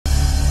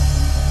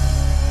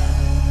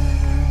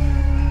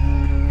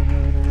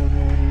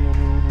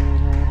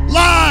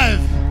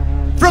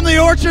From the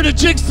orchard of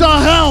Jigsaw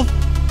Health,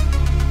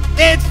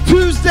 it's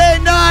Tuesday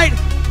night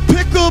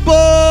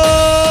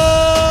Pickleball!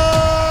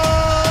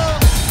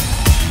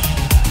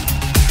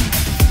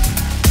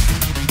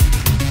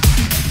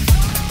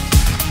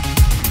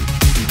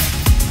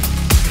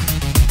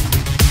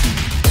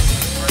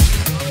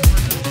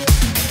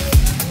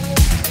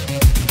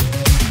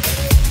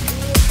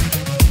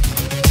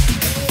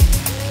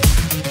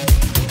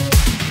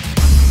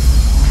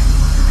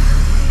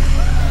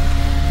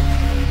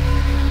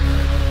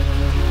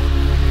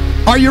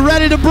 Are you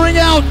ready to bring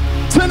out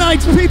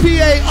tonight's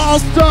PPA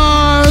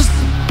All-Stars?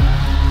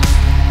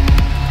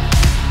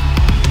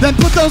 Then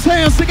put those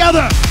hands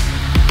together.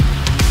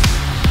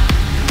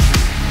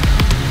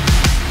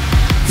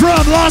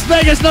 From Las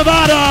Vegas,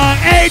 Nevada,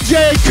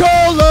 AJ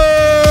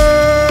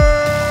Koller.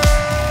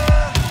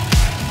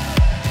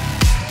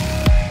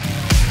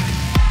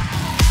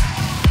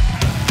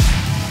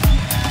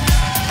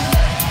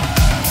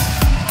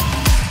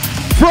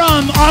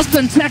 From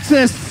Austin,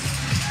 Texas,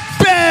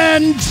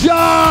 Ben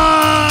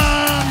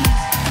Johns.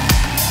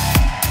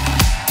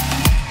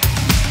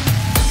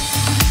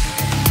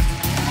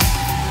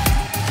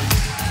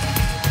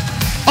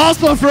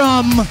 Also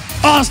from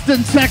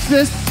Austin,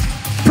 Texas,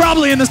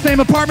 probably in the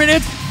same apartment,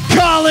 it's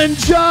Collin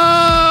Johns.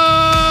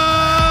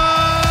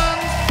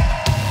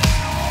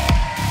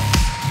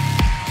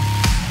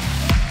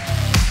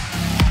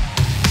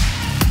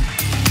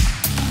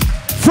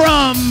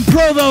 From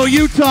Provo,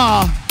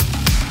 Utah,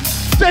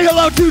 say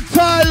hello to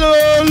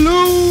Tyler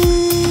Loong.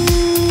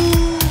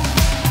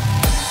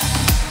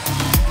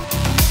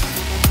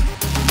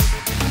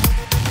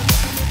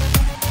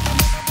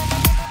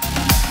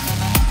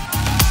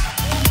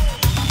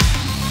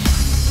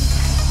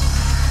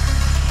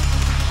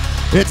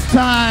 It's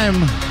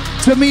time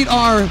to meet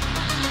our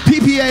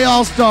PPA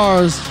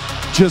All-Stars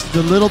just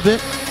a little bit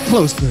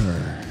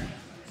closer.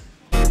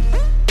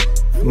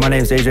 My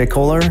name is AJ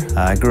Koller.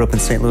 I grew up in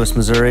St. Louis,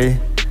 Missouri.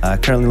 I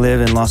currently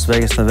live in Las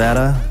Vegas,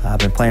 Nevada. I've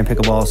been playing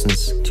pickleball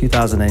since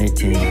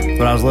 2018.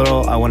 When I was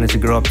little, I wanted to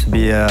grow up to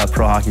be a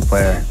pro hockey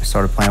player. I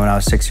started playing when I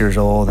was 6 years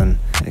old, and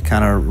it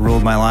kind of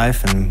ruled my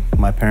life. And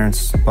my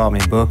parents bought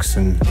me books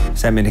and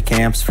sent me to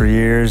camps for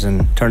years,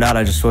 and turned out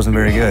I just wasn't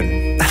very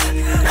good.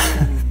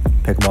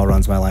 Pickleball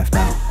runs my life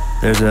now.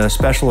 There's a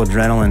special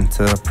adrenaline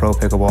to pro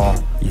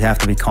pickleball. You have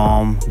to be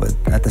calm, but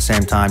at the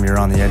same time, you're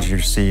on the edge of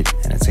your seat,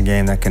 and it's a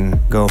game that can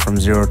go from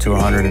 0 to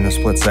 100 in a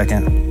split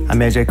second. I'm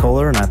AJ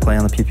Koller, and I play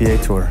on the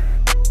PPA Tour.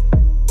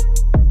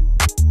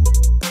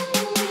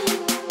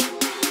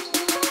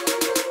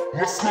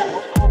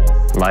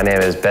 My name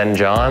is Ben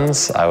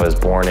Johns. I was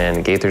born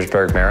in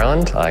Gaithersburg,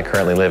 Maryland. I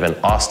currently live in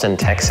Austin,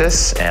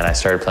 Texas, and I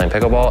started playing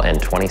pickleball in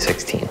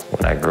 2016.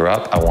 When I grew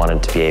up, I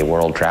wanted to be a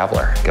world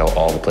traveler, go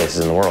all the places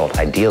in the world,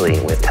 ideally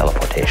with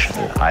teleportation.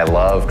 I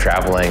love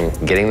traveling,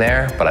 getting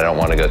there, but I don't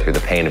want to go through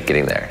the pain of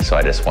getting there, so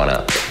I just want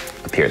to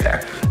appear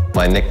there.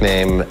 My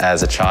nickname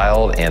as a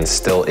child, and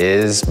still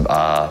is,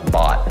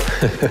 Bot.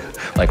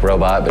 Like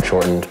robot, but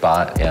shortened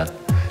Bot, yeah.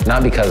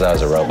 Not because I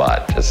was a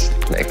robot, just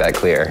to make that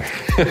clear.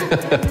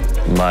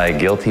 My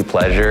guilty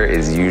pleasure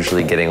is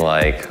usually getting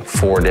like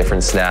 4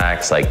 different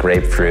snacks, like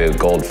grapefruit,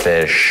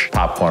 goldfish,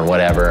 popcorn,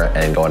 whatever,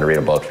 and going to read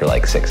a book for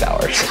like 6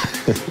 hours.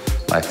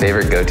 My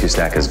favorite go-to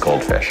snack is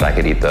goldfish. I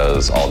could eat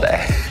those all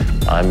day.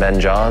 I'm Ben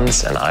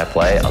Johns, and I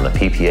play on the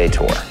PPA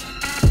Tour.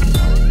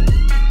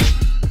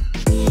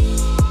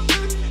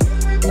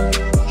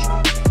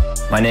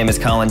 My name is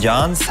Collin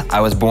Johns.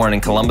 I was born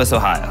in Columbus,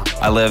 Ohio.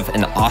 I live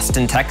in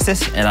Austin,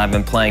 Texas, and I've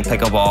been playing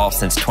pickleball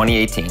since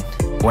 2018.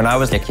 When I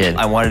was a kid,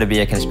 I wanted to be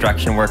a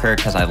construction worker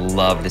because I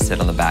loved to sit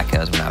on the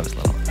backhoes when I was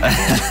little.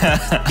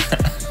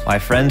 My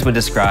friends would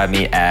describe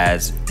me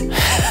as,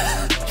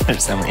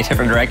 there's so many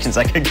different directions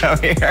I could go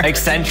here.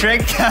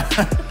 Eccentric,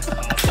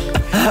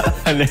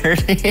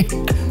 nerdy.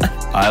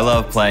 I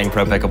love playing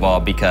pro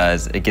pickleball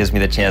because it gives me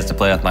the chance to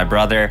play with my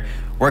brother,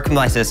 work with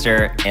my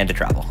sister, and to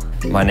travel.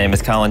 My name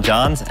is Collin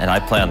Johns, and I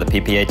play on the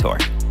PPA Tour.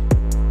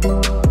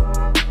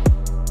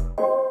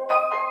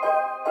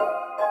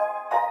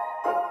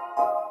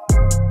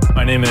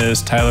 My name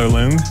is Tyler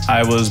Loong.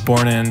 I was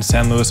born in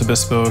San Luis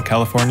Obispo,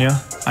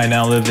 California. I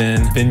now live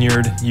in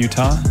Vineyard,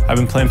 Utah. I've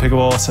been playing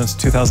pickleball since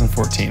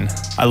 2014.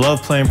 I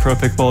love playing pro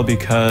pickleball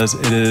because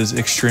it is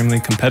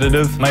extremely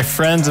competitive. My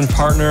friends and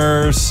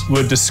partners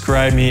would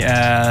describe me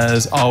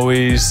as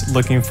always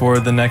looking for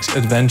the next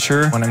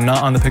adventure. When I'm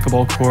not on the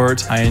pickleball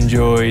court, I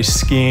enjoy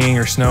skiing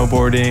or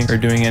snowboarding or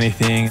doing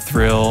anything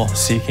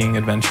thrill-seeking,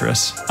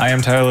 adventurous. I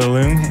am Tyler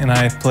Loong, and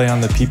I play on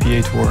the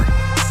PPA Tour.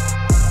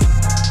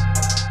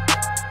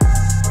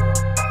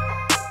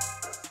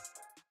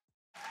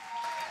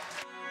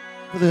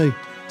 For the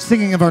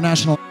singing of our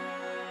national.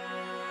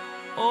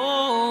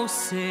 Oh,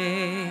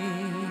 say,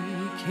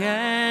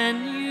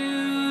 can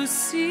you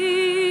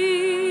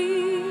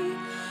see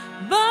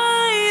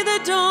by the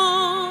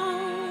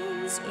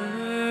dawn's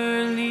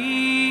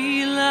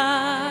early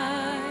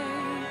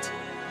light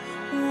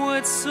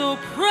what so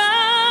proudly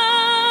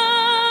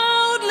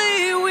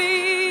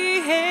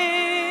we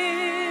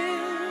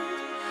hailed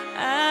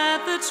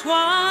at the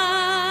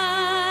twilight's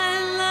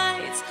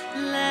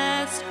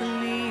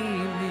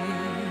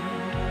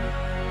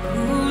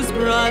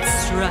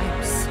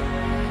stripes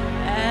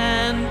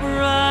and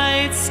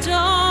bright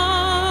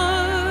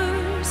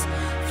stars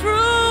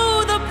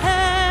through the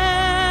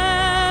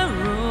perilous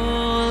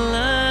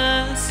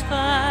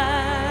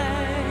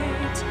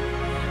fight,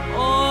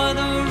 o'er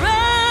the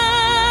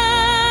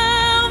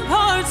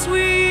ramparts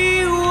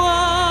we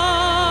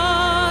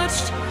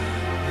watched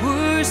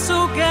were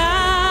so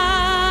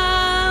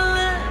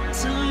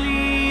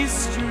gallantly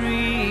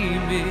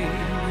streaming.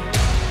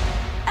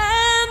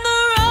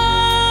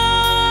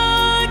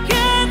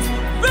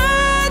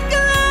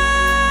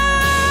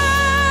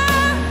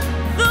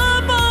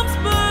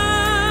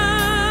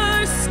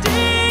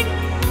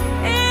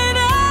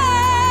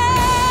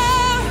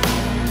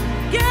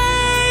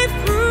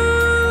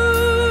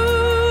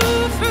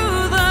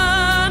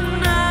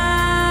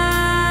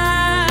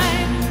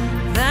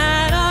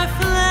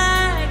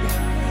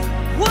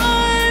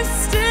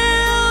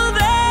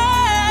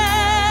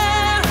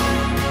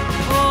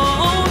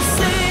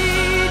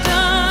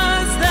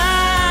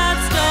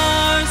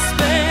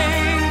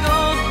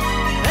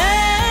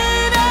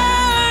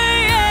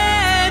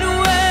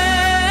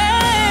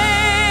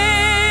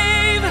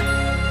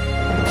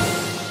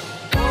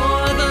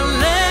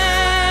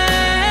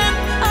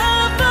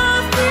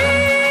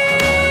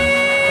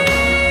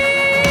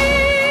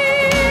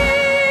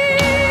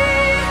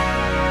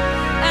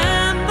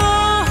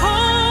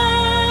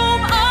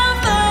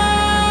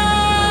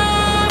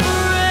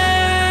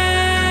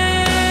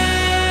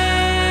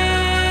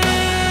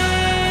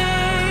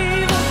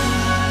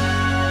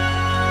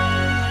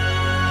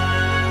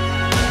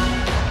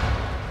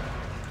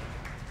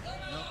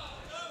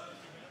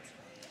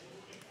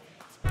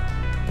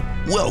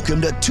 Welcome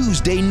to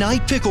Tuesday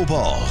Night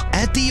Pickleball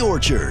at the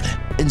Orchard.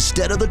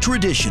 Instead of the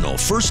traditional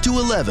 1st to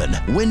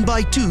 11 win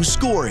by 2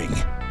 scoring,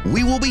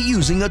 we will be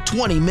using a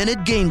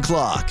 20-minute game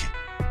clock.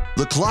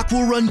 The clock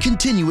will run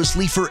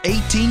continuously for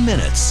 18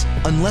 minutes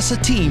unless a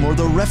team or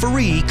the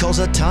referee calls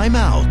a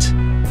timeout.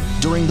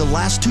 During the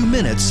last 2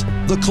 minutes,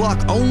 the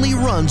clock only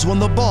runs when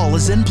the ball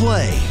is in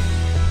play.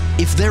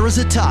 If there is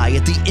a tie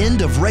at the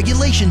end of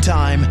regulation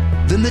time,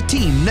 then the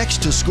team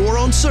next to score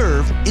on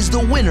serve is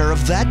the winner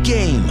of that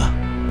game.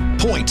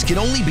 Points can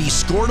only be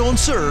scored on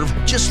serve,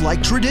 just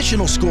like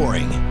traditional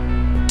scoring.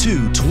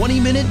 2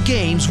 20-minute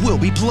games will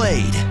be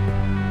played.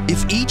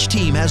 If each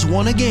team has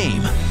won a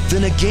game,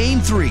 then a Game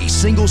 3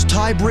 singles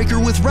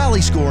tiebreaker with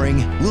rally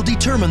scoring will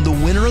determine the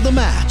winner of the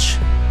match.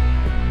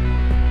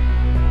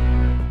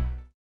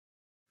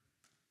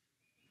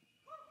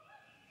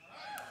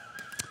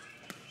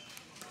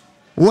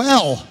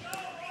 Well,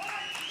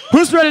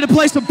 who's ready to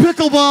play some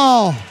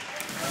pickleball?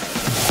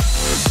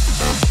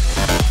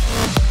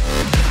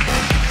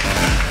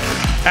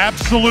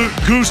 Absolute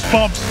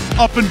goosebumps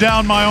up and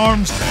down my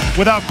arms.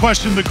 Without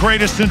question, the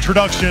greatest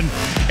introduction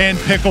in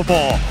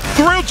pickleball.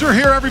 Thrilled you're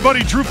here,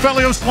 everybody. Drew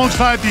Felios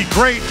alongside the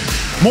great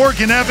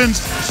Morgan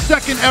Evans,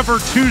 second ever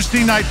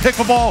Tuesday Night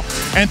Pickleball,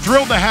 and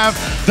thrilled to have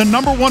the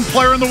 #1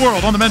 player in the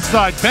world on the men's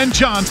side, Ben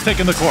Johns,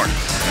 taking the court.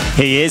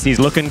 He is. He's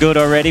looking good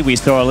already. We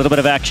saw a little bit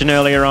of action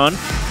earlier on.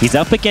 He's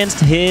up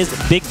against his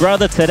big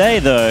brother today,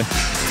 though.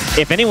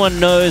 If anyone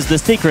knows the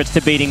secrets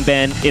to beating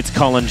Ben, it's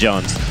Collin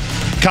Johns.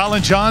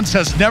 Collin Johns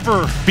has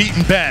never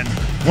beaten Ben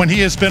when he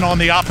has been on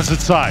the opposite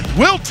side.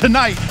 Will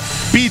tonight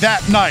be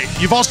that night?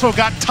 You've also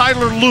got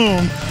Tyler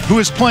Loong, who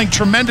is playing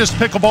tremendous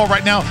pickleball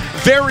right now.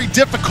 Very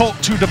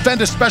difficult to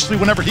defend, especially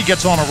whenever he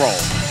gets on a roll.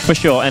 For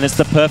sure, and it's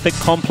the perfect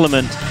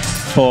complement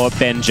for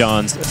Ben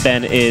Johns.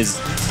 Ben is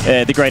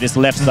the greatest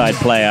left side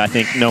player. I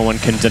think no one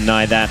can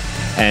deny that.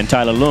 And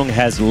Tyler Loong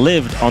has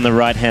lived on the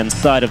right-hand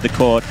side of the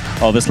court.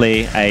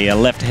 Obviously, a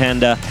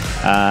left-hander.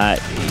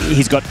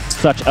 He's got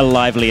such a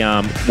lively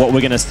arm. What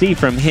we're going to see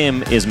from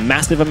him is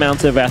massive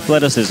amounts of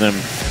athleticism.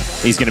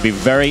 He's going to be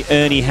very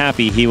Ernie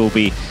happy. He will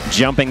be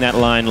jumping that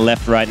line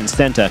left, right, and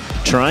center,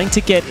 trying to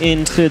get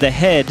into the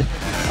head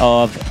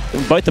of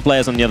both the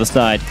players on the other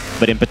side,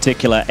 but in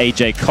particular,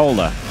 AJ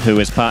Koller, who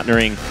is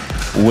partnering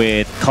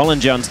with Collin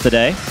Johns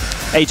today.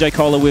 AJ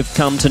Koller, we've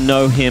come to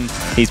know him.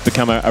 He's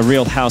become a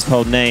real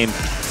household name.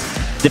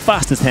 The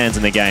fastest hands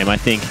in the game. I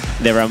think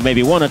there are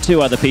maybe 1 or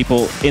 2 other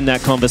people in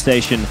that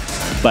conversation,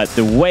 but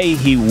the way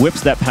he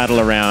whips that paddle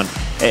around,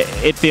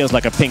 it feels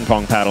like a ping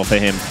pong paddle for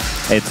him.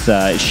 It's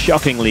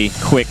shockingly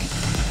quick.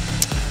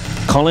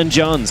 Collin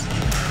Johns,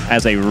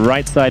 as a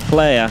right side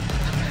player,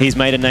 he's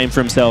made a name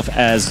for himself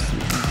as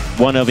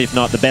one of, if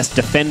not the best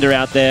defender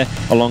out there,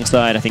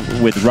 alongside, I think,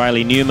 with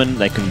Riley Newman.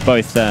 They can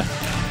both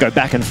go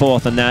back and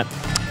forth on that.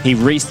 He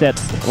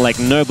resets like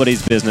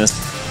nobody's business.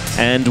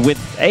 And with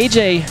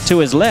AJ to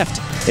his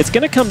left, it's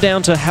going to come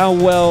down to how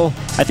well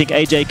I think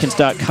AJ can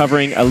start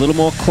covering a little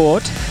more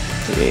court.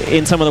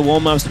 In some of the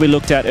warm-ups we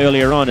looked at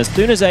earlier on, as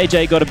soon as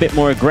AJ got a bit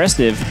more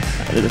aggressive,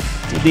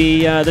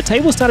 the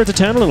table started to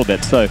turn a little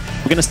bit. So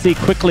we're going to see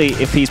quickly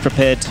if he's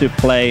prepared to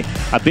play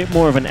a bit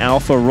more of an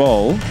alpha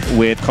role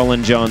with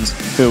Collin Johns,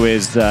 who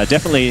is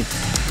definitely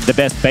the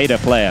best beta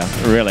player,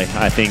 really,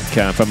 I think,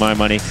 for my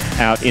money,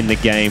 out in the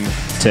game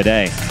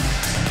today.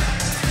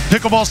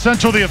 Pickleball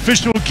Central, the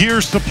official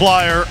gear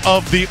supplier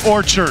of the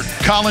Orchard.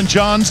 Collin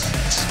Johns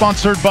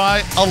sponsored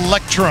by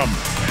Electrum.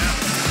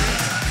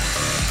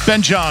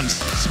 Ben Johns,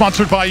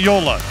 sponsored by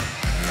Yola.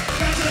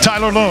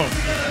 Tyler Loong,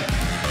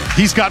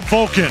 he's got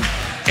Vulcan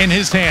in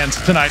his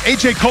hands tonight.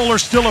 AJ Koller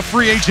still a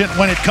free agent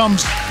when it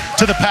comes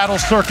to the paddle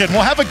circuit.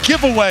 We'll have a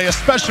giveaway, a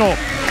special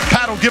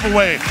paddle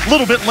giveaway a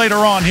little bit later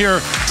on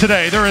here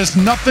today. There is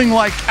nothing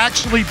like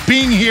actually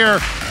being here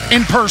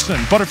in person,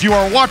 but if you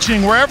are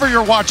watching, wherever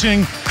you're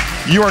watching,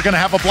 you are going to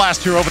have a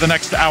blast here over the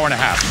next hour and a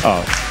half.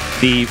 Oh,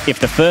 if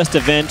the first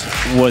event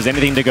was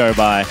anything to go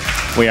by,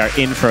 we are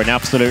in for an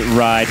absolute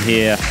ride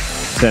here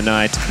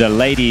tonight. The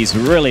ladies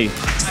really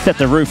set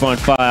the roof on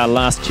fire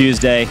last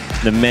Tuesday.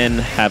 The men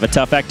have a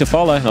tough act to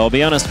follow, I'll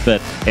be honest,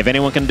 but if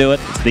anyone can do it,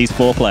 it's these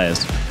 4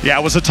 players. Yeah,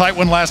 it was a tight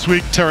one last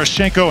week.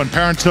 Tereshchenko and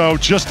Parenteau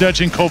just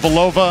edging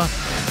Kovalova,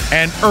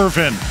 and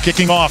Irvin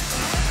kicking off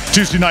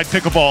Tuesday night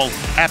pickleball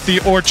at the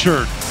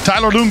Orchard.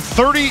 Tyler Loong,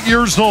 30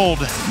 years old.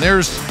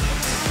 There's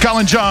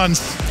Collin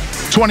Johns,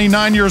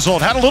 29 years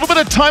old. Had a little bit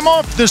of time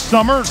off this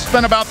summer.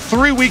 Spent about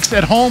 3 weeks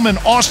at home in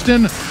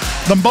Austin,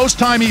 the most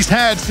time he's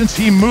had since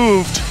he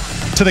moved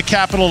to the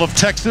capital of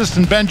Texas.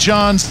 And Ben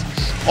Johns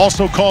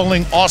also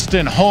calling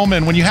Austin home.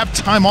 And when you have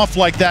time off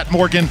like that,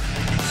 Morgan,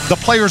 the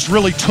players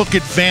really took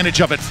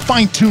advantage of it,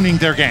 fine-tuning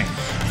their game.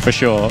 For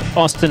sure.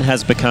 Austin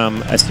has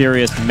become a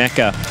serious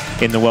mecca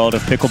in the world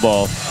of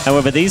pickleball.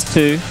 However, these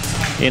two,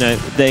 you know,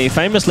 they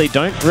famously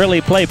don't really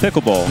play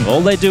pickleball.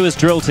 All they do is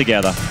drill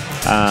together.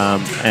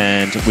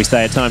 And we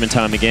say it time and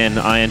time again,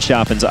 iron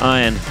sharpens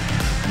iron.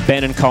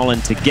 Ben and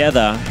Collin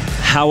together,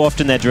 how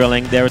often they're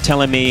drilling. They were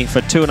telling me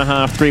for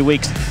 2.5, 3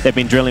 weeks, they've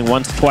been drilling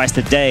once, twice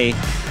a day,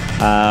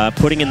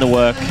 putting in the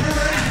work.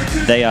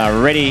 They are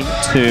ready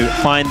to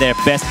find their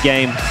best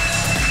game.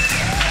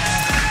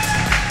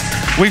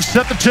 We've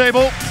set the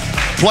table.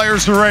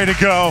 Players are ready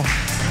to go.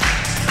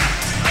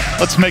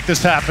 Let's make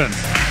this happen.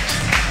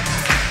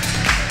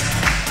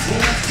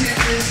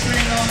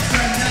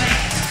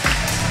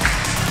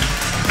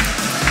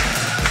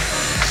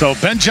 So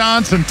Ben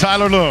Johns and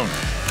Tyler Loong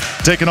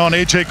taking on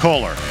AJ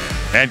Koller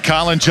and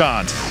Collin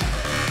Johns.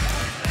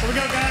 Here we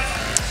go, guys.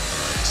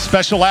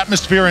 Special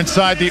atmosphere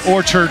inside the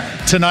Orchard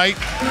tonight.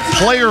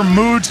 Player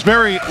moods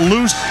very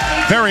loose,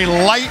 very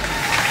light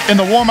in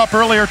the warm-up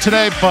earlier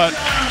today, but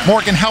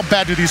Morgan, how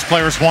bad do these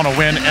players want to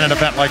win in an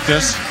event like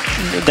this?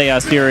 They are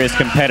serious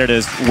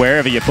competitors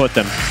wherever you put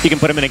them. You can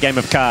put them in a game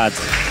of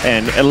cards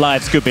and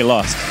lives could be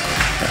lost.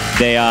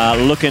 They are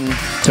looking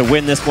to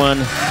win this one,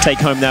 take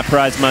home that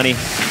prize money.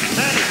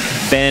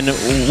 Ben,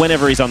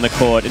 whenever he's on the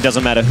court, it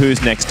doesn't matter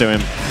who's next to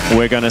him,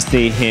 we're going to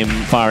see him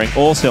firing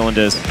all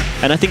cylinders.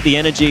 And I think the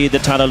energy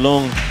that Tyler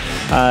Loong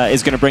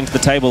is going to bring to the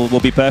table will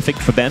be perfect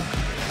for Ben.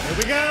 Here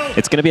we go.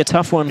 It's going to be a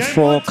tough one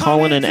for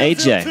Collin and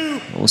AJ.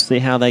 We'll see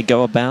how they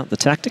go about the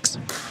tactics.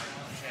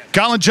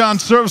 Collin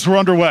Johns serves were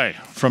underway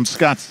from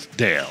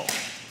Scottsdale.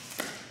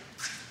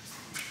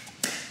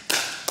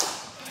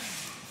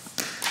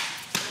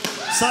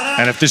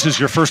 And if this is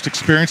your first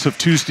experience of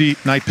Tuesday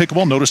night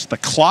pickleball, notice the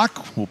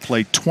clock. We'll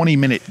play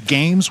 20-minute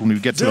games. When we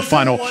get to the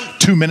final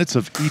 2 minutes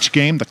of each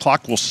game, the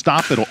clock will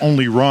stop. It'll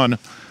only run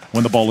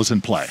when the ball is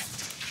in play.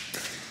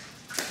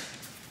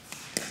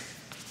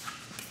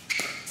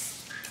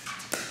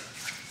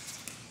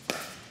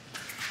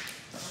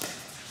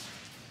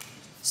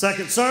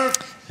 Second serve.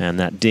 And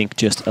that dink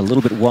just a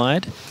little bit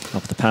wide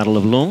of the paddle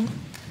of Loong.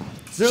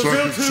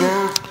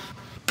 0-0-2.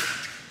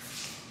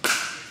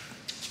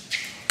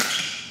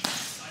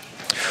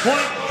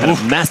 And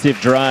a massive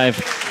drive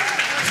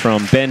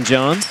from Ben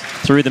Johns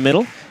through the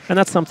middle. And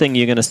that's something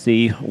you're going to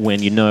see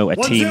when you know a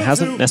team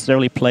hasn't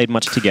necessarily played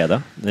much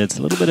together. It's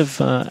a little bit of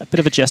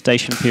a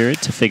gestation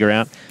period to figure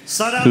out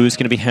who's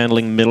going to be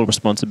handling middle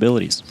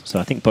responsibilities. So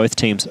I think both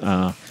teams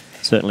are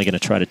certainly going to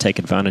try to take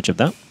advantage of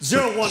that.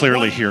 So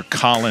clearly here,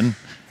 Collin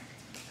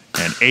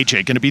and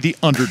AJ going to be the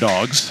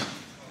underdogs.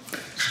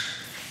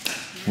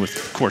 With,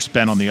 of course,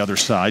 Ben on the other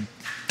side.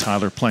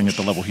 Tyler playing at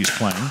the level he's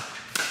playing.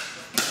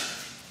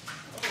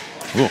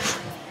 Oof.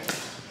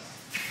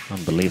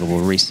 Unbelievable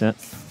reset.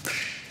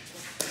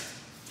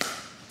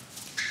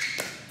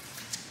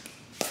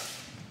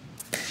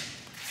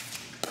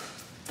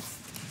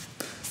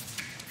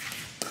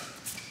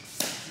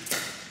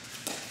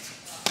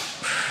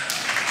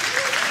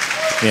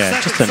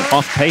 Yeah, just an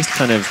off-pace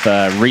kind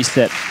of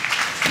reset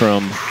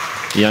from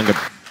younger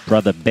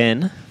brother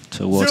Ben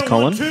towards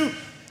Collin.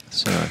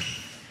 So,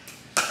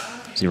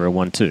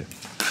 0-1-2.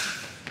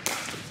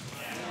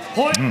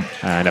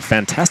 And a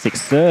fantastic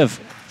serve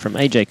from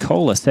AJ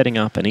Koller, setting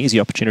up an easy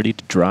opportunity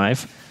to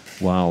drive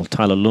while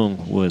Tyler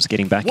Loong was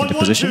getting back into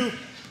position.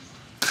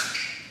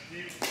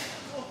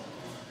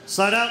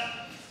 Side out.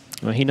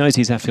 Well, he knows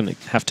he's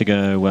have to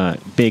go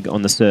big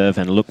on the serve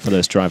and look for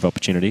those drive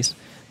opportunities.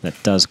 That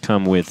does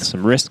come with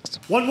some risks.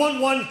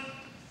 1-1-1.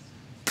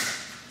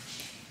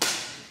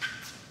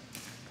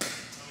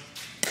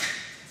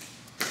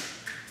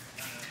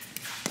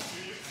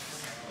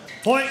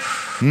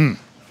 Point.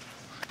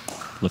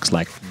 Looks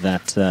like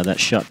that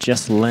shot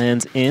just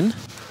lands in.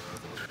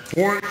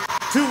 Point.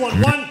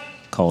 2-1-1.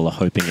 Koller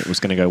hoping it was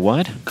going to go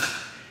wide.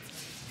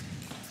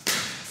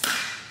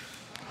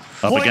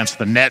 Up against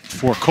the net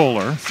for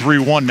Koller.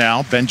 3-1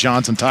 now. Ben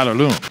Johns and Tyler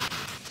Loong.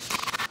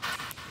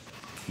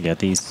 Yeah,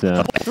 these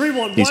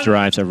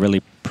drives are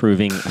really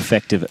proving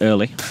effective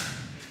early.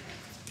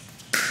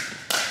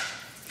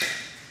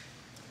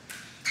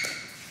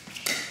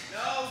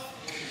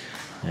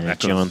 And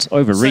Johns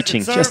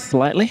overreaching just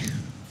slightly.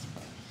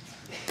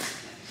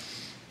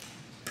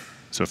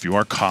 So if you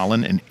are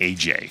Collin and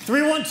AJ,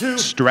 3-1-2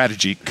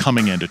 strategy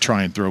coming in to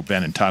try and throw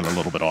Ben and Tyler a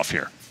little bit off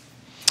here.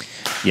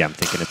 Yeah, I'm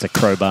thinking it's a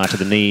crowbar to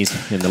the knees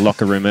in the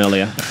locker room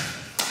earlier.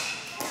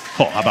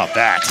 Oh, how about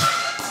that?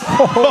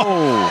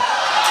 Oh.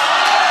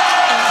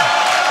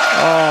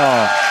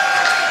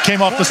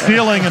 Came off the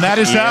ceiling, and that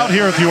is out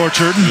here at the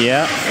Orchard.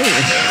 Yeah.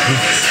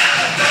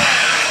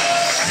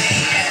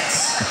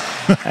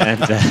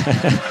 And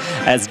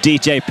as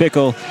DJ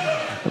Pickle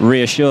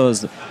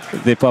reassures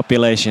the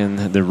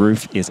population, the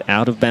roof is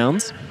out of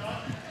bounds.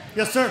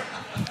 Yes, sir.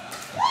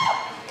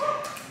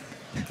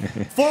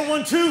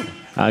 4-1-2.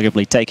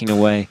 Arguably taking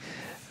away,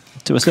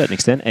 to a certain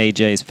extent,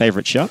 AJ's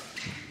favorite shot.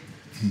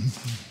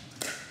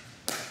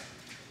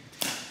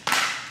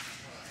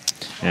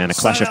 And a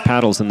clash of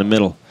paddles in the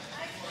middle.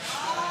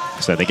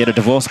 So they get a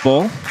divorce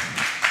ball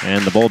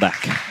and the ball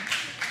back.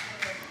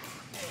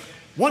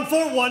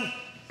 1-4-1.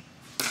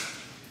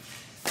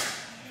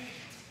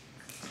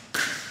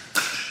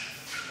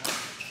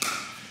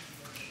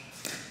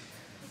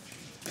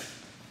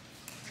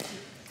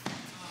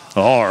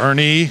 Oh,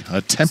 Ernie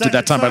attempted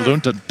that time by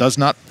Loong. Does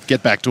not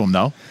get back to him,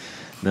 though.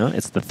 No,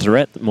 it's the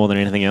threat more than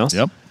anything else.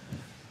 Yep.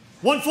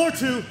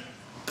 1-4-2.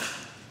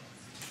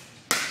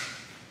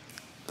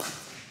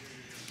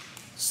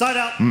 Side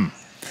out.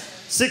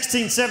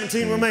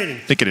 16-17 remaining. I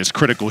think it is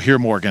critical here,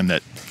 Morgan,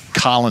 that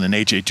Collin and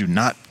AJ do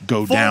not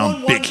go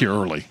down big here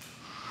early.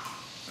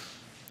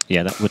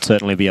 Yeah, that would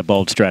certainly be a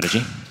bold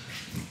strategy.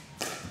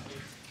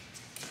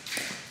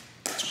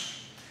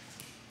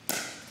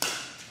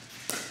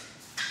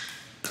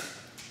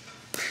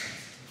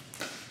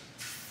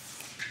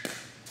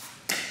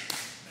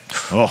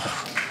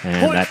 Oh.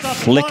 And that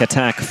flick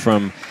attack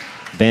from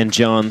Ben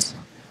Johns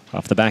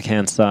off the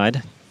backhand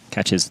side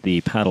catches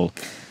the paddle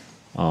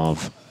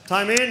of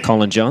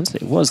Collin Johns.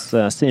 It was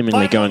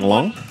seemingly going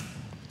long.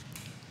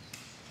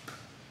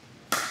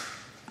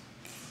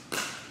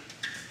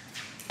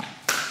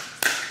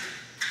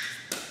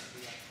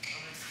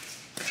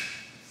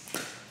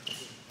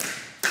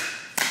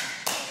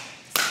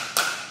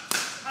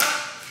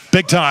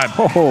 Big time.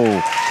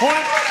 Oh.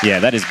 Yeah,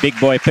 that is big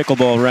boy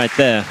pickleball right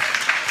there.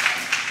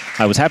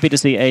 I was happy to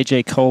see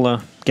AJ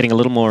Koller getting a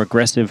little more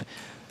aggressive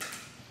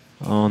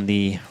on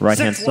the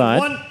right-hand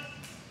side.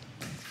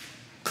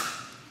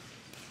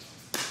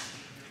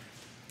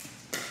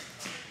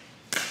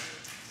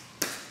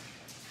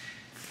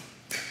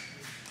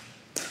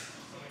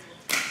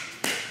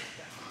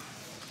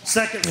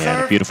 Second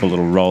and a beautiful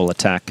little roll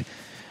attack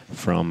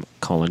from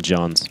Collin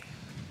Johns.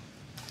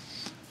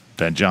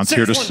 Ben Johns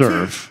here to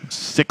serve.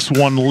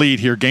 6-1 lead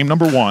here, game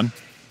number 1.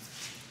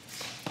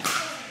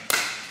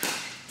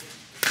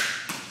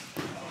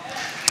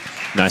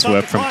 Nice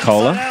work from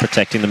Koller,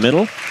 protecting the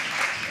middle.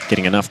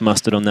 Getting enough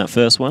mustard on that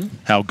first one.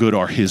 How good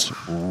are his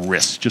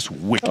wrists? Just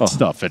wicked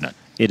stuff, isn't it?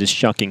 It is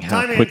shocking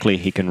how quickly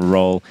he can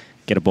roll,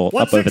 get a ball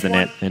up over the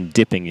net, and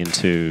dipping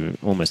into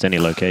almost any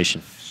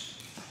location.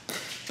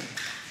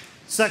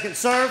 Second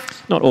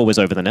serve. Not always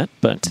over the net,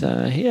 but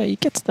yeah, he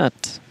gets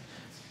that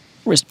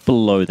wrist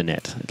below the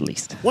net, at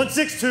least.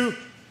 1-6-2.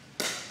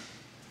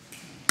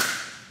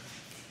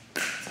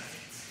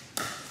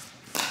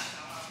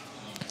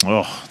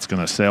 Oh, it's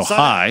going to sail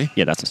high.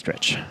 Yeah, that's a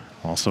stretch.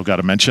 Also got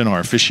to mention our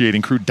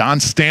officiating crew,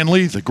 Don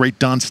Stanley, the great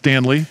Don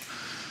Stanley,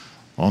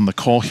 on the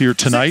call here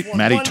tonight.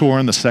 Matty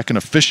Torin, the second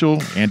official.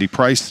 Andy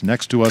Price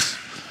next to us,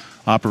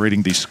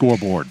 operating the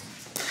scoreboard.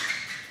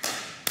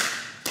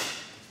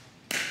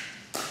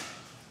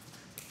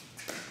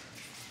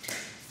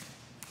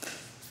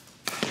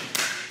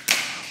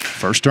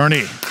 First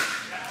Ernie.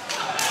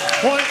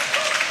 Point.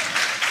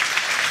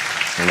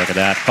 Look at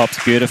that,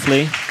 pops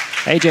beautifully.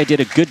 AJ did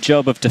a good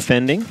job of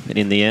defending, but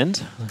in the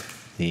end,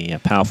 the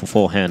powerful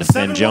forehand of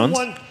Ben Johns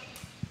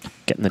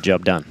getting the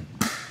job done.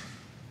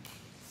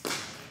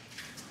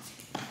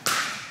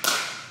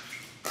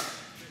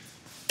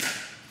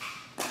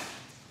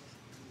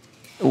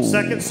 Ooh.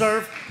 Second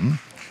serve.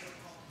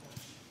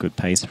 Good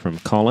pace from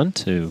Collin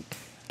to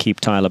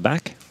keep Tyler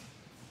back.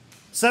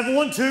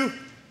 7-1-2.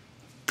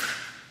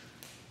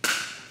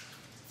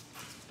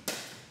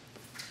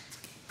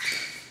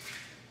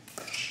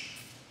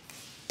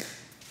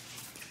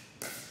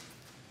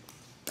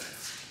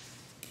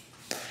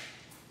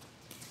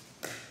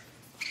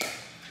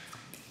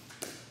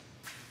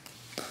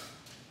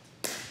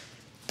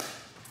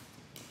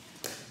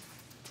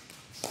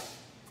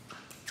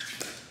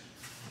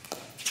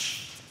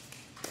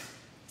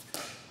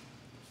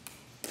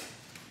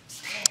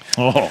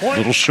 Oh, a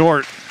little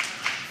short.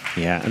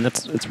 Yeah, and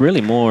it's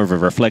really more of a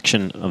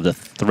reflection of the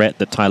threat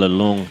that Tyler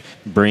Loong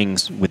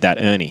brings with that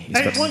Ernie.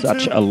 He's got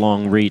such a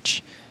long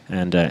reach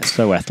and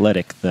so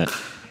athletic that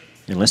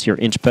unless you're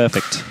inch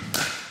perfect,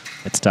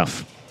 it's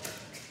tough.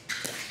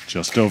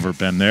 Just over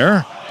Ben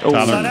there. Oh.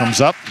 Tyler comes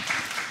up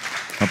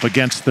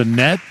against the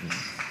net.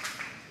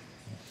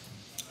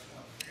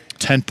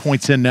 10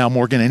 points in now,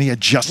 Morgan. Any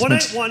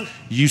adjustments 1-8-1.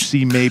 you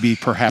see maybe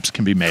perhaps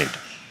can be made?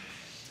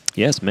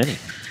 Yes, many.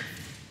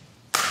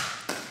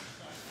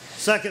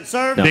 Second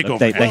serve. No,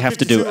 they have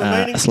to do 1:52 a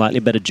remaining. slightly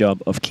better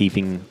job of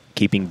keeping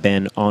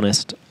Ben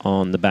honest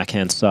on the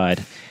backhand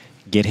side.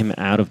 Get him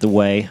out of the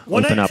way,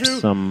 open up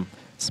 1-8-2. some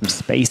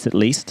space at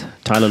least.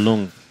 Tyler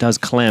Loong does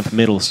clamp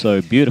middle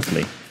so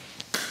beautifully,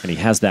 and he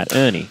has that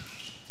Ernie.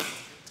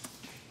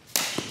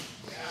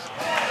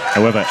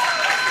 However,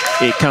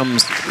 it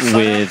comes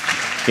with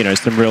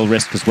some real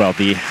risk as well.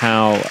 The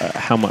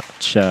how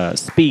much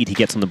speed he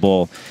gets on the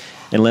ball.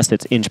 Unless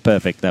it's inch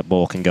perfect, that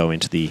ball can go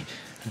into the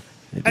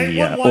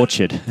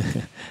Orchard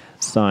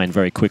sign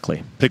very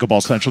quickly.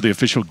 Pickleball Central, the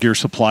official gear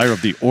supplier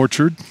of the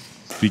Orchard,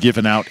 be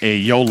giving out a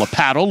Yola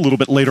paddle a little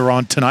bit later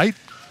on tonight.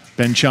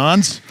 Ben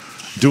Johns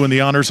doing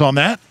the honors on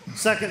that.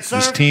 Second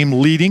serve. His team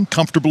leading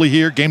comfortably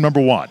here, game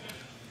number 1.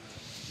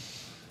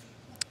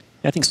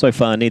 I think so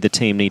far neither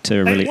team need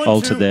to really 8-1-2.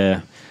 alter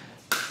their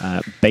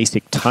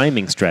basic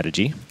timing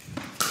strategy.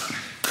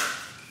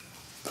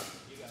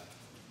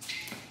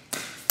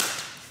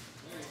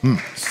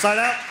 Side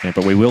out. Yeah,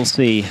 but we will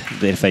see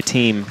that if a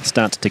team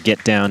starts to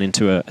get down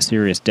into a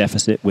serious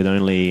deficit with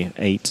only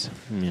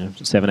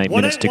 7, 8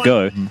 minutes to 1-8-1.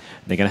 go,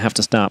 they're going to have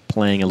to start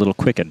playing a little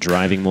quicker,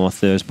 driving more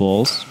third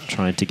balls,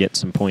 trying to get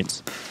some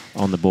points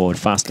on the board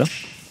faster.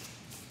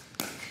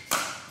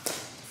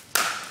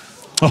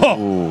 Oh.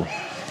 Ooh.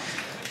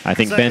 I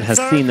think Ben has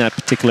seen that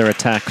particular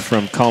attack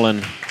from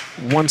Collin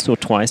once or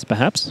twice,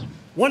 perhaps.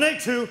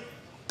 1-8-2.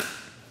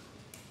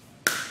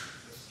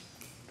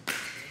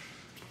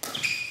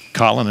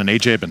 Collin and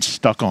AJ have been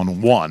stuck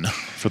on 1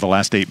 for the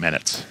last 8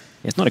 minutes.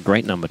 It's not a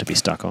great number to be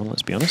stuck on,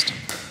 let's be honest.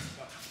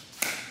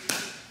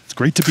 It's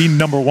great to be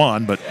number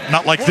 1, but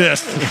not like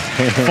this.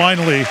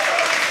 Finally,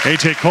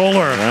 AJ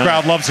Koller,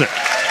 crowd loves it.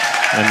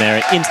 And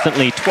they're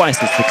instantly twice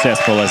as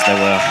successful as they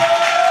were.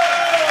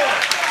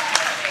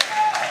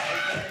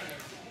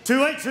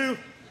 2-8-2.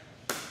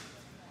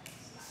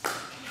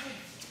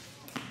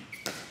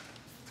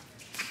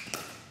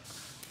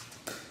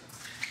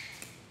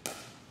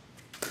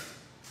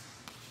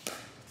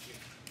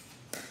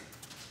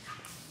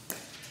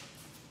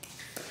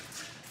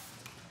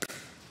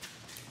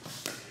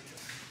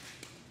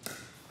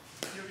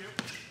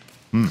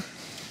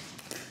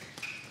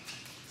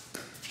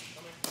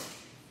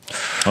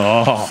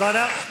 Oh. Side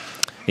out.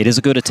 It is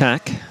a good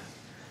attack.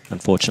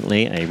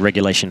 Unfortunately, a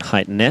regulation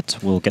height net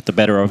will get the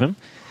better of him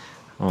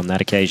on that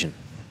occasion.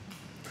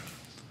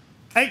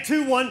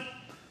 8-2-1.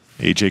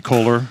 AJ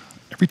Koller,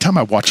 every time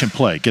I watch him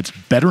play, gets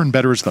better and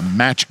better as the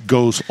match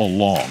goes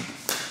along.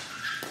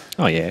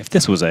 Oh yeah, if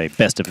this was a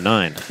best of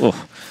 9,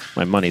 oh,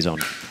 my money's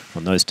on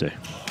those two.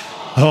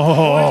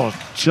 Oh,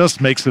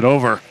 just makes it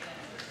over.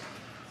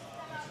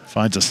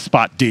 Finds a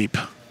spot deep.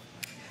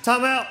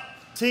 Timeout.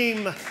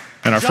 Team.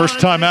 And our first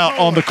John timeout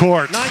on the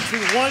court.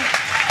 9-1.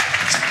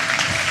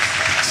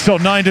 So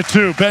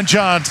 9-2, Ben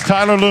Johns,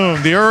 Tyler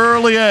Loong, the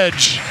early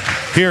edge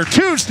here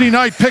Tuesday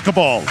night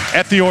pickleball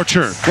at the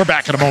Orchard. We're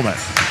back in a moment.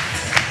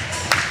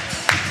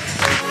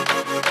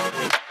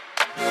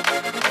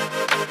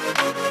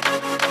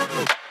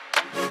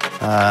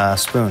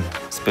 Spoon.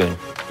 Spoon.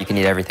 You can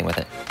eat everything with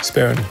it.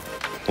 Spoon.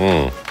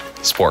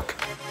 Spork.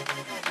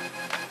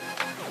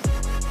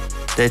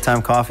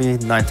 Daytime coffee,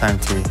 nighttime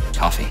tea.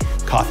 Coffee.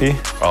 Coffee.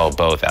 Oh,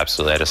 both,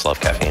 absolutely. I just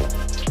love caffeine.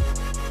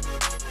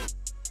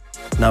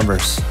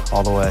 Numbers,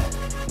 all the way.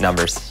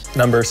 Numbers.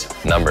 Numbers.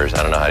 Numbers,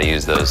 I don't know how to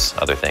use those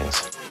other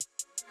things.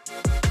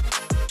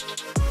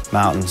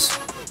 Mountains.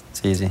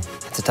 It's easy.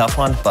 It's a tough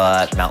one,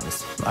 but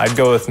mountains. I'd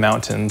go with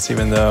mountains,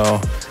 even though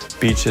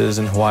beaches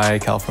in Hawaii,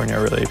 California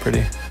are really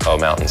pretty. Oh,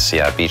 mountains.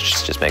 Yeah,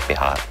 beaches just make me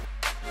hot.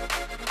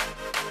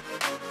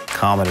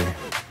 Comedy.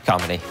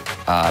 Comedy.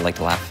 I like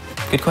to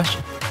laugh. Good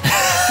question.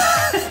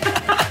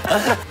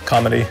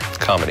 Comedy.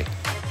 Comedy.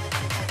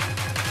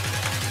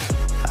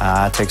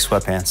 I take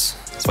sweatpants.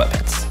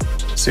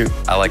 Sweatpants. Suit.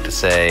 I like to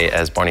say,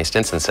 as Barney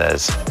Stinson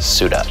says,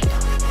 suit up.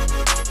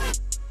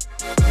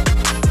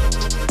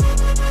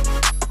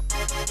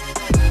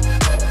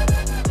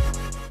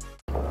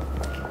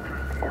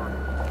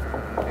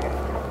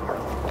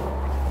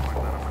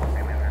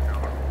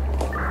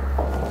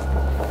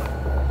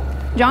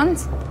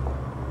 Johns?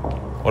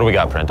 What do we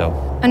got,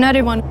 Prento?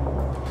 Another one.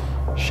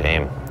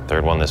 Shame.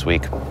 Third one this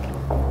week.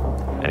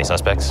 Any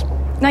suspects?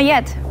 Not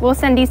yet. We'll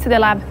send these to the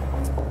lab.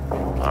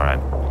 All right,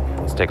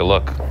 let's take a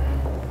look.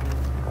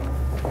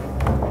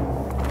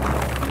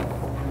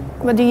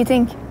 What do you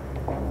think?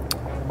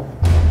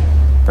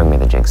 Bring me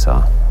the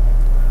jigsaw.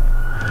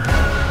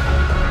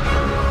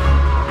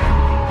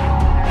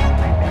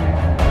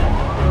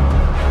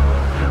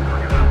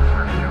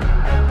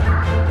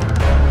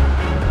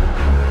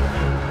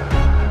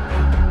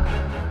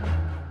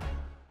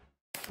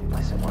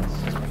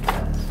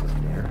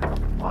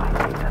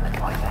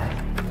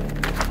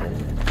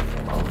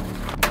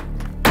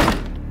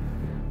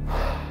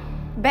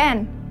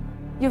 Ben,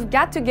 you've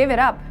got to give it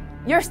up.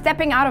 You're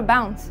stepping out of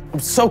bounds. I'm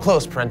so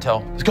close,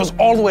 Parentel. This goes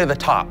all the way to the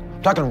top.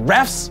 I'm talking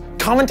refs,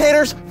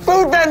 commentators,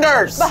 food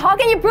vendors. But how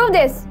can you prove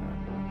this?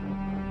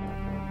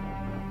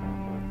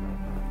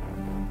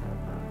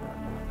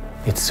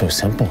 It's so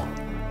simple.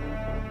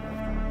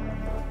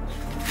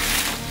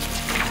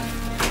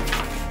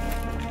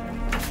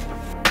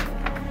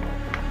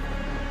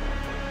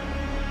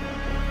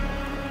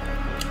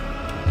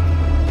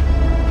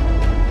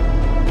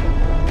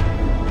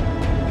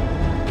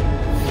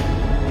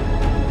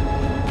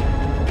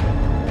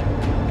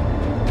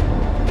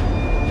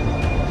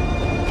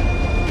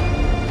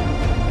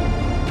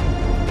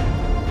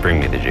 Bring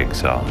me the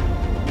jigsaw.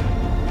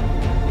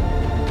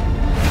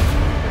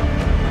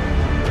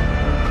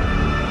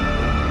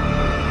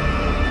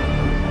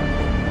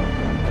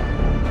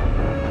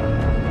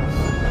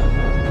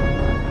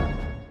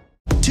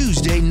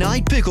 Tuesday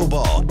Night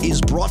Pickleball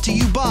is brought to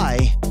you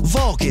by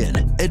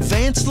Vulcan,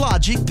 Advanced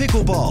Logic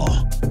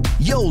Pickleball,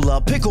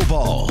 Yola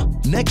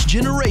Pickleball, Next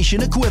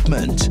Generation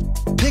Equipment,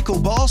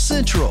 Pickleball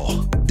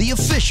Central, the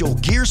official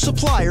gear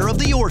supplier of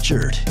the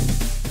Orchard.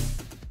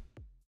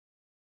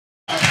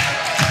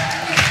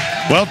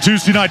 Well,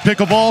 Tuesday Night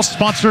Pickleball,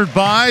 sponsored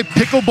by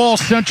Pickleball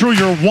Central,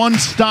 your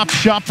one-stop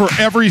shop for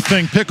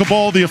everything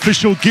pickleball, the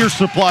official gear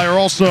supplier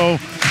also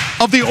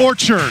of the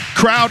Orchard.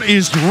 Crowd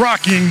is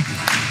rocking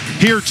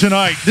here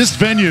tonight. This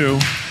venue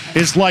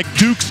is like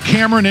Duke's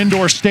Cameron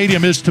Indoor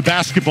Stadium is to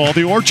basketball.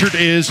 The Orchard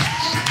is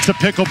to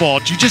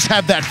pickleball. You just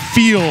have that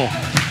feel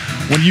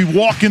when you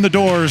walk in the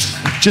doors.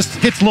 Just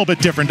hits a little bit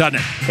different, doesn't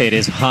it? It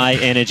is high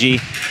energy,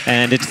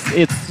 and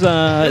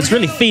it's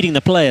really feeding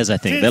the players, I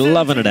think. They're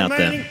loving it out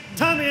there.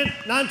 Time in,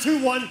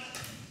 9-2-1.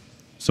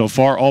 So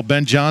far, all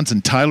Ben Johns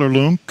and Tyler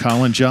Loong,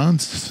 Collin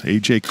Johns,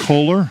 AJ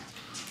Koller.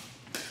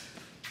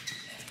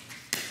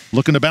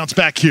 Looking to bounce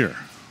back here.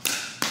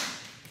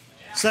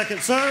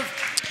 Second serve.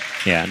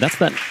 Yeah, that's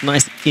that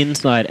nice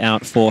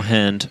inside-out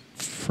forehand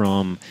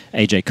from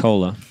AJ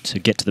Koller to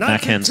get to the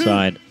backhand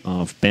side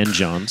of Ben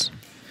Johns.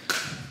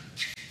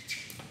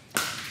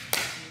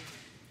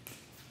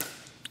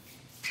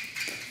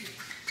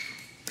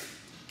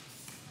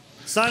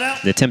 Side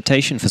out. The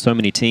temptation for so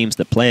many teams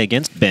that play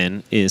against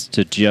Ben is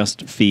to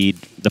just feed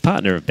the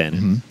partner of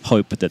Ben,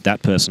 hope that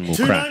that person will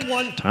crack.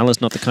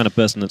 Tyler's not the kind of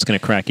person that's going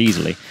to crack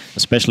easily,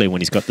 especially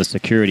when he's got the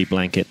security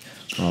blanket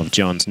of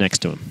Johns next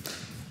to him.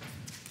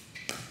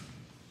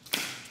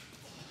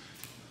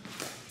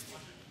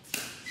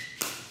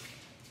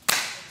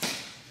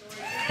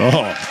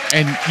 Oh,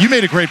 and you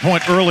made a great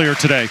point earlier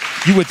today.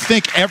 You would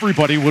think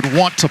everybody would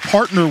want to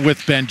partner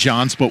with Ben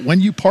Johns, but when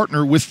you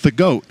partner with the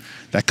GOAT,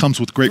 that comes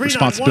with great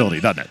responsibility,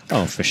 doesn't it?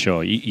 Oh, for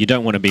sure. You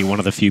don't want to be one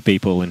of the few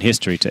people in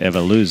history to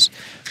ever lose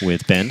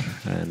with Ben,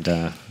 and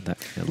a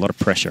lot of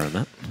pressure on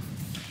that.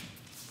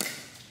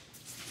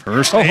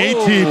 First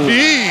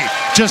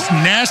ATP, just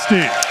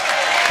nasty.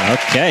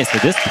 Okay, so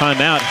this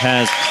timeout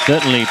has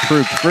certainly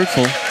proved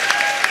fruitful.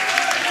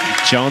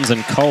 Johns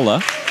and Koller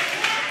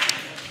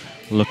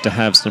look to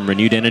have some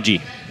renewed energy.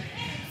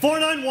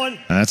 4-9-1.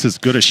 That's as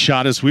good a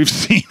shot as we've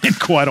seen in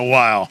quite a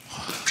while.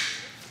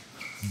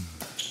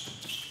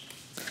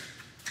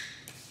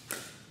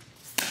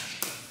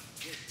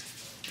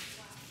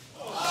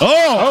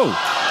 Oh!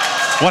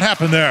 What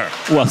happened there?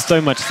 Well,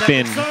 so much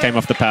spin came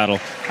off the paddle.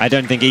 I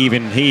don't think he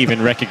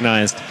even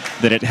recognized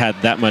that it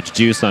had that much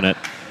juice on it.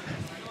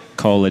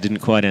 Koller didn't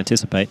quite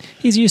anticipate.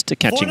 He's used to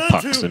catching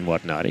pucks and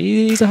whatnot.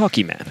 He's a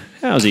hockey man.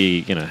 How's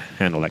he going to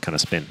handle that kind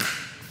of spin?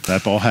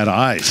 That ball had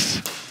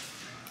eyes.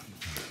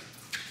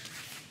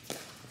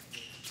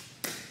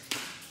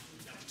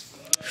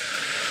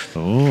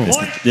 Oh.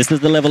 This is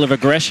the level of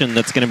aggression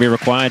that's going to be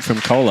required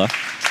from Koller.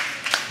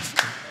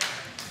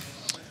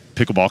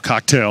 Pickleball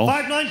cocktail.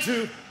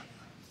 5-9-2.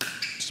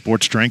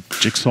 Sports drink,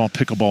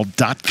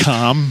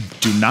 jigsawpickleball.com.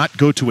 Do not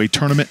go to a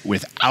tournament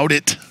without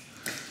it.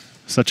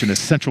 Such an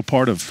essential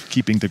part of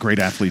keeping the great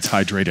athletes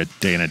hydrated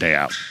day in and day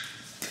out.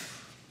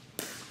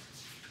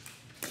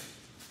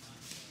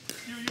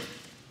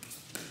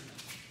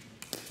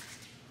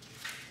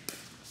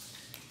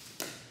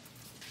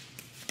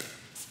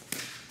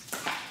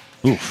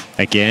 Oof.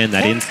 Again,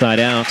 that inside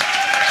out.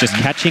 Just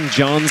catching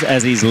Johns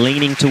as he's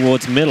leaning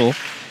towards middle,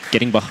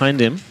 getting behind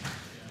him.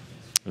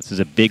 This is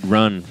a big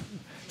run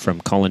from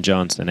Collin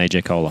Johns and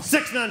AJ Koller.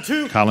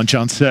 6-9-2. Collin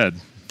Johns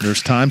said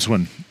there's times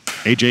when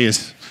AJ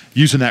is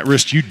using that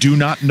wrist, you do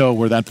not know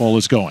where that ball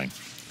is going.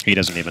 He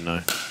doesn't even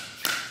know.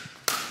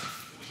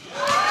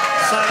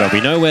 But we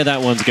know where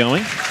that one's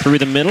going. Through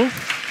the middle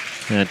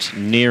at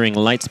nearing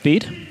light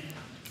speed.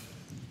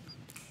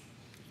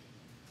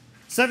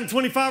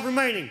 7:25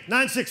 remaining.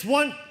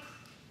 9-6-1.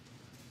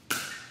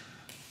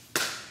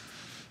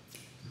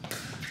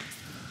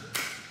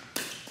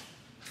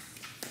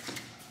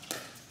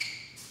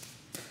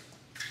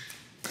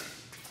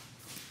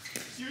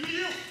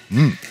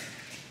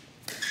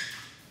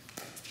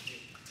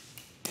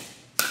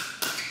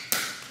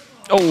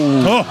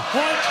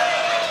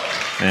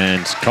 Oh.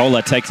 And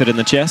Koller takes it in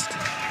the chest.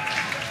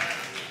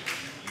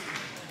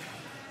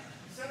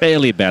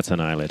 Barely bats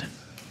an eyelid.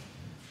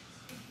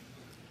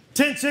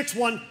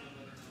 10-6-1.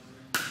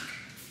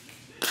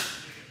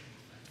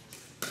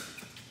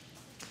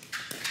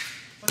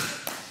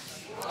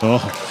 Oh.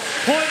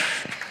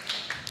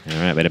 All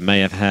right, but it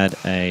may have had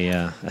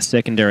a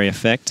secondary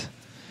effect.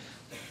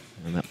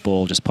 And that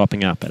ball just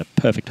popping up at a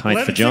perfect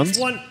height for Johns.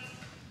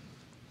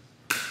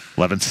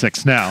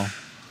 11-6 now.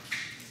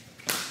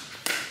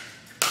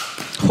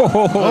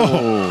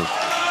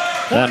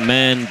 That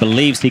man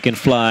believes he can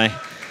fly,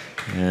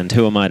 and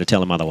who am I to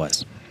tell him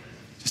otherwise?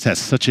 Just has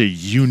such a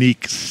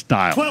unique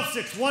style.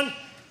 12-6-1.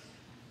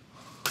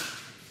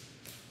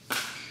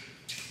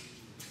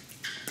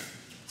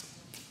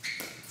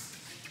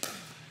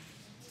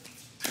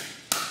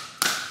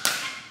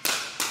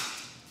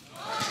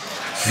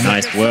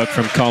 Nice work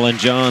from Collin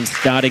Johns,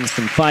 starting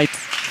some fights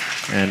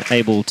and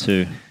able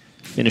to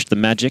finish the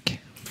magic.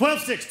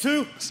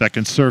 12-6-2.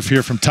 Second serve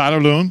here from Tyler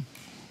Loong.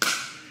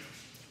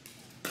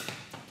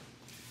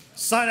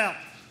 Side out.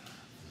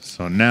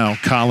 So now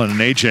Collin and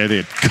AJ, they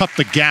had cut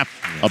the gap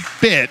a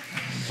bit,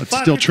 but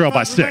still trail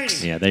by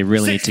 6. Yeah, they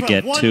really need to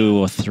get 2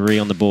 or 3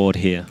 on the board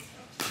here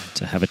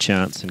to have a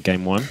chance in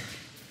game 1.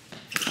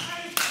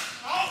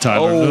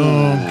 Tyler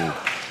Loong.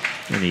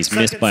 And he's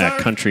missed by a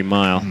country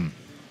mile.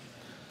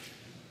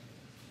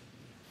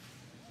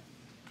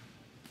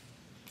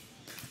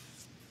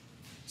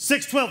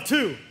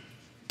 6-12-2.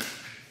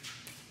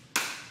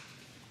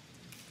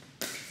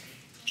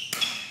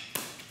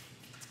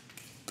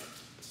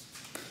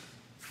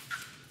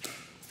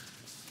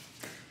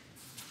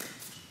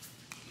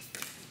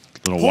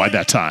 A little wide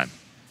that time.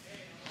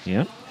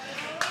 Yeah.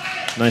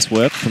 Nice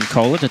work from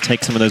Koller to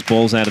take some of those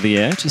balls out of the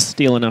air, just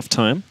steal enough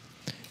time,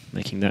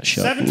 making that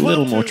shot a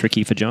little more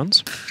tricky for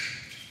Johns.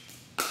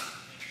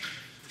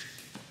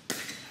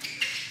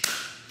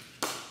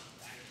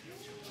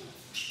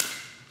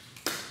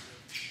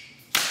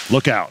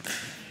 Look out.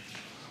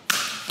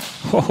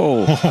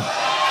 Oh,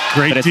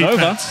 great but it's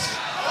defense.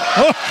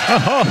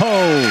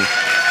 Over.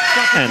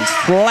 And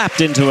slapped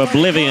into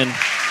oblivion.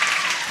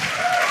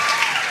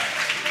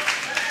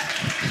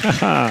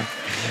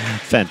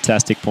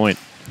 Fantastic point.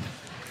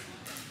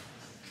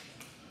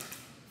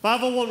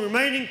 5:01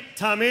 remaining.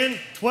 Time in.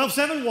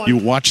 12-7-1. You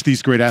watch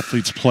these great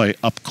athletes play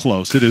up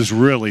close. It is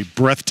really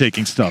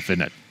breathtaking stuff,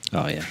 isn't it?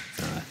 Oh, yeah.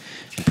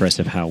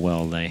 Impressive how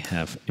well they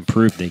have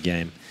improved their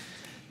game.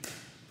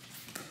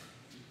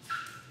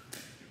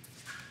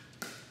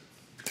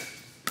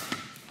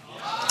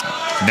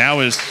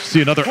 Now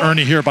see another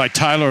Ernie here by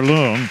Tyler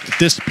Loong. At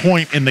this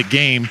point in the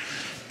game,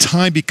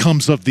 time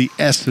becomes of the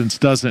essence,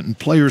 doesn't it? And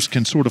players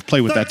can sort of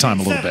play with that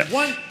time a little bit.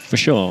 For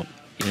sure.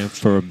 You know,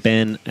 for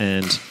Ben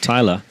and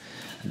Tyler,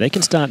 they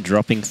can start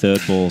dropping third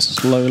balls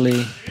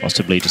slowly,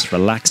 possibly just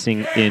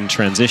relaxing in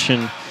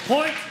transition.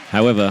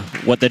 However,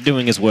 what they're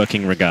doing is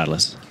working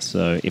regardless.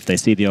 So if they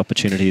see the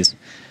opportunities,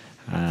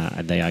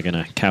 they are going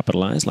to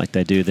capitalize like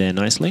they do there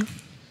nicely.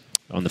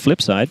 On the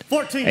flip side,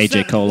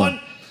 AJ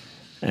Koller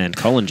and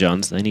Collin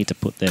Johns, they need to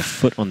put their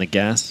foot on the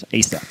gas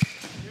ASAP.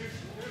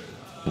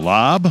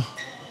 Lob.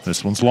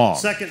 This one's long.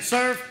 Second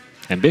serve.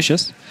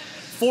 Ambitious.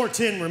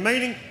 4:10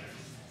 remaining.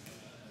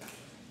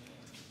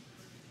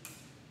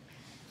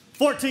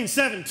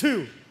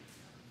 14-7-2.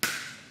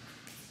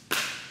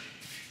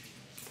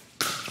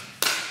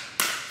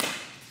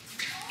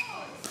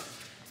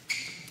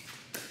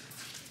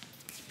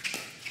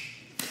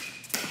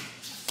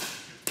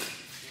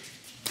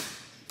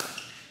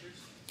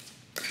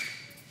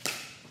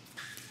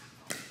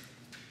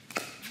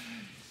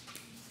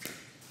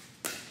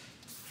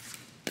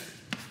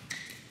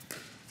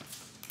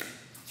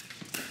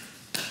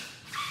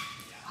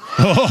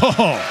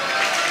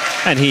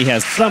 And he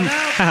has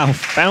somehow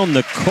found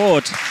the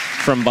court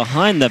from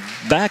behind the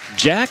back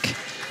jack.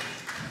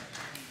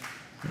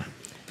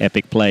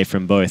 Epic play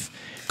from both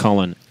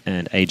Collin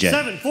and AJ.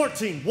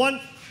 7-14-1.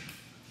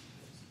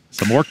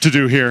 Some work to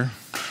do here.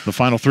 The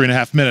final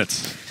 3.5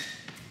 minutes.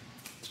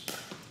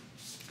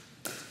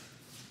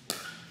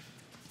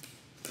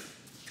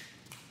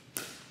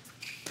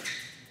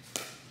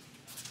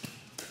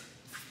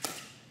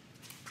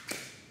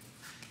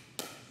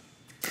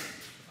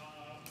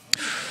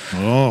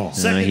 Oh.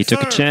 He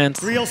took a chance.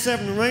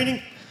 3:07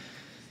 remaining.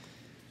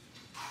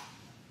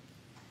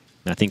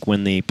 I think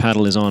when the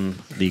paddle is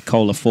on the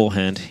Koller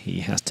forehand, he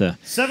has to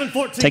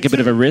 7-14-2. take a bit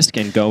of a risk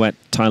and go at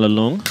Tyler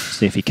Loong,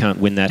 see if he can't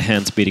win that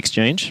hand speed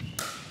exchange.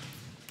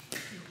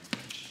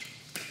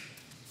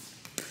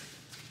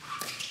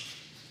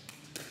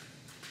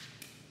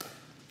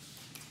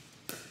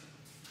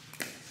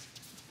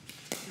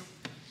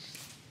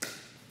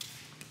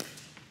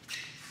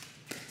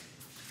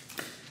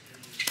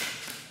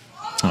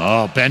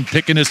 Oh, Ben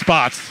picking his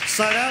spots.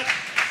 Side out.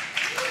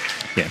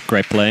 Yeah,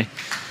 great play.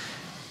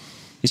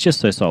 He's just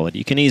so solid.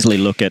 You can easily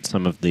look at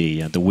some of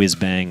the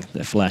whiz-bang,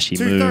 the flashy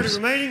 2:30 moves.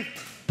 remaining.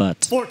 But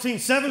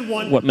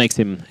 14-7-1. what makes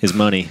him his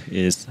money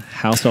is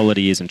how solid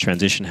he is in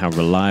transition, how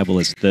reliable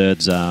his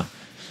thirds are.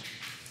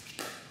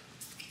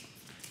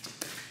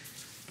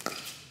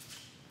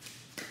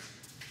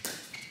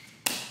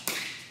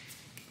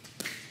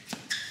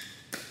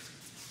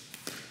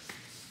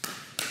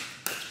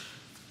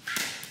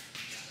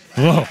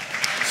 Whoa.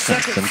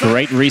 Some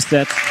great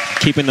resets,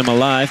 keeping them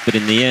alive, but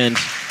in the end,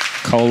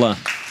 Koller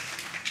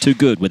too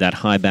good with that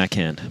high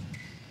backhand.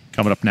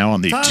 Coming up now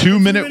on the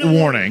 2-minute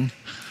warning.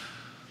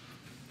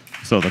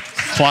 So the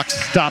clock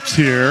stops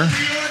here,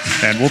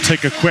 and we'll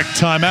take a quick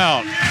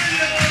timeout.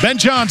 Ben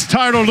Johns,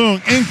 Tyler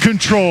Loong in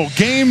control.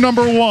 Game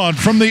number 1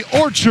 from the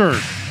Orchard,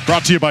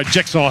 brought to you by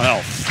Jigsaw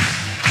Health.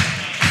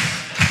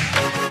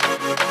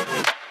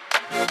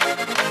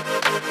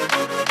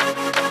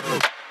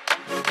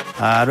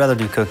 I'd rather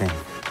do cooking.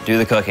 Do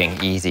the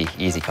cooking. Easy,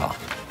 easy call.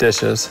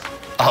 Dishes.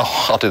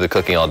 Oh, I'll do the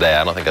cooking all day.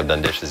 I don't think I've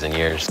done dishes in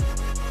years.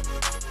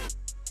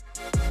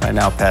 Right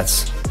now,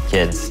 pets.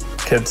 Kids.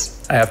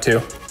 Kids. I have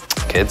 2.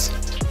 Kids?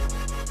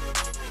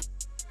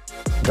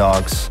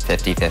 Dogs.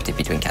 50-50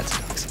 between cats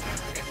and dogs.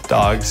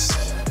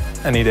 Dogs.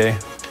 Any day.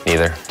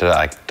 Neither.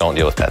 I don't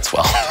deal with pets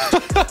well.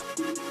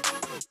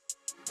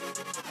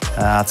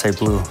 I'd say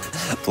blue.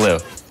 Blue.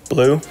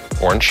 Blue.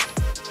 Orange?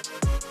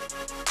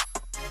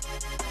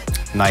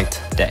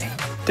 Night. Day.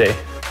 Day.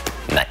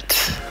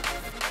 Night.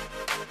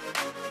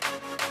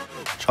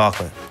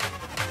 Chocolate.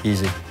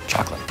 Easy.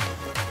 Chocolate.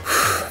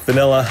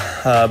 Vanilla,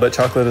 but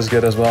chocolate is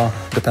good as well.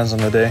 Depends on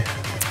the day.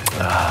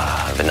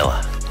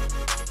 Vanilla.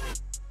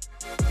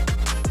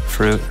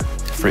 Fruit.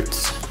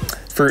 Fruits.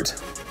 Fruit.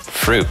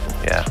 Fruit.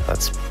 Yeah,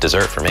 that's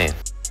dessert for me.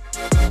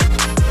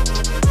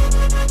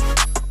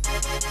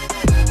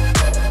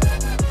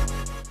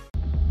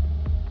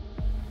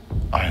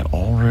 I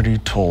already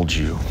told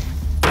you.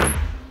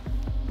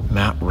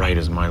 Matt Wright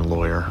is my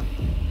lawyer.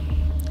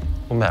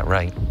 Well, Matt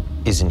Wright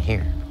isn't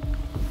here,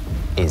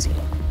 is he?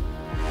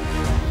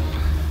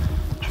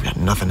 I've got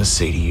nothing to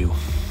say to you.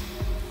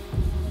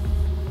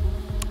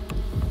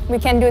 We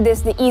can do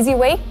this the easy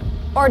way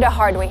or the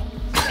hard way.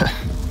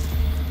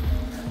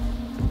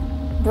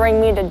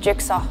 Bring me the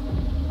jigsaw.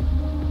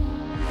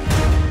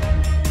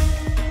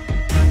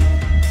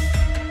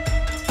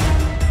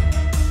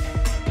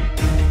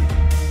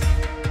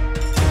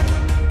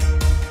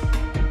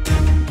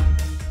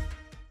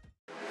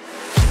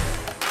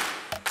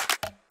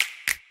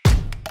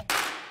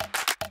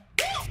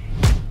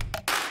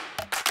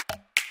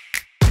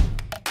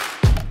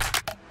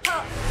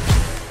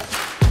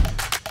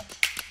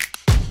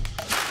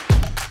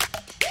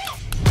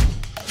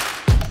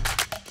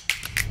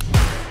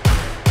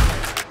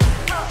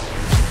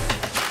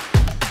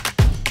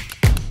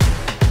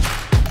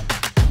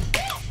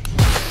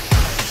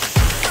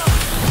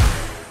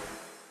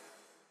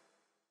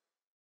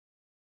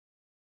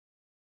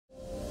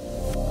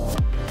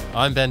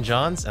 I'm Ben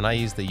Johns, and I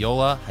use the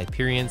Yola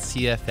Hyperion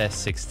CFS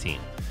 16.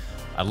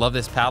 I love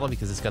this paddle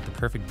because it's got the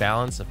perfect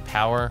balance of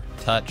power,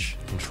 touch,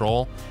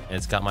 control, and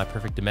it's got my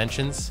perfect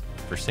dimensions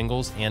for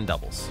singles and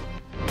doubles.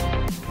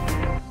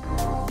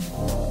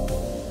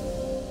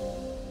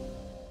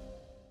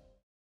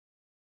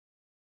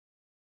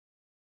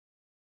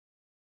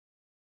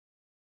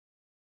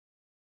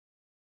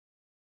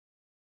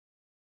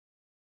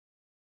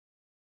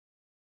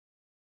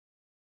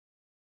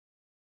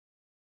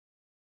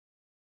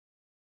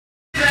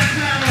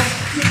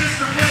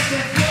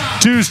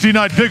 Tuesday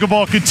night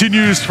pickleball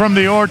continues from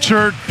the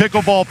Orchard.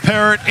 Pickleball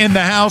Parrot in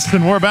the house,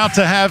 and we're about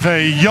to have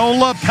a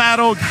Yola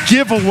paddle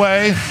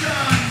giveaway.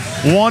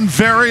 One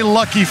very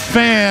lucky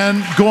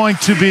fan going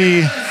to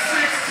be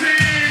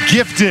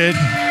gifted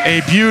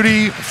a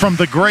beauty from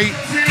the great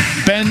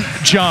Ben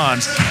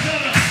Johns.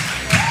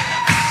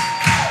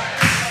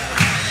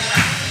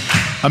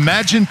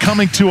 Imagine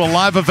coming to a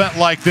live event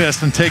like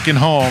this and taking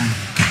home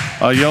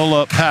a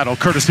Yola paddle,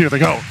 courtesy of the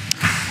GOAT.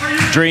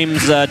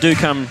 Dreams do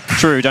come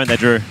true, don't they,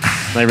 Drew?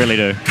 They really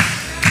do.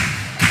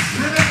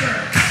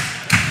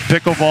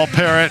 Pickleball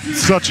Parrot,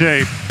 such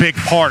a big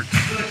part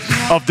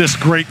of this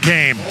great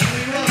game.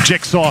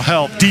 Jigsaw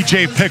help,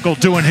 DJ Pickle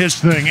doing his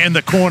thing in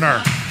the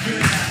corner.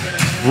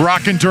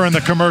 Rocking during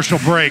the commercial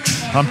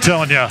breaks. I'm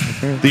telling you,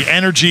 the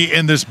energy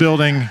in this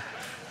building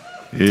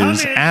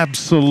is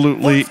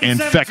absolutely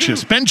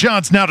infectious. Ben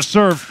Johns now to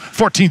serve,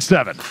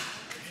 14-7.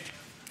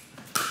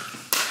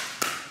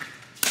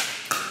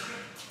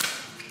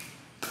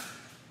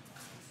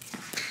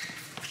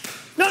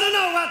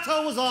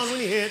 Was on when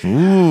he hit.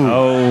 Ooh.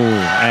 Oh,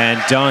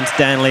 and Don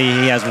Stanley,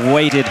 he has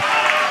waited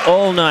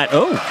all night.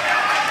 Oh,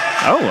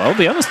 I'll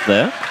be honest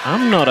there.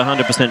 I'm not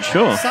 100%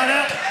 sure.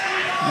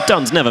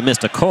 Don's never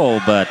missed a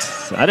call, but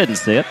I didn't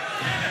see it.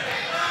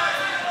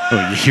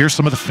 Oh, you hear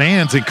some of the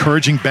fans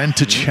encouraging Ben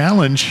to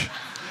challenge.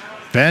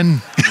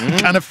 Ben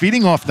kind of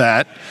feeding off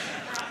that.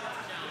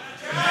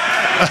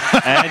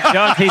 And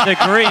John, he's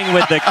agreeing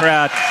with the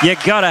crowd. You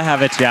gotta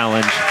have a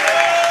challenge.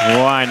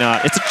 Why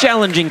not? It's a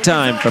challenging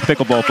time for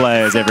pickleball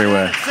players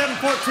everywhere.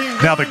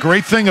 Now, the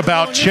great thing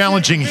about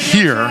challenging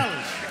here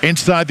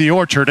inside the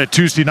Orchard at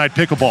Tuesday Night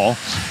Pickleball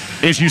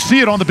is you see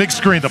it on the big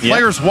screen. The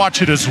players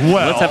watch it as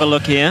well. Let's have a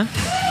look here.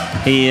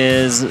 He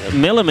is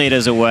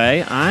millimeters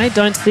away. I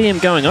don't see him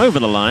going over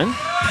the line.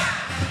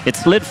 It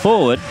slid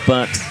forward,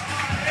 but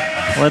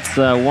let's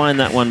wind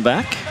that one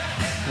back.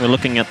 We're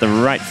looking at the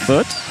right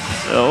foot.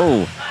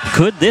 Oh,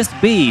 could this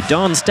be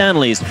Don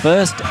Stanley's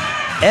first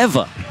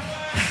ever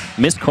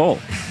missed call?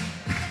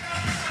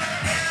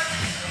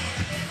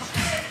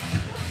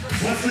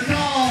 What's the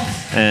call?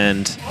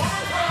 And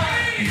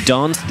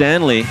Don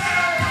Stanley,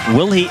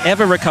 will he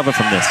ever recover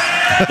from this?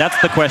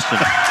 That's the question.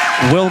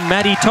 Will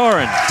Matty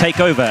Torren take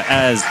over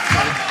as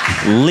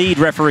lead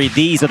referee?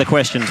 These are the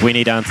questions we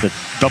need answered.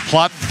 The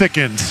plot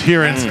thickens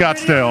here in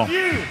Scottsdale.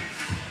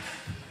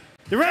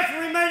 The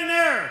referee made an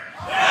error.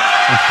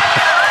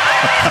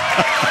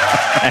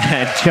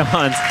 And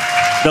Johns,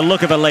 the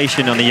look of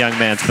elation on the young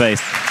man's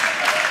face.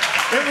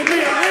 It will be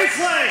a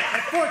replay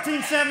at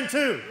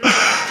 14-7-2.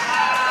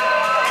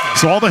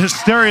 So all the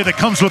hysteria that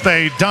comes with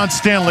a Don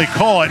Stanley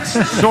call, it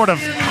sort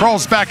of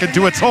crawls back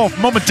into its hole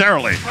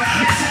momentarily.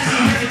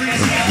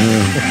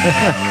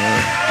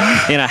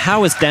 You know,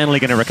 how is Stanley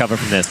going to recover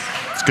from this?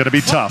 It's going to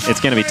be tough. It's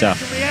going to be tough.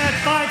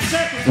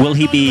 Will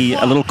he be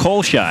a little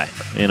call shy,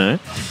 you know?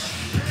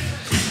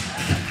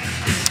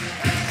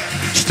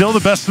 Still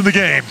the best in the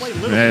game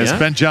as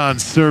Ben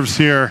Johns serves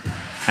here.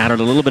 Added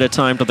a little bit of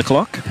time to the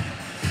clock.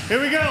 Here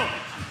we go.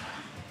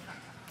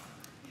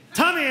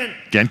 Tommy in.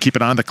 Again, keep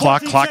it on the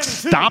clock. Clock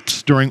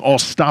stops during all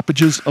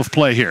stoppages of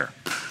play here.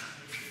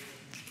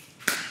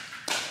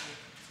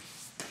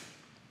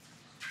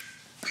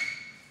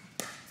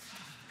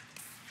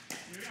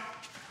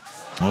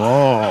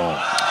 Oh.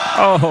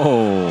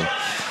 Oh.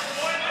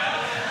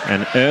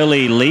 An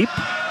early leap.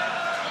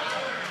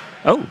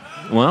 Oh,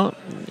 well,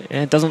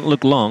 it doesn't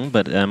look long,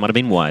 but it might have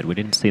been wide. We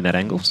didn't see that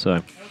angle,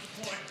 so.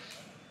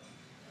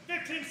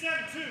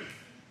 15-7-2.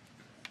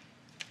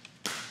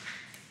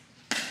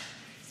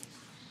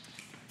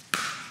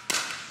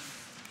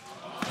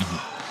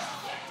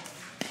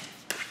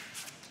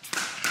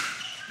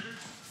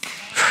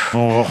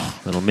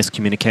 Oh. Little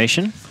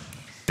miscommunication.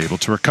 Able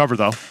to recover,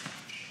 though.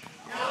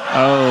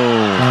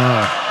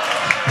 Oh.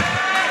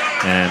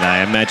 And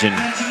I imagine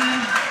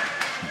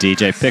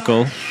DJ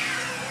Pickle.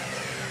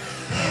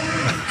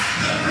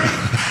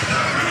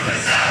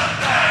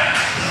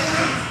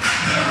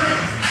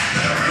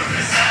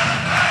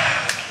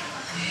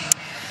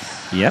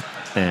 Yep.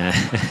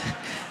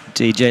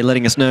 DJ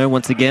letting us know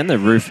once again the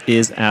roof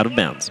is out of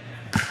bounds.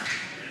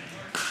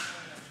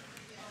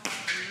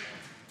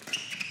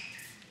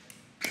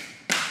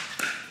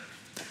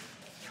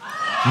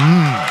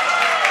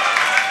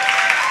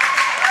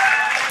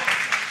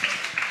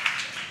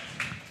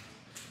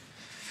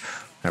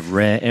 A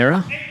rare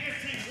error.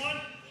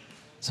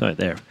 So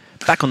there,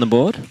 back on the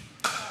board.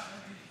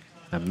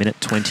 A minute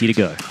 20 to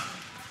go.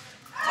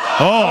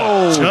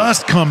 Oh,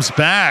 just comes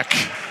back.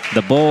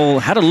 The ball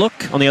had a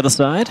look on the other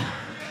side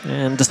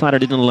and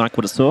decided it didn't like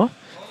what it saw.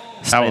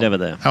 Stayed over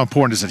there. How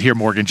important is it here,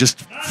 Morgan,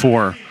 just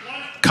for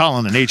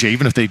Collin and AJ,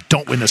 even if they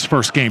don't win this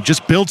first game,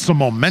 just build some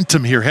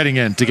momentum here heading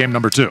into game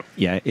number 2.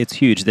 Yeah, it's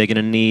huge. They're going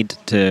to need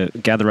to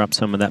gather up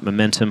some of that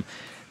momentum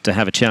to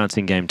have a chance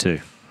in game 2.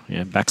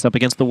 Yeah, backs up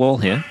against the wall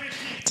here.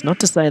 It's not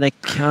to say they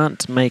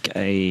can't make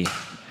a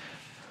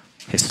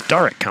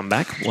historic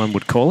comeback, one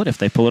would call it, if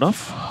they pull it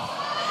off.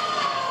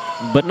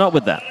 But not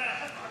with that.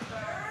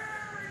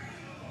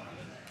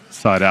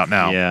 Side out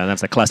now. Yeah,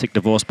 that's a classic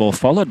divorce ball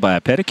followed by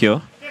a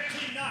pedicure.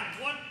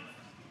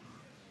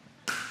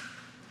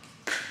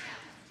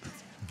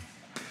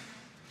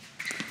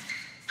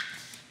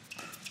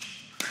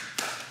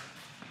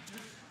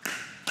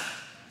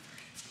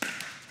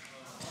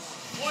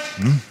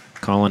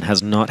 Collin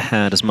has not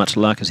had as much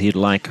luck as he'd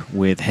like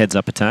with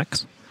heads-up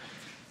attacks.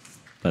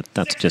 But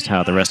that's just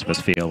how the rest of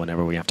us feel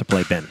whenever we have to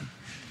play Ben.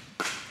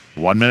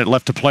 1 minute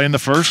left to play in the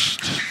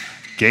first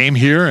game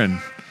here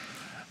and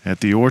at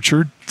the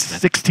Orchard,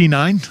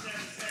 69.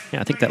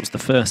 Yeah, I think that was the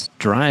first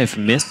drive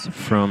miss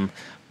from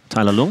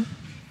Tyler Loong.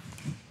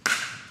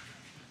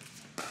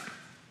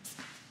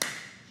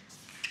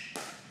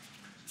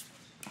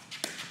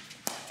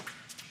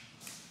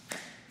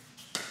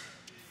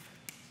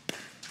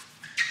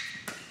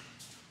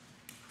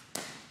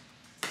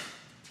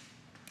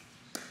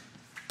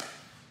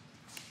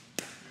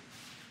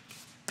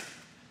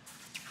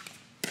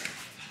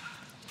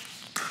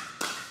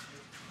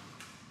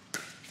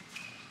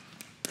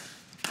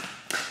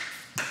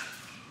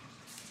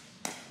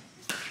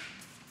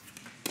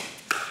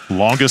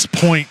 Longest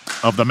point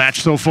of the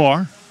match so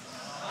far.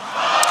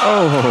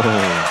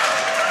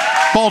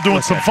 Oh. Ball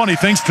doing some funny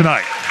things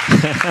tonight.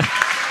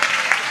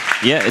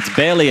 Yeah, it's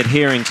barely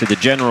adhering to the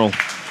general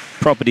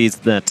properties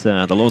that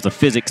the laws of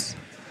physics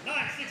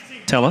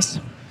tell us.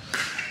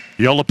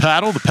 Yola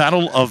paddle, the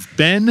paddle of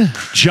Ben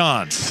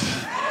Johns.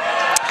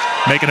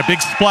 Making a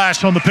big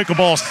splash on the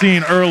pickleball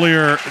scene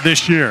earlier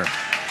this year.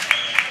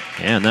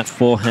 Yeah, and that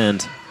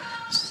forehand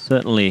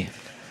certainly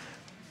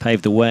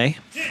paved the way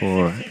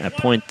for a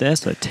point there,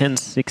 so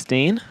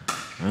 10-16.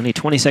 Only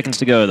 20 seconds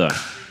to go, though.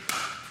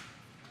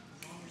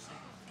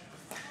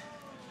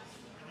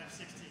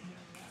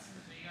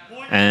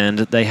 And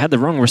they had the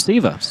wrong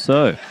receiver,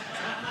 so...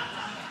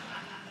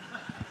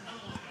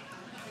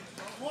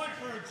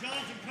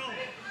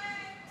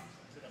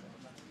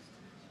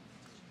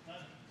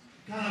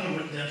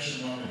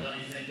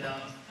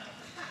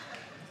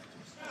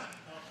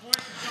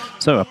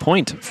 So a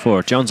point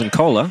for Johns and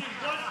Koller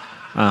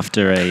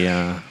after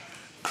a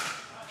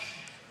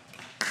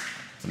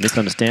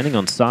misunderstanding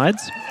on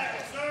sides.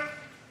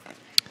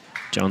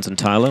 Johns and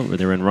Tyler,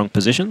 they're in wrong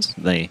positions.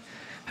 They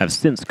have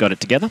since got it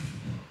together.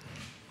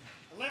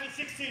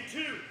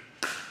 11-16-2.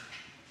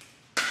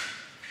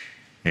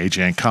 AJ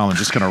and Collin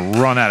just going to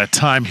run out of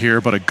time here,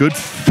 but a good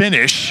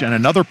finish and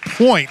another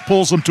point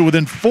pulls them to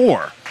within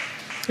 4.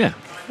 Yeah,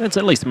 that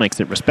at least makes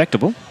it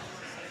respectable.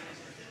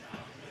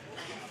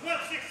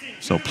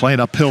 So playing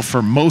uphill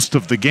for most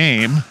of the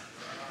game.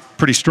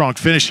 Pretty strong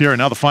finish here, and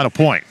now the final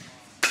point.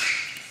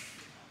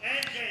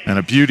 And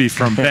a beauty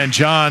from Ben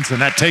Johns,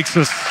 and that takes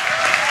us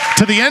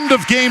to the end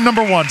of game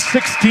number 1,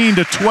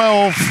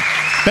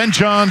 16-12. Ben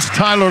Johns,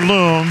 Tyler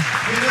Loong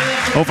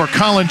over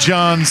Collin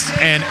Johns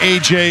and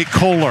AJ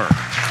Koller.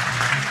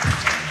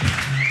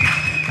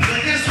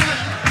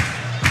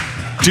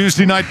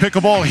 Tuesday night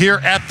pickleball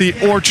here at the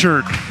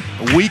Orchard,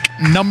 week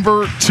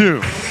number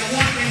 2.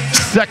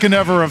 Second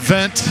ever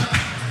event.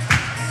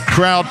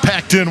 Crowd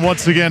packed in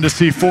once again to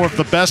see 4 of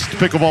the best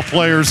pickleball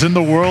players in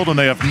the world, and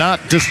they have not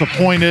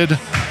disappointed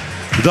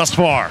thus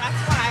far.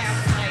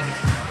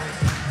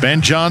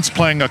 Ben Johns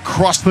playing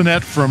across the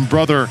net from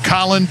brother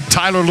Collin.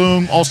 Tyler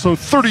Loong, also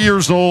 30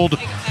 years old.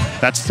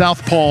 That's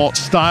southpaw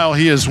style.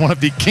 He is one of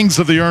the kings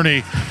of the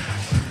Ernie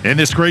in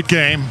this great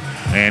game.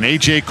 And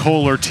AJ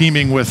Koller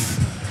teaming with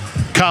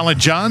Collin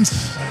Johns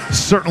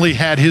certainly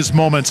had his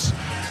moments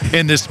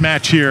in this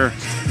match here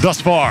thus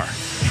far.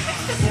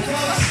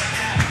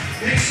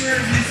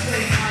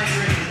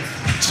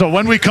 So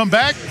when we come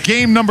back,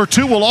 game number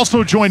 2, we'll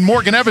also join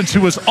Morgan Evans,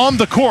 who is on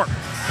the court.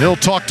 He'll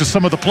talk to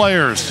some of the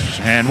players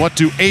and what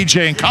do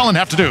AJ and Collin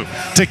have to do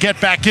to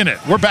get back in it.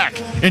 We're back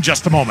in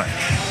just a moment.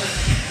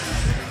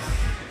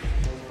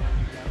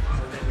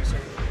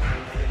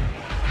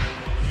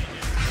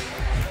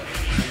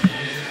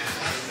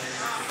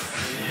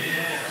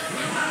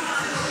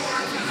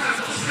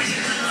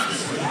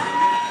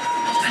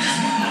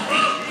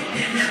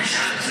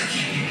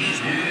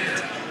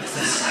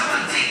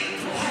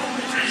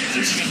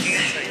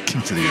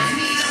 To the end.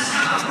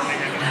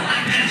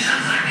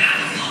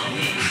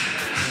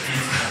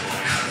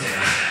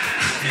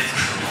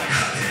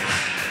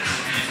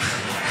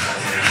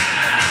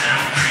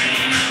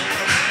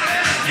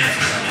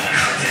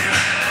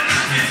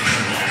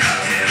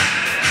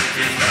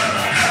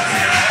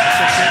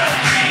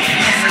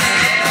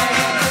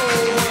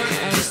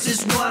 This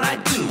is what I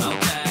do.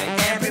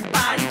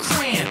 Everybody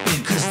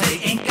cramping, cause they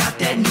ain't got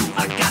that new.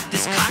 I got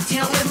this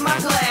cocktail in my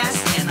glass,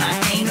 and I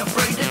ain't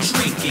afraid to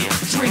drink it.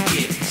 Drink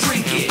it,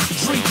 drink it,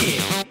 drink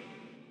it.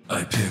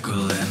 I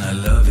pickle and I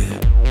love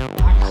it.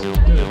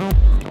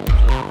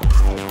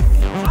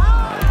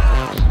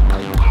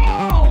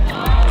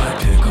 I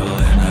pickle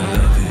and I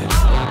love it.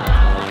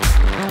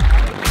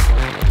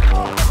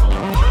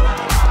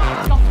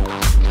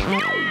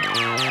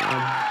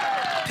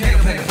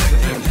 Pickle, pickle, pickle,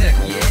 pickle,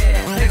 pickle,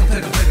 yeah. Pickle,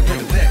 pickle, pickle,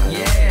 pickle, pickle,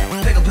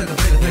 yeah. Pickle, pickle,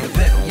 pickle, pickle,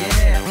 pickle,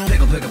 yeah.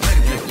 Pickle, pickle,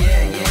 pickle, pickle,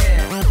 yeah,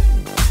 yeah.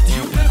 Do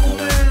you pickle,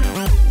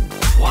 man?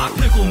 Why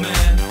pickle,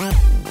 man?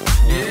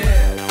 Yeah.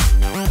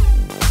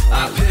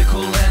 I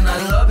pickle and I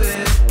love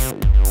it.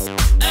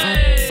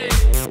 Hey.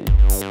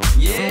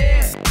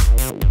 Yeah.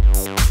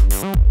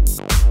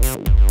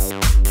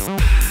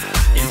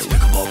 It's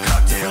pickleball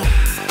cocktail.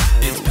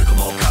 It's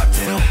pickleball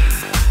cocktail.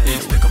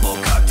 It's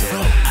pickleball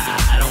cocktail.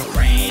 I don't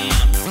cramp.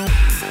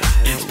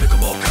 It's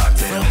pickleball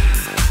cocktail.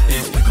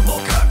 It's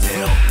pickleball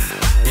cocktail.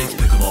 It's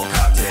pickleball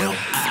cocktail.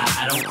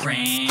 I don't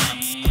cramp.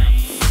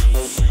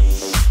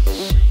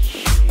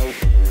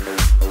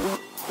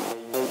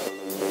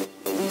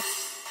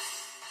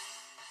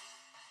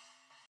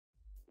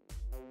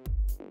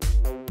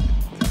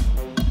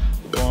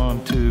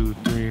 One, two,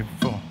 three,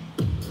 4.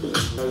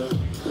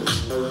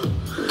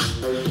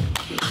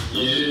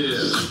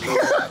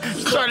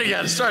 Start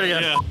again, start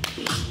again.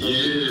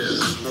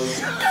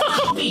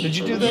 Did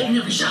you do that?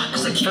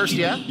 First,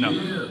 yeah?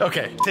 No.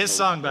 Okay. His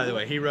song, by the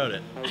way, he wrote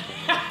it.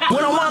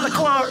 When I'm on the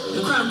court.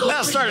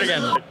 Now start it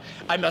again.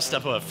 I messed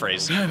up a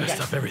phrase. I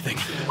messed up everything.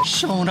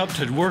 Showing up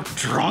to work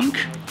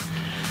drunk?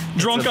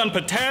 Drunk on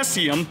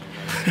potassium?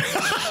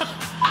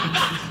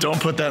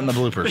 Don't put that in the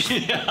bloopers.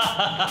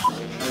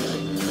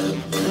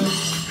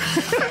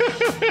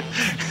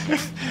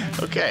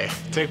 Okay,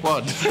 take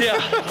 1. Yeah.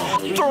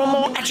 Throw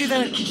more at you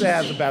than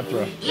That's a bad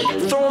throw.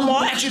 throw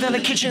more at you than the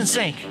kitchen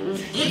sink. At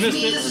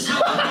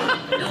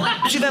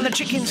you than the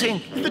chicken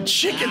sink. The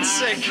chicken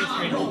sink.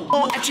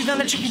 More at you than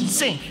the chicken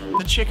sink.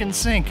 The chicken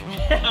sink.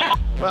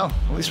 Well,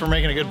 at least we're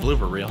making a good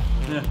blooper reel.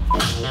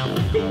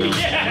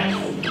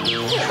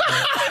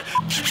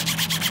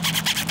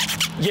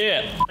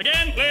 Yeah.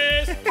 Again,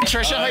 please.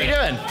 Trisha, how you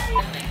doing?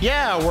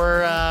 Yeah,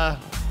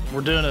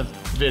 we're doing a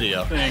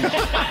video. There's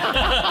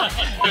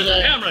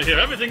a camera here.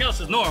 Everything else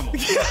is normal.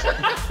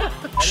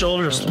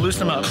 Shoulders,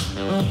 loosen them up.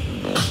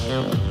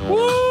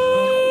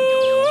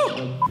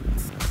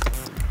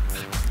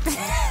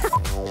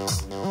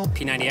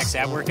 P90X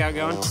ab workout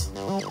going?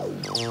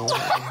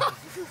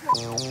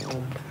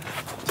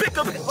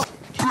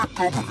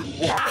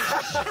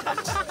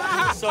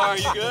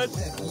 Sorry, you good?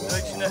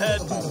 Thanks in the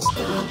head.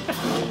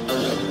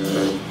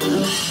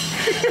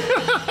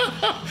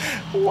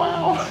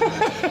 Wow.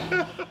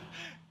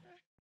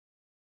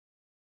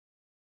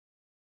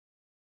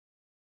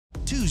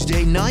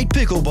 Tuesday Night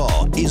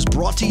Pickleball is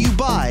brought to you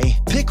by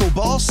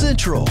Pickleball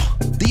Central,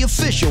 the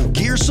official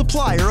gear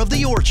supplier of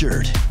the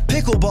Orchard.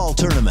 Pickleball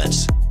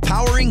tournaments,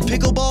 powering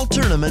pickleball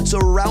tournaments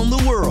around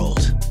the world.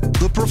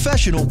 The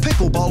Professional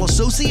Pickleball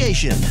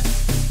Association.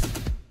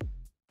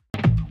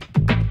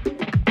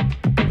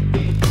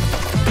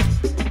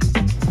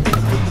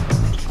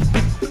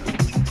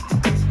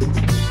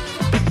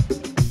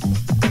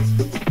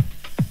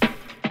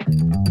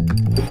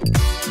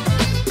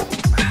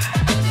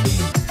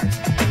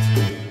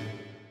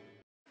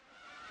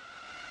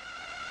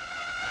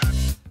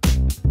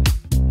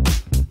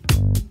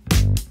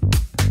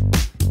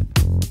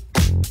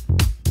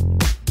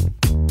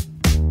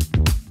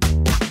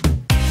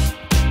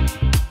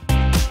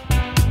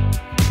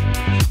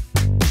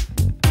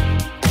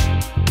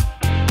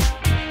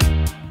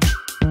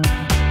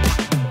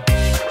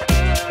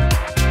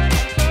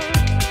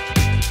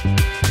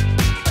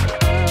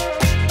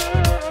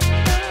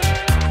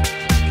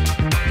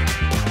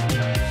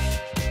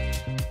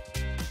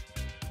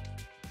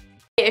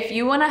 If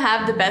you want to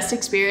have the best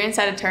experience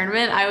at a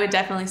tournament, I would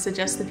definitely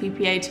suggest the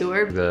PPA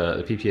Tour.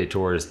 The PPA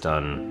Tour has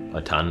done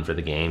a ton for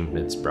the game.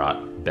 It's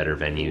brought better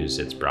venues,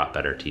 it's brought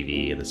better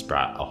TV, and it's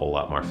brought a whole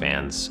lot more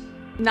fans.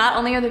 Not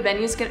only are the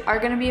venues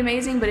going to be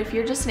amazing, but if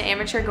you're just an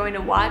amateur going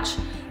to watch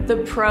the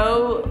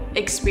pro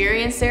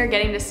experience there,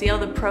 getting to see all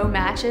the pro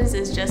matches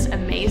is just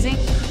amazing.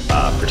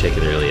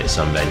 Particularly at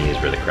some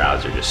venues where the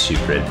crowds are just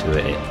super into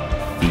it,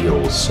 it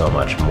feels so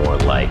much more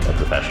like a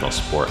professional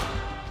sport.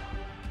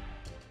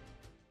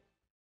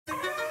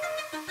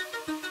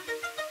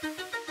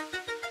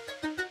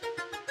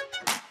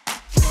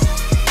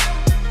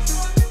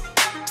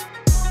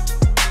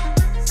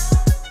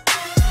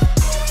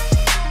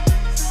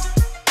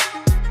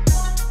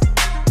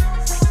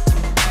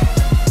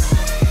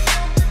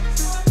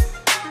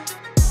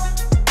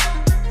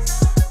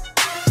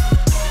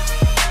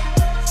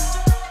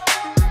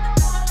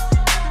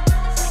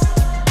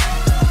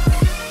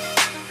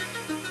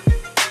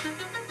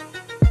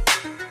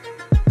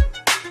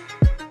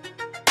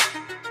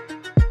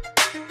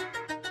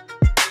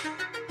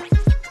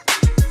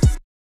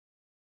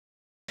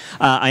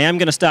 I am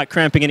going to start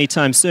cramping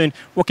anytime soon.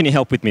 What can you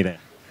help with me there?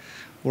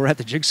 We're at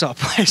the Jigsaw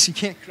place. You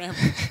can't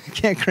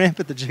cramp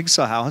at the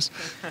Jigsaw house.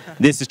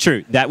 This is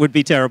true. That would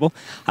be terrible.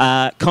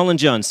 Collin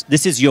Johns,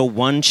 this is your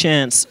one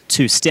chance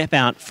to step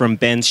out from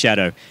Ben's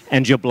shadow,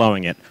 and you're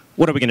blowing it.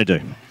 What are we going to do?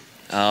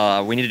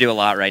 We need to do a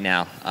lot right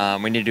now.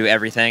 We need to do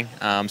everything.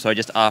 So I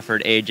just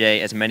offered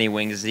AJ as many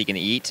wings as he can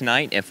eat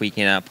tonight if we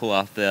can pull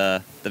off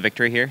the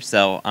victory here.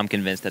 So I'm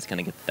convinced that's going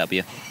to get the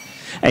W.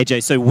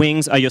 AJ, so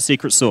wings are your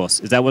secret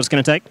sauce. Is that what it's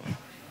going to take?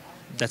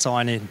 That's all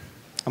I need.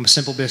 I'm a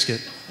simple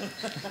biscuit.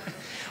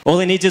 All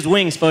he needs is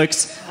wings,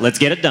 folks. Let's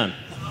get it done.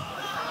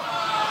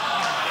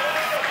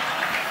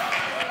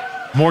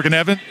 Morgan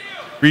Evan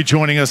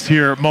rejoining us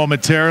here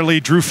momentarily.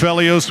 Drew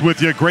Felios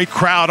with you. Great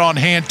crowd on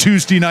hand.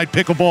 Tuesday Night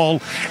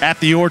Pickleball at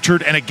the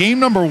Orchard. And a game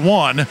number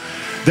one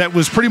that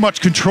was pretty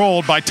much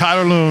controlled by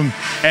Tyler Loong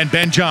and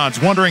Ben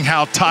Johns. Wondering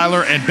how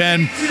Tyler and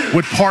Ben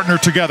would partner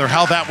together,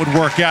 how that would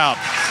work out.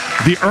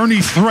 The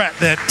Ernie threat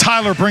that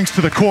Tyler brings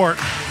to the court,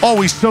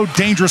 always so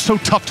dangerous, so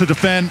tough to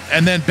defend.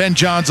 And then Ben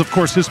Johns, of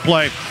course, his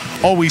play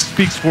always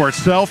speaks for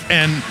itself.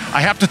 And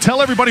I have to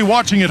tell everybody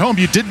watching at home,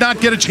 you did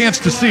not get a chance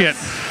to see it.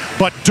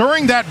 But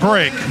during that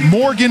break,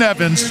 Morgan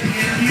Evans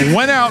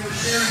went out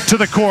to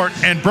the court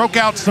and broke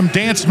out some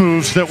dance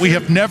moves that we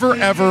have never,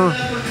 ever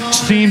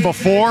seen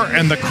before,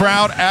 and the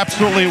crowd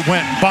absolutely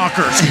went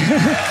bonkers.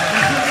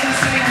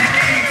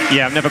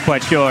 Yeah, I'm never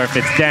quite sure if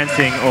it's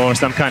dancing or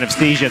some kind of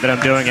seizure that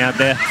I'm doing out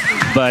there,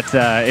 but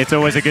it's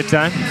always a good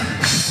time.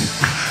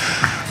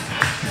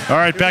 All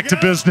right, back to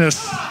business.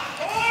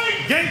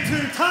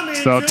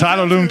 So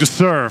Tyler Loong to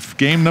serve.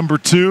 Game number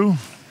two.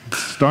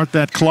 Start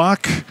that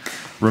clock.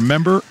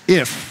 Remember,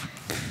 if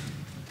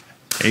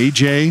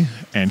AJ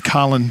and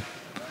Collin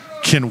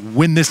can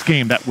win this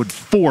game, that would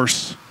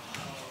force,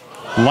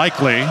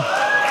 likely,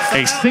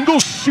 a single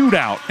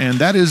shootout. And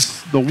that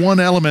is the one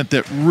element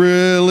that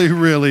really,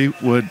 really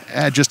would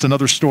add just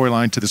another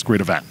storyline to this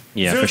great event.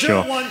 Yeah, for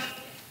sure.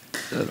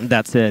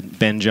 That said,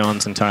 Ben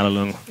Johns and Tyler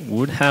Loong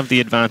would have the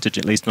advantage,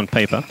 at least on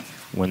paper,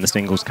 when the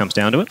singles comes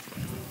down to it.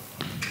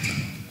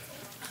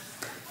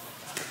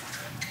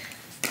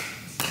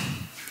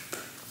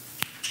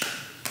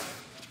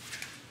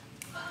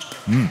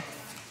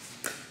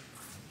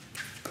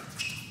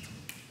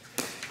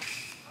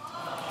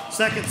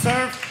 Second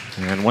serve.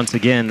 And once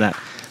again, that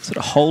sort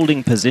of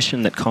holding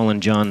position that Collin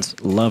Johns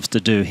loves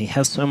to do. He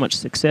has so much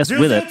success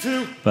with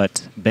it,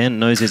 but Ben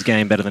knows his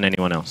game better than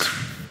anyone else.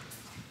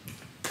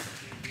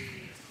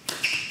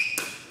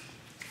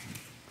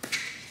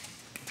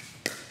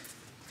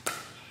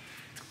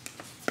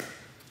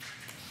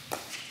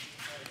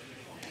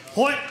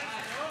 Point.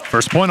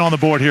 First point on the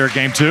board here,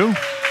 game two.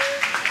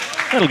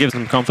 That'll give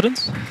them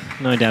confidence,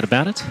 no doubt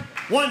about it.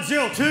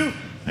 1-0-2.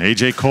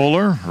 AJ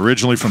Koller,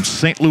 originally from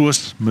St.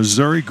 Louis,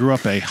 Missouri, grew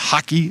up a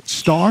hockey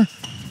star.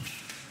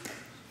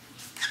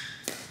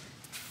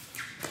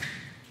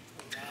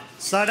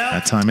 Side out.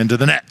 That time into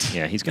the net.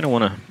 Yeah, he's going to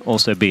want to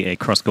also be a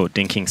cross-court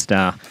dinking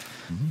star.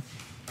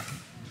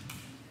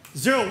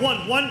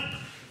 0-1-1.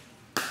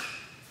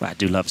 I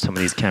do love some of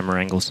these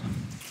camera angles.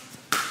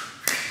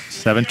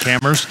 7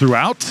 cameras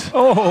throughout.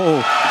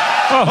 Oh!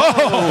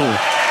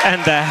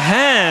 And the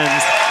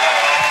hands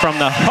from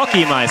the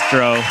hockey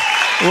maestro.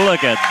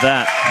 Look at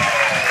that.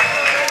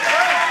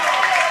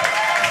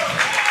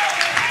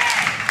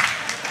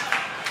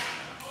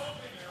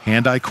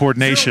 Hand-eye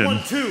coordination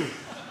 0-1-2.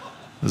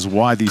 is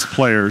why these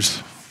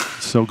players are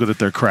so good at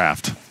their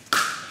craft.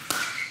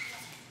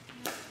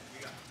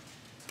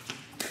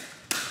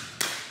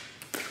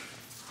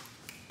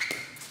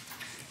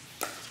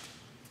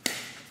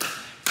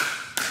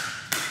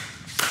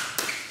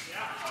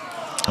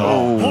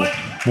 Oh,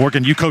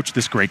 Morgan, you coach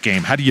this great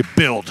game. How do you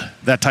build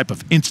that type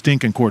of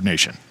instinct and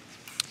coordination?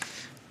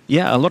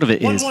 Yeah, a lot of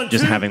it is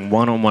just having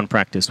one-on-one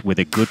practice with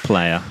a good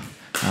player.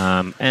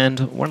 And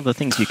one of the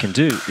things you can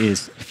do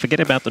is forget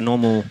about the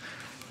normal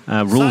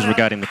rules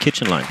regarding the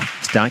kitchen line.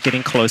 Start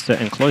getting closer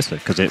and closer,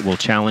 because it will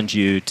challenge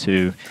you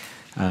to,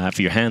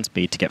 for your hand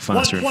speed, to get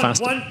faster and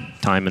faster.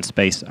 Time and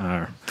space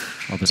are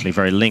obviously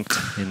very linked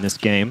in this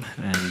game.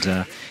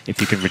 And if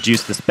you can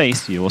reduce the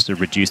space, you also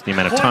reduce the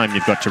amount of time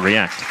you've got to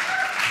react.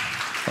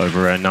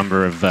 Over a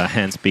number of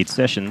hand speed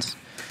sessions,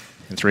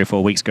 and 3 or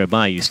 4 weeks go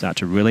by, you start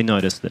to really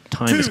notice that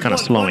time is kind of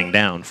slowing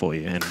down for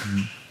you. And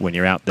when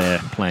you're out there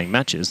playing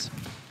matches,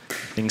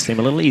 things seem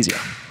a little easier.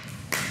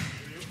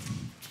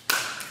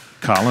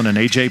 Collin and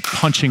AJ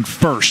punching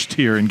first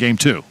here in game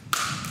 2.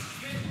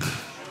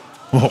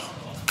 Oh.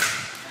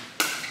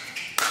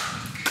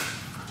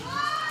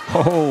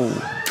 Oh.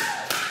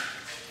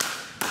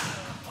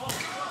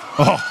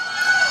 Oh.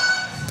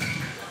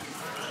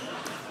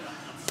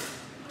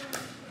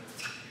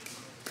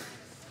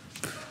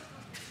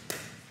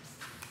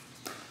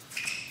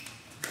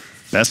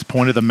 Best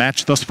point of the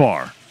match thus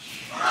far.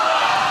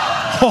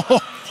 Oh.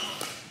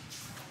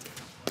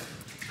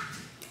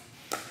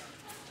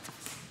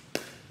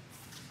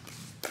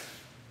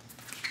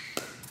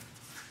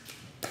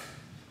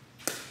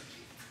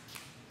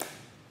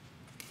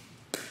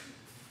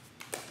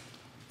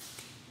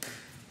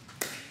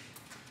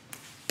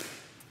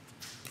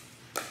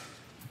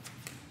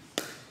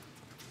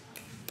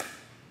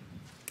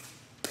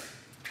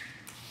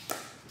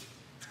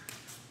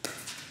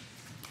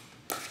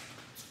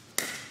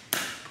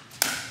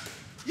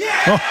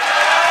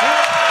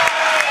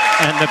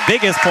 And the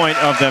biggest point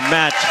of the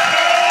match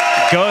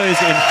goes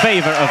in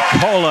favor of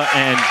Koller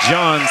and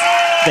Johns.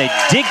 They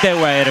dig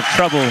their way out of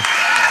trouble.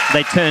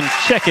 They turn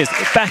checkers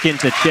back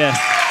into chess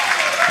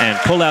and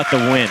pull out the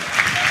win.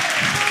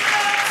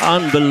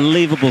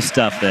 Unbelievable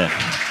stuff there.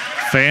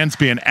 Fans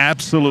being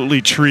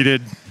absolutely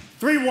treated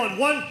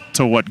 3-1-1.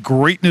 to what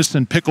greatness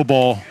in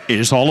pickleball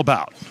is all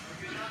about.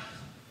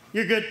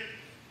 You're good.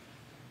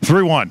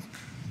 3-1,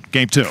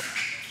 game 2.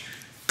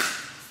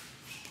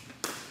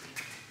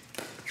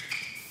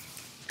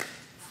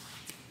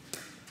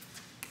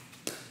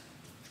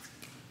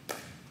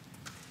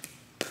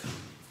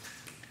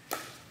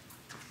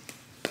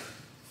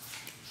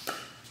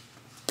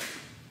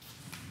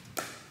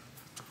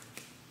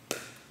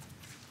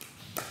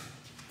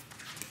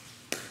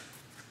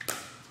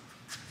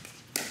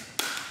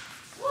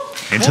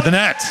 Into the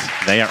net.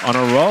 They are on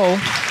a roll.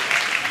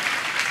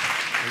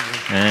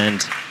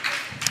 And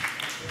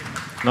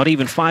not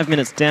even 5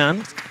 minutes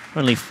down.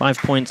 Only 5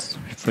 points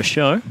for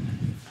show.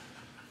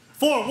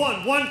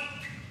 4-1-1.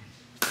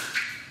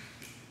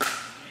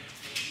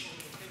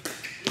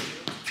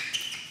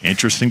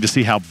 Interesting to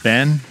see how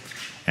Ben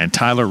and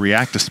Tyler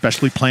react,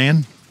 especially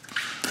playing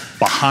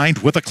behind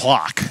with a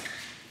clock.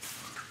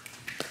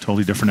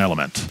 Totally different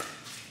element.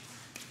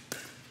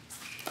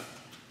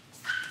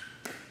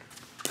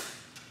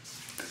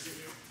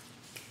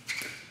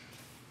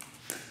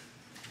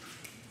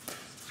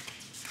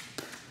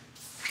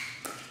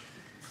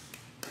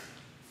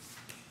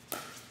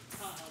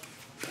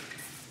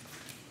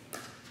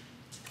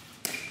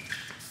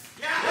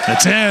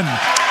 It's in.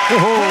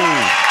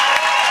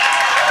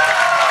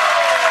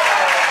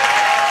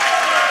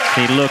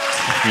 He looked,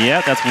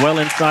 yeah, that's well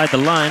inside the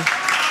line.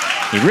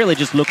 He really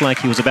just looked like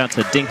he was about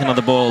to dink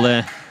another ball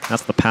there.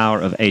 That's the power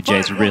of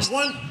AJ's wrist.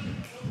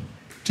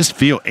 Just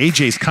feel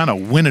AJ's kind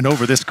of winning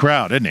over this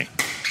crowd, isn't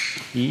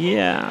he?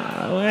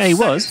 Yeah, well, he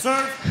was.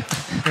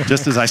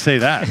 Just as I say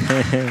that.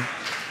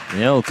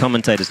 The old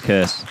commentator's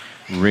curse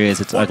rears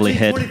its ugly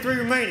head. 23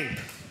 remaining.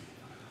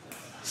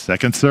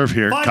 Second serve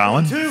here,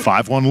 Collin.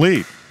 5-1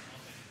 lead.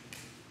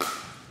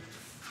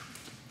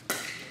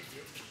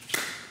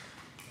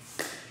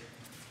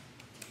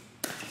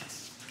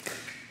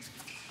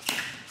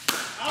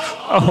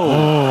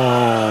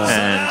 Oh,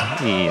 and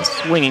he is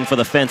swinging for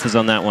the fences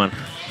on that one.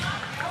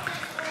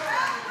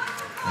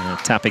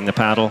 Tapping the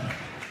paddle.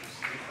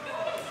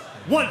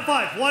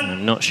 1-5-1.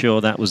 I'm not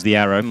sure that was the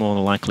arrow, more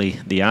than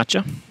likely the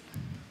archer.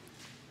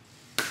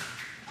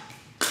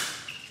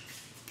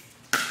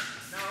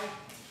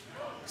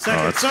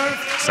 Second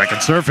serve.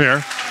 Second serve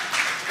here.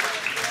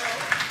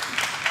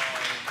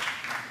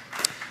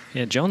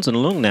 Yeah, Johns and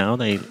Loong now,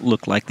 they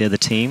look like they're the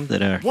team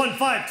that are,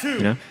 1-5-2. you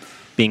know,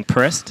 being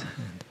pressed.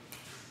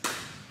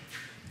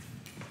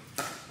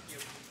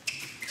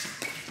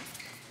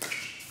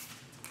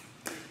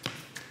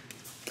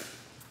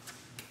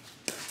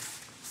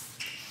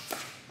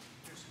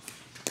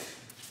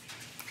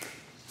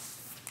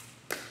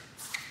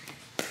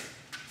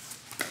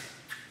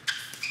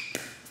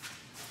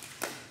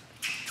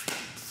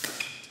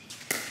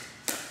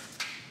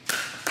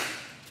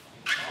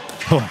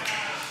 Oh,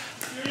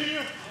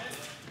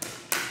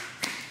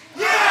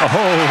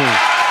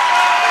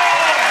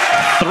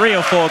 3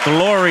 or 4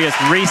 glorious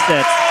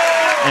resets,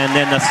 and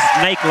then the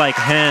snake-like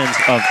hands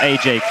of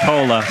AJ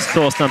Koller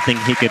saw something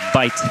he could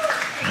bite,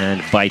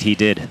 and bite he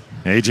did.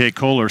 AJ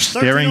Koller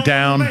staring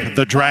down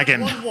the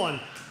dragon. A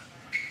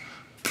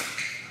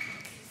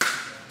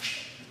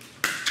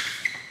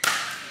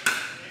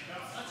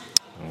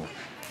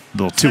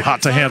little too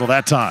hot to handle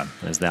that time.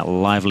 There's that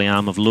lively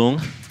arm of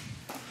Loong.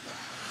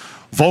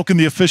 Vulcan,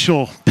 the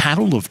official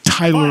paddle of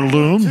Tyler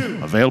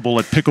Loong, available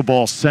at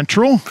Pickleball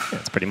Central.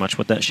 That's pretty much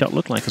what that shot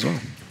looked like as well.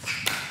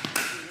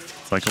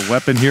 It's like a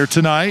weapon here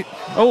tonight.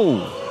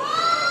 Oh.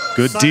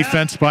 Good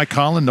defense by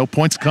Collin. No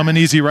points coming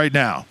easy right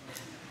now.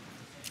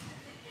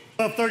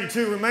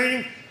 12:32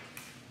 remaining.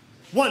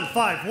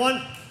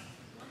 1-5-1.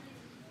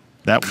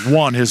 That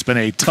one has been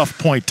a tough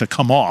point to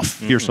come off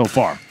here so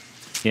far.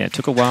 Yeah, it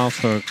took a while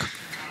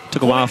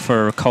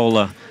for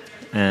Koller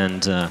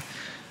and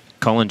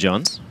Collin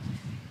Johns.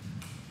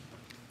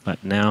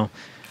 But now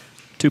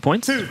 2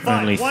 points,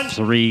 only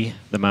 3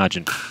 the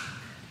margin.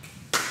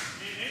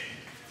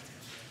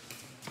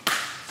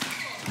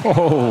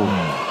 Oh,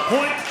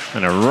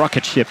 and a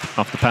rocket ship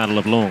off the paddle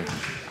of Loong.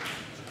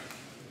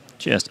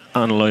 Just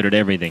unloaded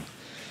everything.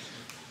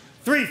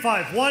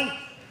 3-5-1.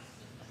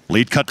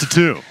 Lead cut to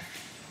 2.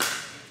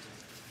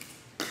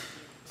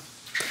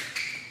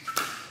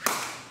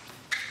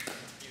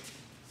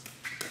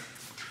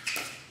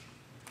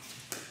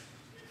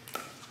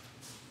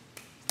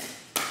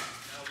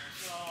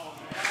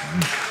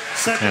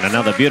 And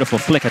another beautiful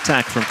flick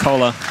attack from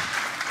Koller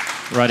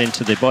right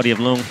into the body of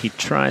Loong. He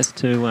tries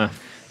to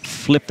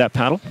flip that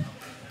paddle.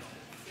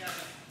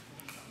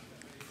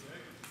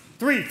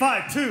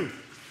 3-5-2.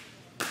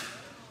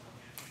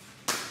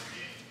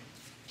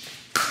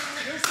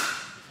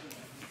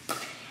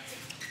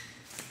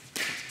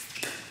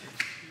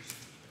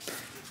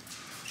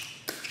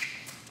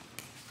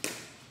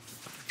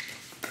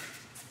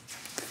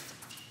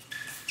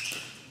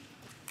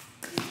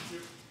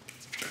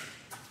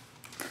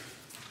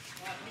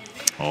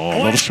 Oh,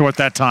 a little short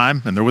that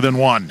time, and they're within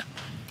 1.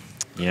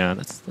 Yeah,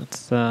 that's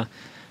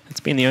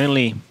been the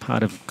only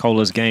part of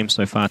Koller's game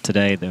so far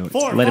today. Though it's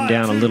let him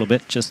down a little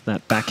bit, just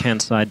that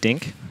backhand side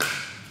dink.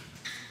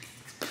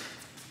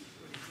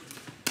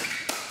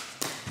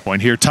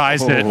 Point here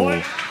ties it,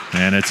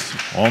 and it's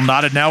all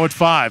knotted now at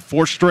 5.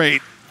 4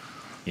 straight.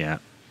 Yeah,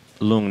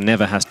 Loong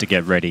never has to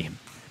get ready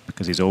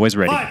because he's always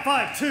ready.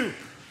 5-5-2.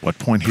 What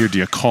point here do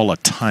you call a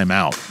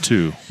timeout,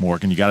 too,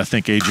 Morgan? You got to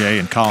think AJ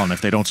and Collin, if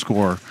they don't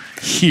score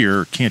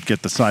here, can't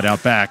get the side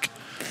out back,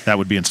 that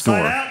would be in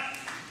store.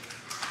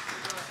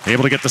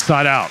 Able to get the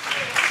side out.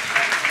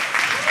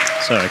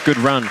 So a good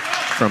run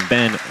from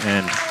Ben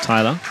and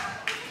Tyler.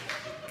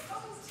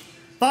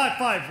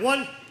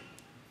 5-5-1.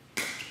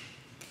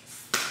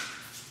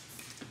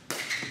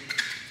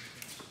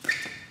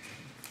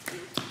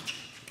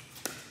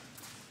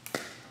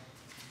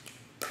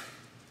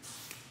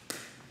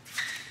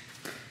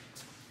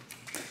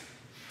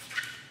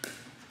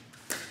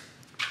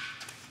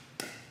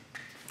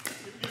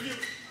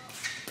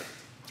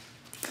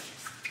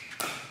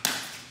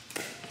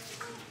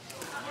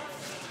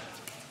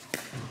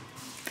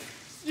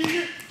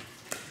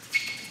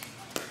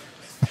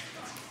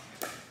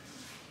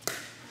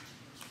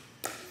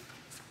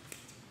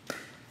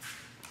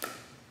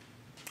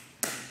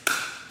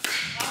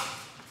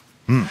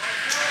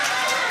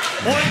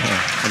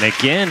 And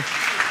again,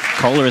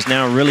 Koller is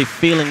now really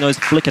feeling those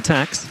flick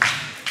attacks,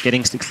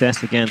 getting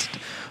success against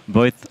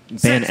both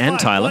Ben and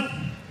Tyler.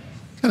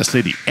 Gotta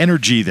say, the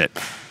energy that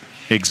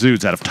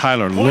exudes out of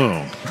Tyler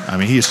Loong. I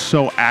mean, he is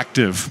so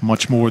active,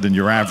 much more than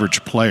your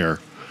average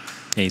player.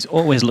 He's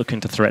always looking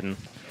to threaten.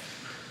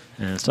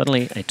 And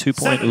suddenly a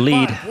 2-point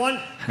lead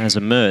has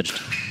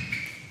emerged.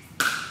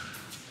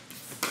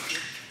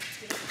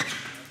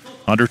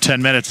 Under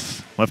 10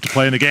 minutes left to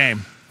play in the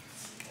game.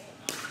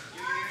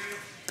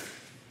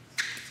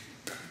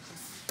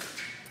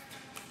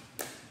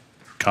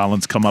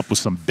 Collin's come up with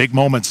some big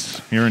moments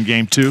here in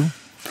game 2.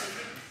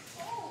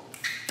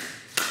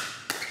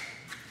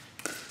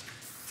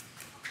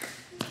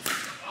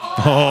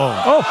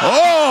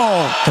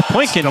 Oh! The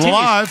point continues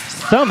alive.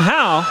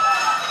 Somehow.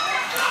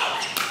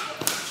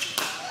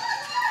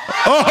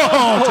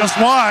 Oh, just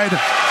wide.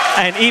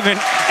 And even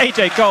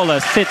AJ Koller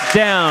sits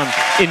down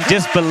in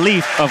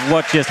disbelief of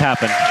what just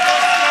happened.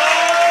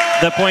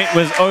 The point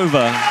was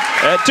over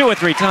 2 or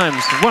 3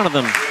 times, one of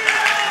them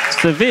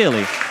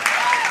severely.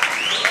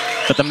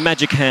 But the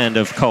magic hand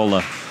of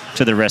Koller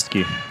to the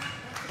rescue.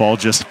 Ball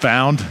just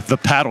found the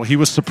paddle. He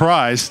was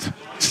surprised.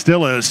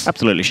 Still is.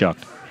 Absolutely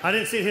shocked. I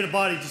didn't see it hit a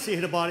body. Did you see it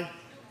hit a body?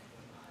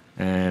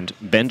 And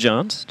Ben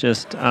Johns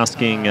just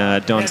asking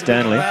Don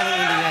Stanley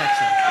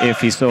if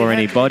he saw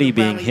any body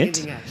being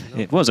hit.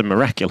 It was a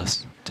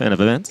miraculous turn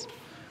of events.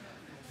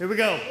 Here we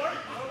go.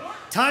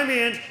 Time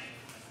in.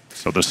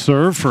 So the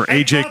serve for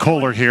A.J.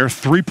 Koller here.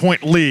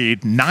 3-point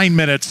lead. 9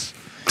 minutes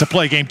to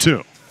play game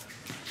 2.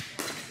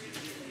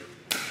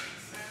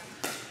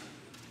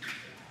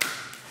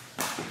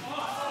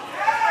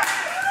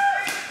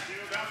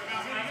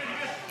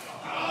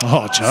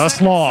 Oh,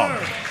 just long.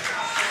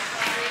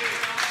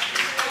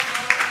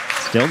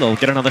 Still, they'll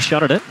get another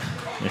shot at it.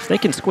 If they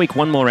can squeak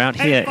one more out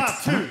here,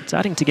 it's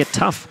starting to get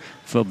tough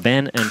for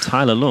Ben and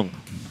Tyler Loong.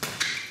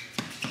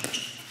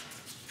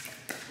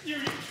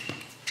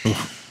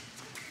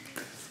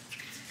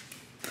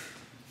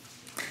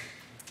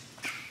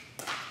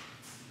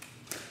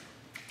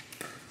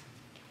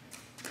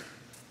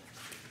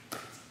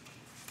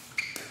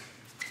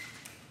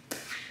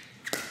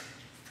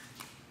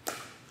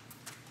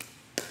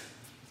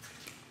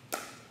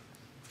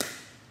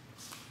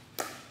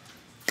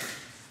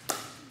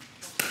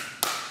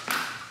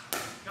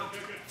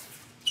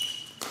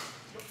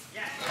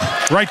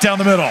 Right down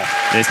the middle.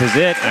 This is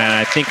it, and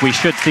I think we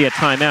should see a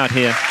timeout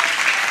here.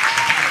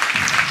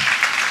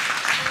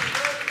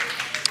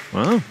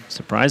 Well,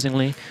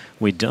 surprisingly,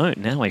 we don't.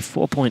 Now a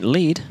 4-point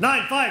lead.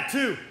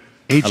 9-5-2.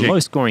 A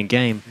low-scoring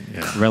game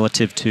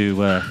relative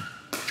to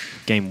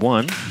game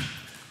 1,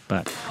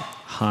 but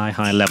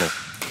high level.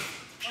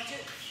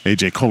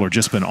 A.J. Koller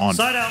just been on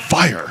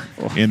fire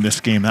in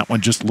this game. That one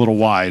just a little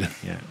wide.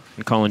 Yeah,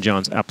 and Collin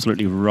Johns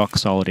absolutely rock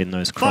solid in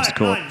those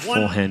cross-court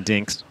forehand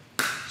dinks.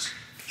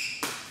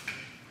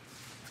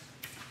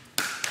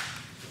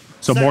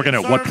 So Morgan,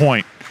 at what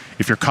point,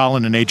 if you're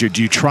Collin and AJ,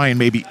 do you try and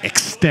maybe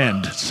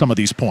extend some of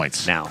these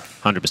points? Now,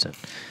 100%.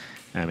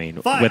 I mean,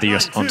 whether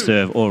you're on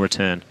serve or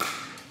return,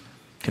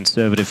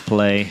 conservative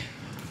play.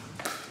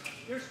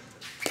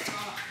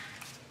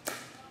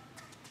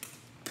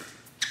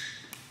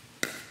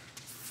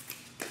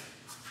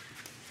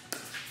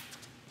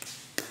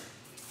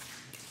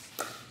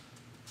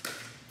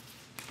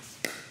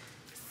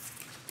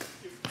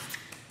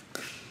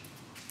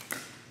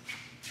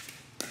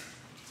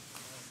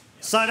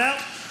 Side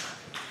out.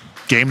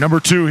 Game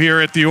number 2 here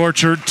at the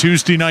Orchard,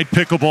 Tuesday night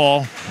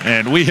pickleball.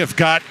 And we have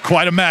got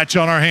quite a match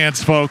on our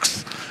hands,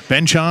 folks.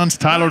 Ben Johns,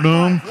 Tyler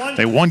Loong,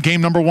 they won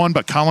game number 1,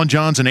 but Collin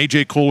Johns and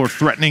A.J. Koller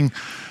threatening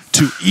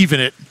to even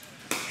it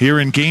here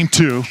in game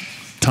 2.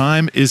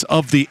 Time is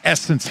of the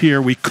essence here.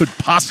 We could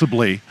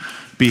possibly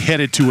be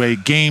headed to a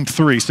game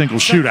 3 single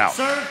shootout.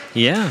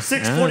 Yeah.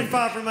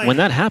 6:45 remaining. When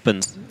that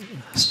happens,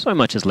 so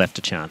much is left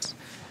to chance.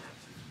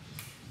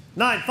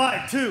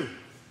 9-5-2.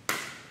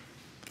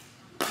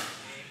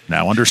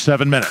 Now under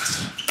 7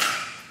 minutes.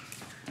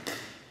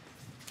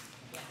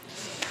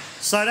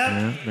 Side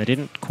out. They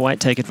didn't quite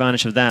take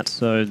advantage of that,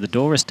 so the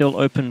door is still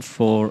open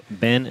for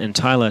Ben and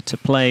Tyler to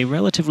play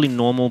relatively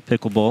normal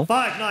pickleball.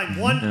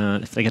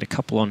 5-9-1. If they get a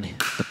couple on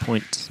the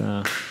points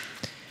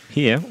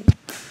here,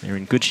 they're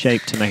in good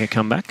shape to make a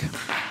comeback.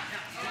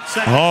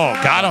 Oh,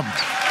 got him.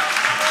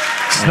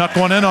 Snuck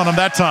one in on him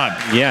that time.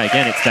 Yeah,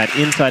 again, it's that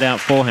inside-out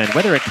forehand.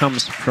 Whether it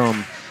comes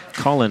from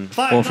Collin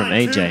or from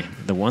AJ,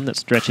 the one that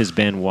stretches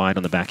Ben wide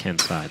on the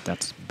backhand side,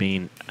 that's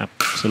been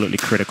absolutely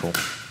critical.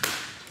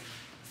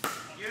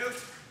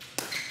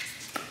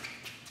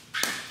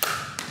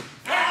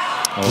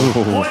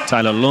 Oh,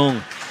 Tyler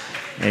Loong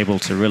able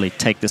to really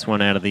take this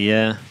one out of the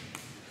air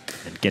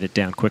and get it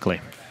down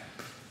quickly.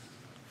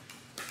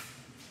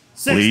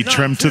 Lead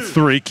trimmed to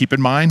 3. Keep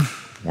in mind,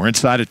 we're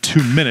inside of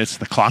 2 minutes.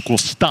 The clock will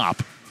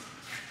stop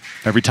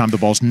every time the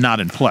ball's not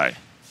in play.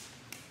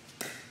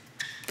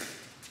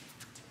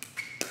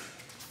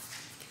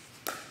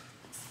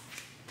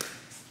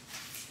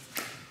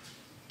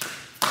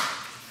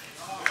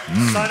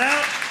 Side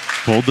out.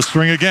 Pulled the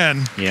string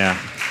again. Yeah,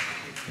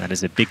 that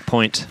is a big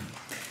point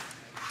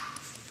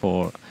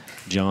for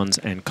Johns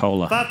and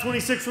Koller.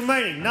 5:26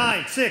 remaining.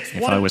 9-6-1.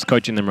 If I was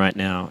coaching them right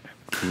now,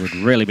 we would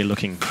really be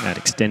looking at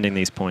extending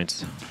these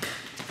points.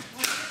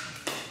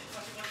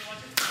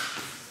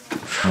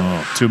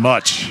 Oh, too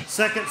much.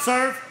 Second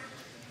serve.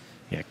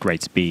 Yeah,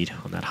 great speed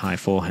on that high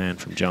forehand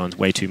from Johns.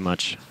 Way too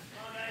much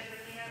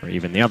for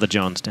even the other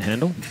Johns to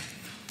handle.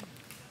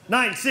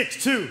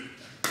 9-6-2.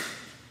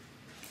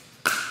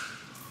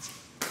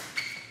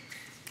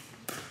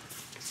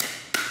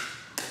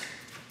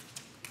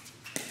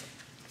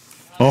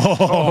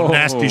 Oh,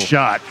 nasty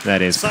shot.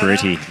 That is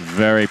pretty,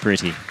 very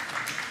pretty.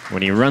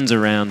 When he runs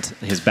around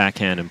his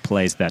backhand and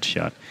plays that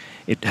shot,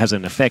 it has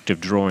an effect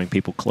of drawing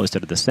people closer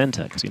to the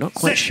center because you're not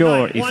quite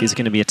sure if he's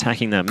going to be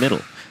attacking that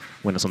middle.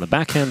 When it's on the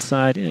backhand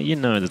side, you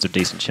know there's a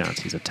decent chance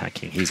he's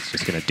attacking. He's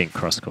just going to dink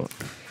cross-court.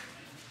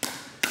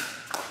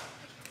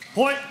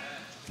 Point.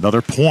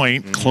 Another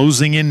point,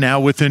 closing in now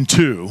within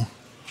 2.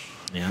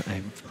 Yeah,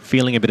 I'm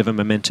feeling a bit of a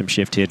momentum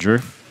shift here,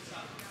 Drew.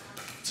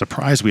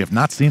 Surprised we have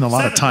not seen a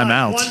lot of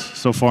timeouts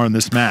so far in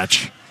this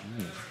match.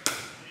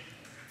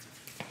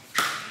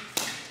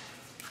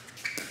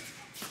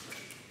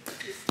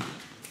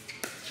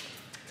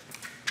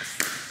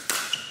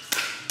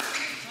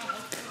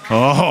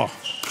 Oh.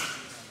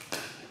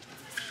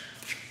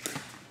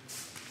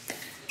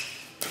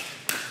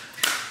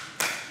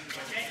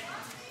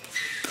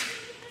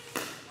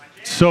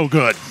 So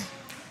good.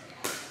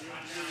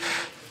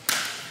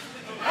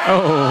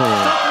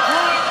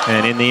 Oh.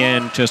 And in the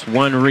end, just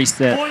one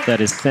reset that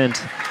is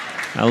sent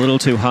a little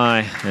too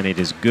high, and it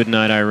is good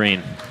night,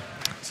 Irene.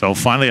 So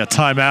finally a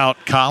timeout.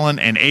 Collin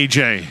and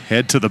AJ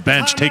head to the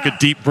bench, take a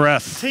deep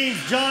breath.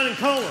 Teams John and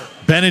Koller.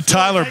 Ben and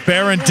Tyler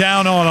bearing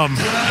down on them.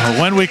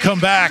 When we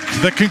come back,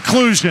 the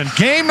conclusion.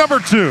 Game number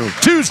 2,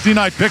 Tuesday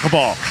night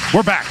pickleball.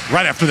 We're back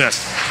right after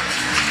this.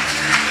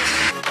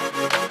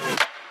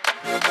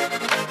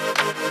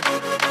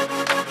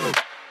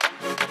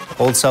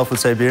 Old self would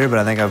say beer, but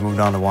I think I've moved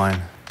on to wine.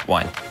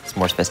 Wine. It's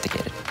more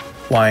sophisticated.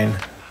 Wine.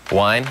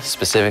 Wine,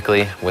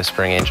 specifically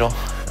Whispering Angel,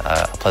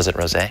 a pleasant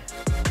rosé.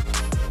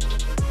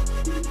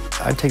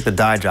 I'd take the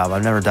dye job.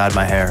 I've never dyed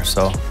my hair,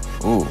 so.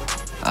 Ooh,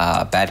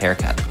 bad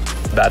haircut.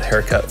 Bad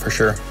haircut for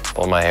sure.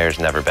 Well, my hair is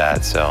never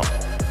bad, so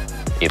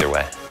either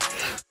way.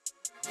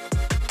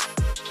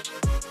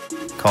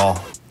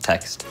 Call.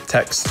 Text.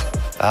 Text.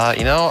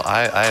 You know,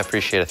 I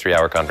appreciate a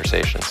 3-hour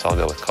conversation, so I'll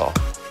go with call.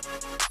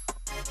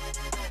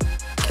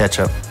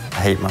 Ketchup.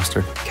 I hate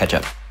mustard.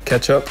 Ketchup.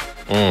 Ketchup.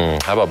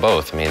 How about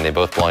both? I mean, they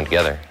both belong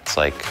together. It's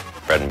like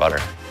bread and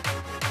butter.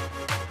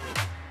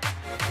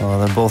 Well,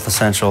 they're both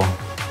essential.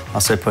 I'll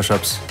say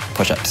push-ups.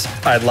 Push-ups.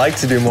 I'd like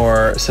to do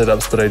more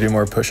sit-ups, but I do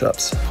more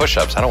push-ups.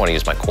 Push-ups? I don't want to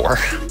use my core.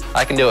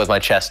 I can do it with my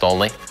chest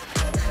only.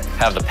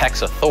 Have the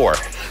pecs of Thor.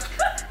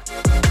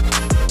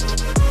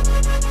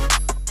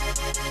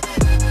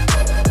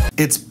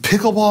 It's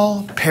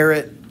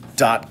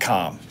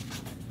pickleballparrot.com.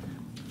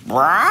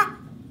 Bruh?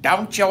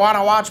 Don't you want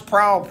to watch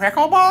pro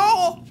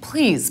pickleball?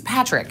 Please,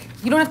 Patrick,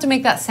 you don't have to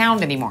make that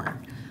sound anymore.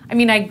 I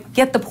mean, I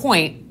get the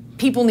point.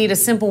 People need a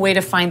simple way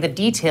to find the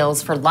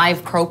details for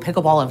live pro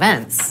pickleball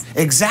events.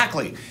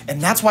 Exactly. And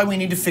that's why we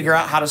need to figure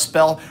out how to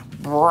spell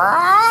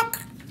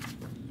Brock.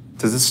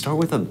 Does it start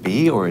with a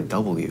B or a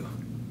W?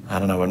 I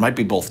don't know. It might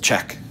be both.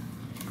 Check.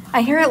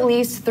 I hear at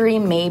least 3,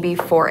 maybe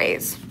 4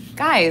 A's.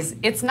 Guys,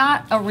 it's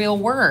not a real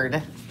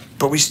word.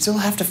 But we still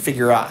have to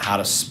figure out how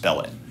to spell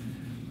it.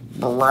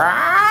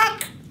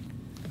 Brock.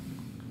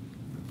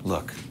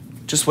 Look,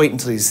 just wait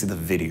until you see the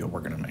video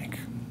we're gonna make.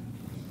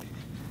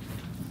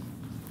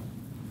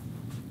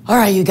 All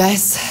right, you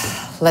guys,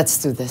 let's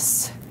do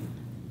this.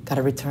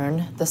 Gotta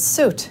return the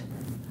suit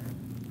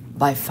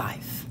by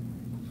 5.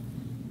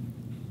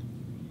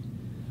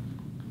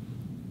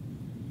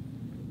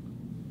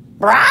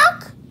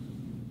 Brock?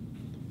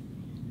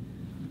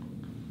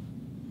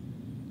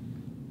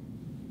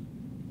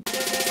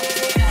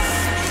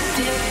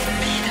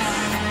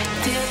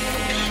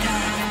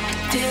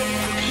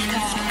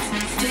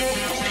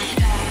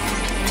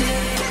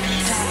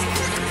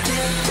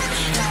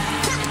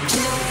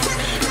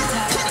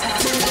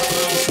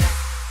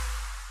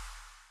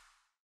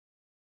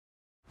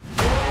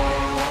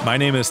 My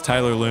name is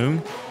Tyler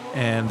Loong,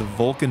 and the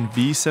Vulcan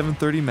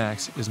V730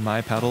 Max is my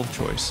paddle of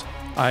choice.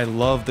 I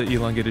love the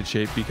elongated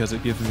shape because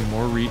it gives me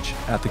more reach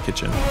at the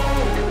kitchen.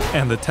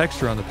 And the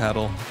texture on the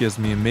paddle gives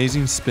me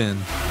amazing spin.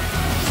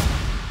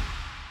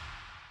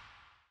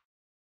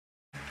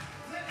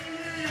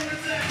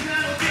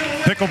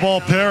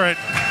 Pickleball Parrot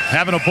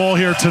having a ball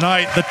here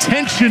tonight. The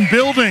tension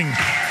building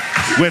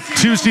with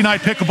Tuesday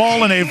night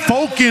pickleball and a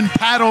Vulcan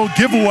paddle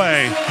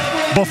giveaway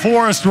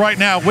before us right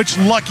now. Which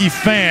lucky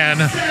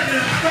fan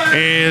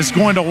is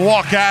going to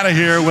walk out of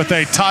here with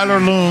a Tyler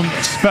Loong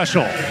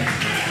special?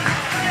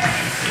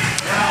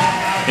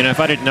 You know, if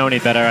I didn't know any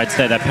better, I'd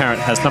say that Parrot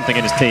has something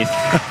in his teeth.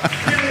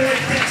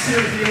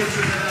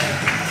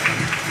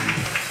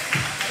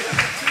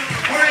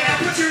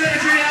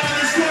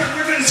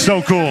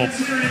 So cool.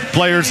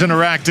 Players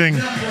interacting,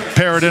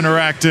 Parrot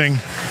interacting,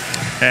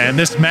 and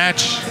this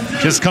match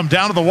has come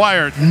down to the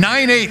wire.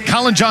 9-8,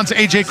 Collin Johnson,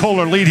 AJ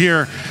Koller lead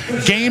here.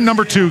 Game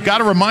number 2. Got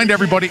to remind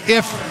everybody,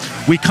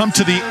 if we come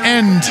to the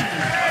end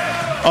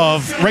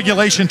of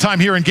regulation time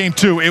here in game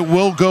 2, it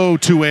will go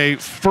to a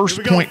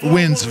first point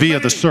wins via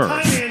the serve.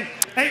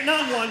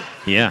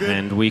 Yeah,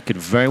 and we could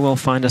very well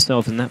find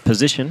ourselves in that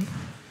position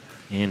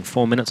in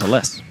 4 minutes or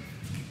less.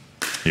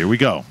 Here we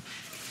go.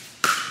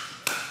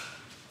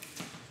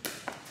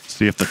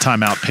 See if the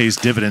timeout pays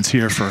dividends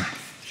here for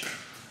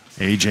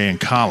AJ and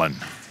Collin.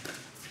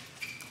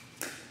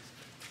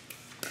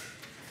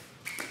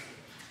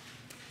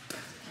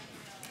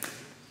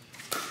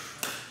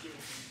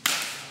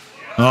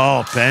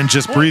 Oh, Ben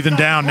just breathing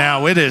down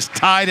now. It is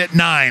tied at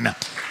 9.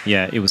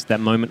 Yeah, it was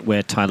that moment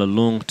where Tyler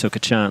Loong took a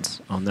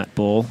chance on that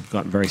ball,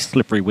 got very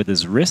slippery with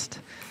his wrist,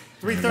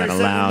 and that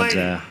allowed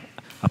a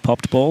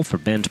popped ball for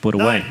Ben to put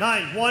away.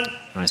 9-1.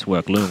 Nice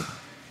work, Loong.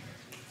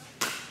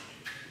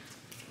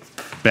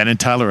 Ben and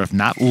Tyler have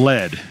not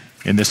led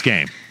in this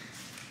game.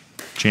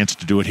 Chance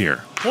to do it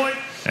here. Point.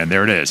 And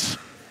there it is.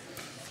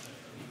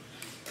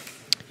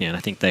 Yeah, and I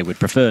think they would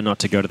prefer not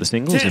to go to the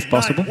singles if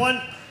possible.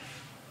 9-1.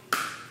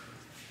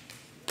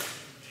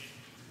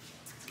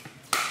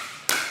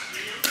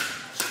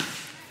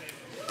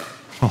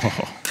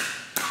 Oh.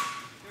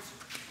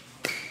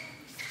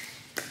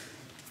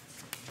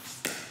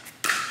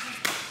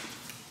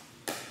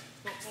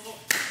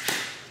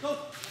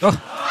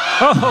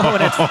 Oh,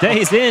 and it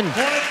stays in.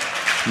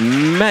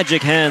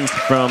 Magic hands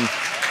from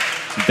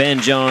Ben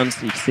Johns.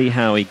 You can see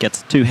how he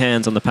gets 2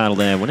 hands on the paddle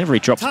there whenever he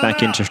drops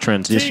back into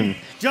transition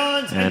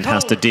and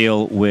has to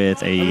deal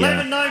with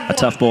a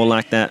tough ball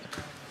like that.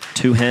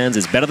 2 hands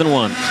is better than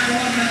 1.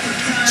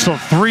 So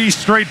 3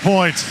 straight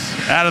points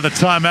out of the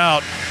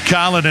timeout.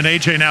 Collin and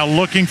AJ now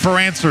looking for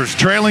answers,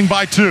 trailing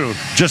by 2,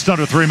 just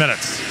under 3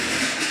 minutes.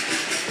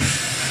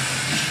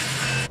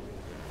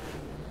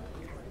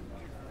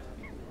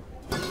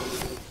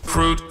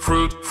 Fruit,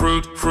 fruit,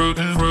 fruit, fruit,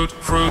 fruit,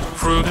 fruit, fruit,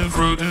 fruit,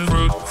 fruit,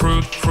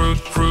 fruit, fruit, fruit, fruit,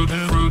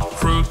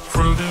 fruit, fruit, fruit.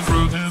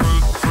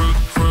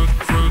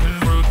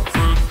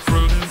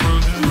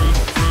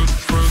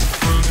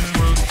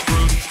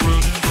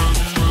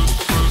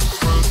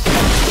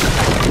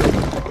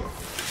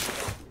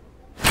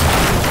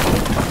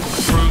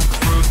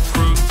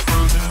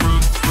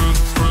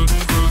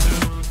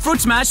 Fruit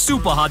Smash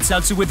Super Hard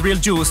Seltzer with real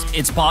juice.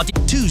 It's party.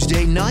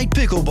 Tuesday Night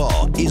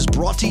Pickleball is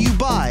brought to you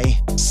by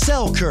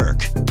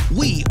Selkirk.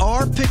 We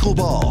are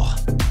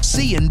Pickleball.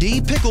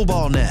 C&D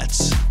Pickleball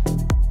Nets.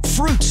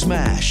 Fruit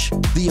Smash,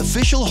 the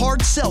official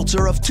hard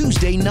seltzer of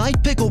Tuesday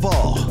Night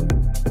Pickleball.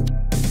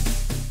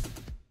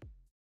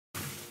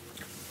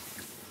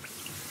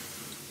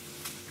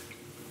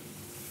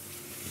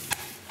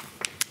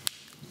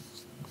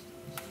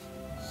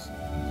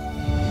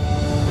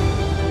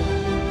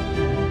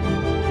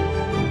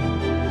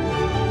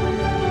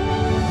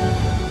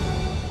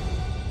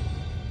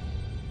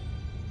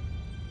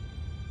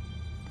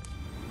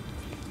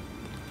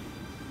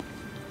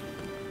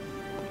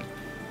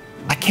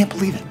 I can't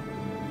believe it.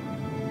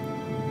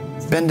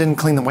 Ben didn't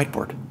clean the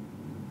whiteboard.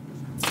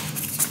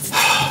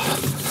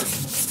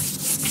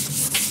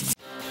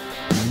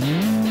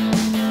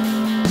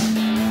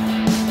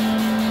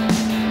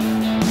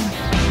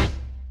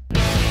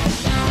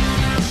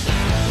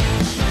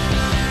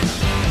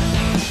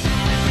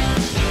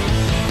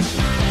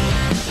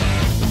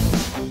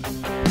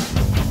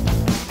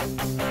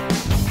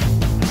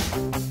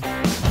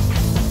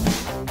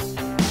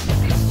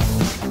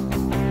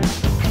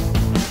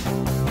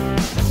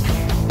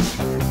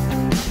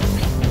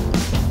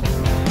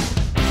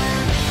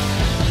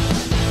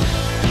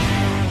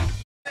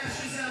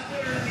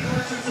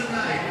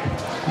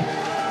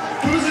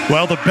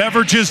 Well, the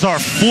beverages are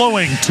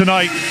flowing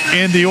tonight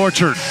in the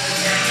Orchard.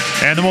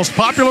 And the most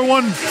popular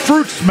one,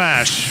 Fruit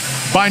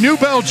Smash by New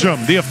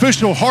Belgium, the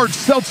official hard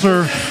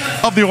seltzer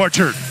of the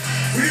Orchard.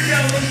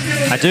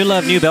 I do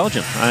love New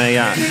Belgium.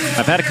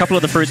 I've had a couple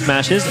of the Fruit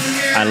Smashes.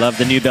 I love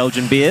the New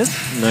Belgian beers,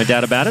 no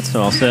doubt about it.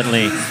 So I'll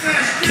certainly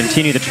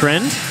continue the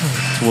trend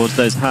towards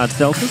those hard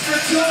seltzers.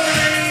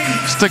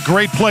 It's a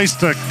great place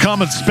to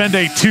come and spend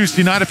a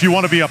Tuesday night. If you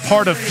want to be a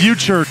part of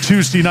future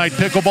Tuesday night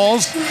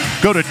pickleballs,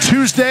 go to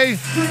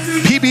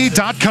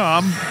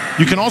TuesdayPB.com.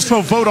 You can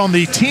also vote on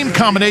the team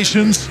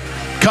combinations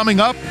coming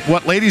up.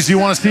 What ladies do you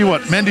want to see?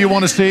 What men do you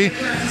want to see?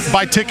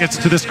 Buy tickets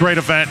to this great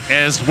event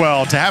as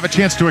well. To have a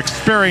chance to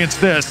experience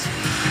this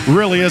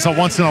really is a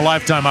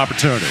once-in-a-lifetime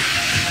opportunity.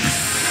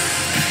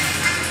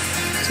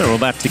 So we're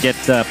about to get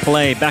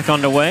play back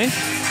underway.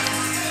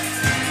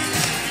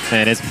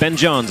 And it's Ben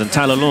Johns and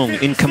Tyler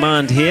Loong in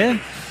command here.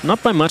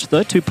 Not by much,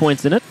 though. 2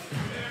 points in it.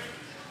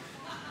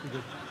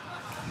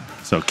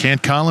 So can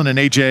Collin and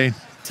AJ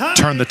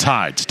turn the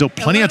tide? Still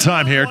plenty of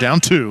time here,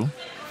 down 2.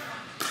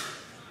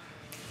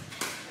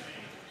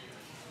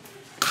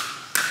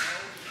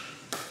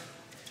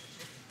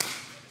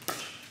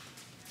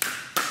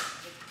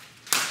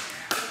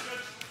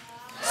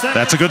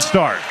 That's a good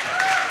start.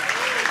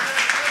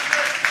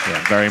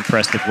 Yeah, very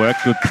impressive work.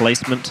 Good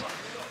placement.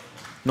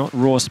 Not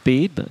raw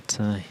speed, but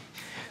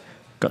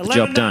got the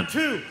job done.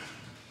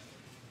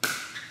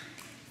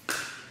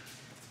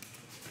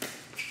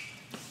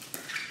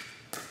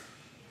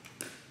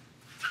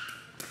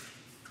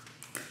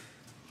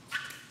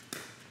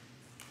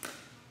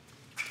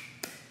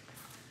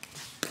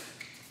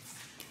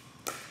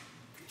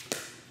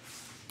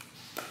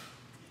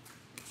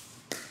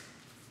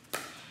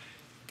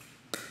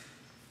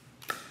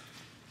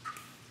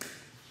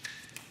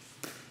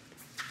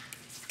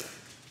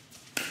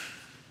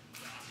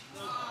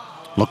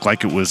 Looked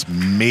like it was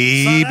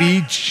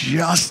maybe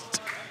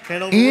just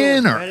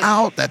in or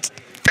out. That's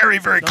very,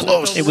 very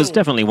close. It was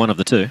definitely one of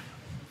the two.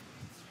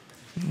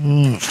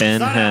 Collin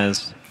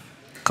has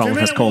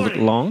called it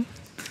long.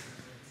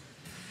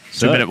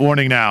 2-minute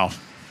warning now.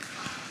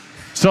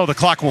 So the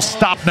clock will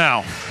stop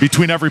now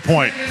between every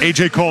point.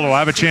 AJ Koller will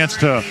have a chance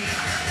to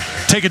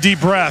take a deep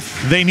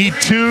breath. They need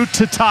 2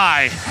 to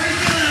tie.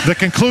 The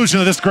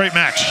conclusion of this great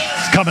match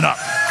is coming up.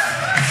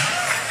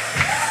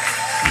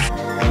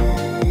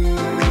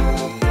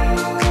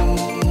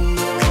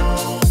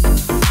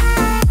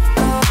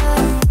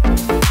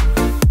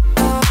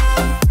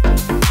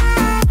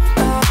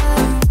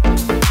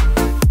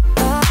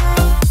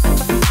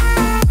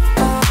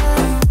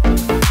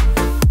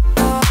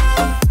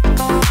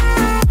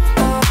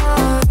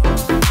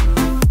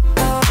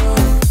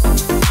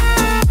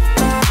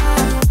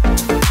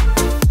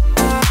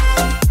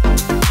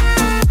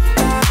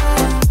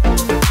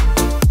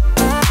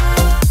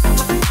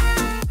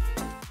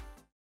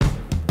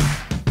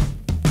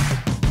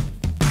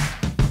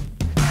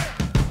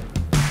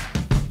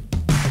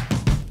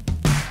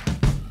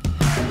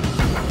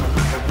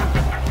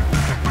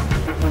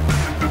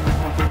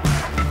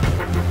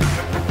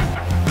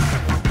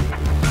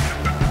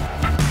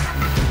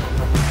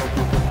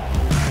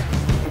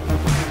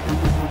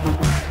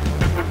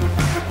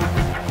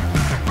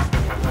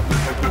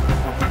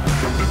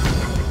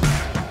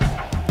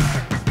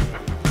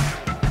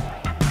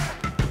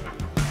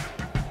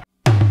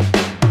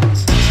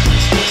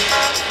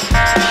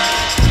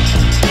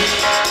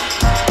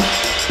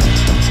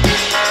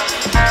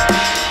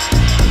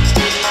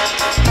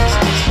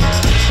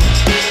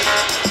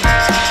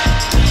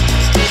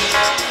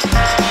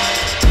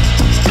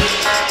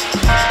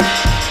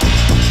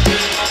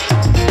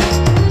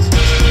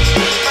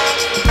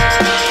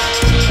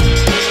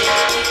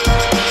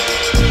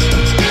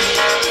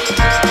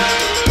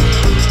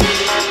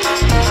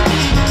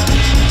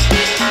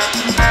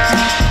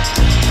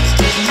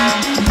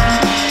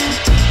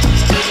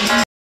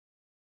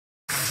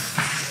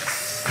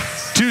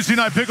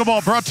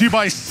 Pickleball brought to you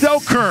by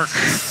Selkirk,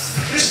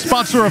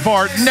 sponsor of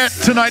our net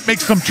tonight.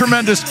 Makes some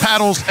tremendous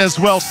paddles as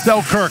well.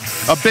 Selkirk,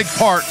 a big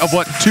part of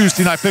what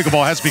Tuesday Night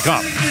Pickleball has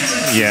become.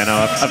 Yeah,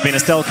 no, I've been a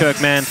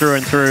Selkirk man through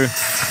and through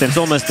since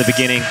almost the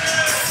beginning.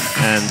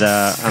 And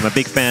I'm a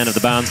big fan of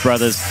the Barnes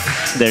brothers.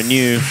 Their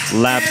new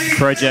lab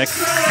project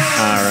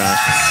are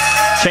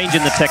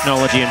changing the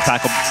technology in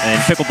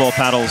pickleball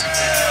paddles.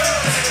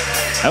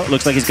 Oh, it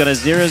looks like he's got a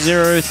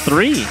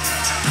 003.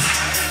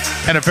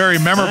 And a very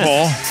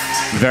memorable.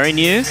 Very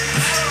new.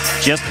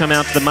 Just come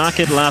out to the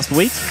market last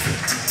week.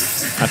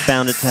 I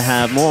found it to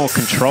have more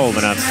control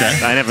than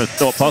I never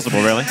thought possible,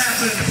 really.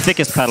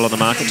 Thickest paddle on the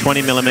market,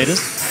 20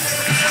 millimeters.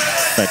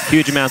 But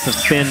huge amounts of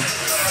spin.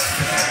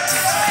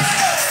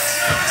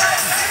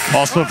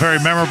 Also a very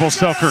memorable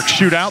Selkirk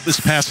shootout this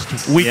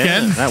past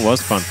weekend. Yeah, that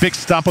was fun. Big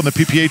stop on the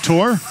PPA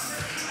Tour.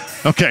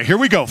 Okay, here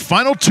we go.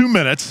 Final 2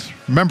 minutes.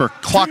 Remember,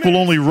 clock will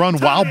only run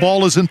while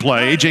ball is in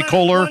play. AJ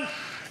Koller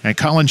and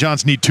Collin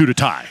Johns need 2 to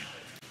tie.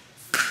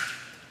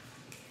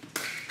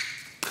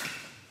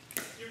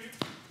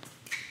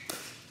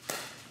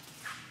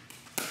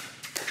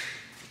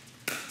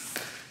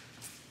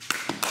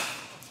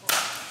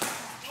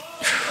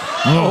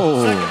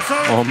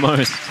 Oh,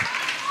 almost.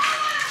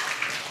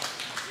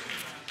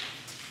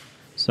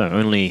 So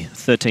only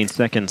 13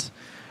 seconds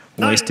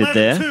wasted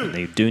there.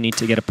 They do need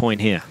to get a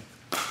point here.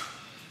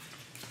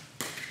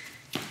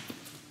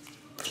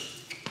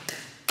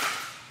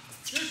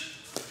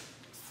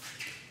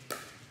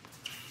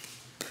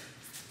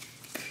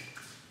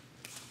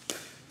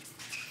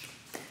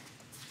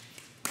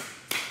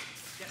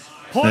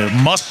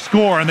 They must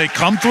score, and they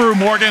come through,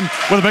 Morgan,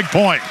 with a big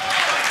point.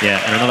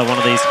 Yeah, and another one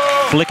of these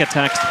flick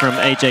attacks from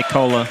AJ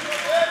Koller.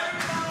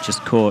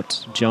 Just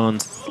caught John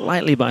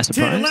slightly by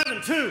surprise.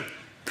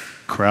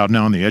 Crowd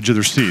now on the edge of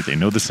their seat. They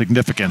know the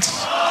significance.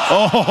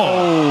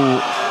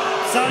 Oh!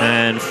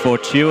 And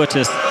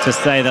fortuitous, to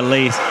say the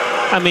least.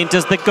 I mean,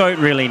 does the GOAT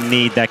really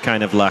need that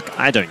kind of luck?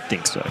 I don't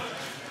think so.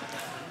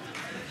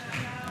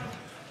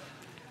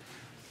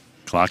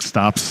 Clock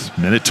stops,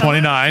 minute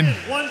 29.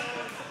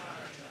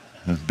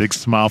 A big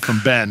smile from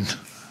Ben.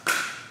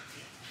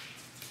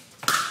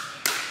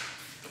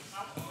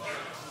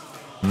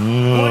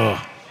 Ugh.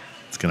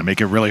 It's going to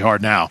make it really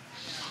hard now.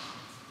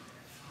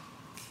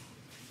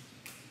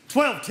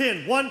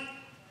 12-10, 1.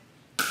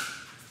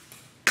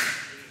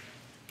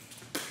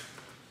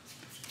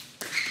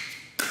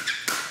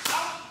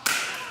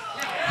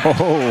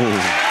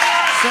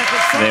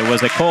 Oh, there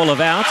was a call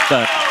of out,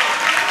 but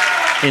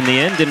in the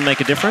end didn't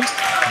make a difference.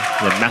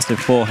 The massive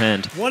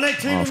forehand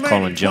of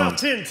Collin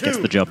Johns gets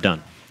the job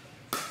done.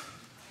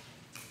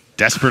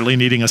 Desperately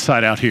needing a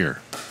side out here.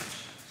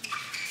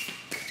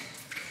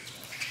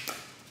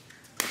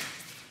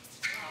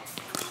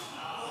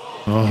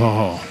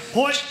 Oh.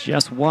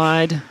 Just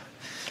wide.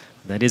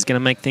 That is going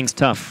to make things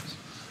tough.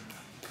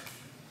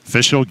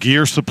 Official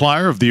gear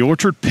supplier of the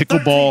Orchard,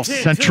 Pickleball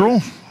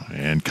Central,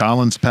 and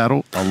Collin's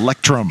paddle,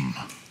 Electrum.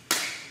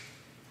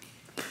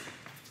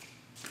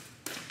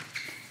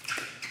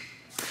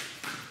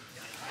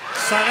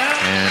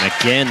 And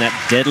again,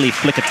 that deadly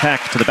flick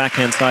attack to the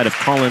backhand side of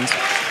Collins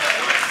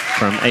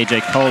from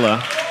AJ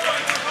Koller.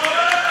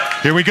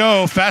 Here we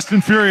go, fast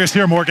and furious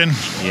here, Morgan.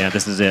 Yeah,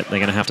 this is it. They're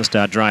going to have to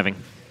start driving.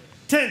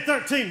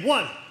 10-13,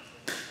 1.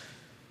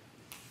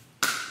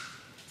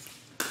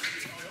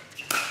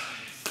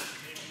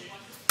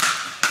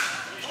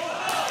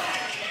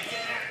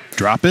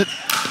 Drop it.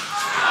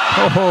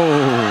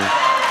 Oh,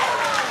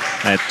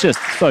 it's just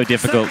so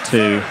difficult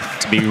to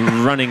be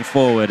running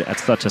forward at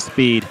such a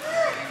speed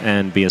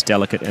and be as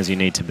delicate as you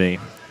need to be.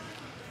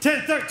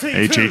 10-13.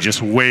 AJ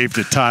just waved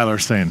at Tyler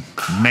saying,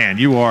 man,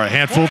 you are a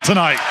handful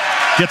tonight.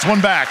 Gets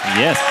one back.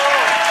 Yes.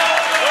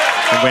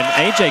 And when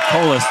AJ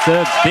Koller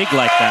serves big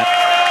like that,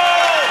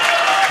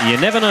 you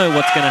never know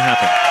what's going to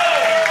happen.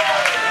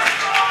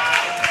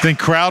 Think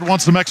crowd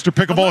wants some extra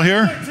pickleball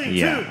here?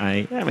 Yeah,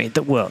 I mean,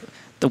 the world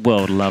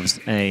loves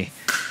a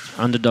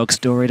underdog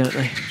story, don't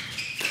they?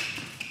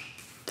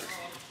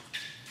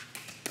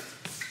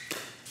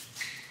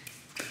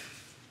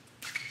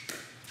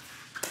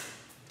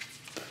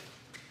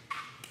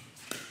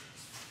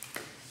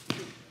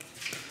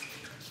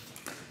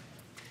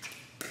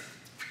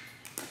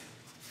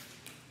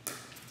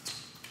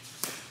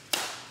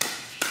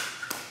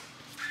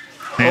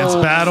 Hands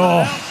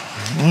battle.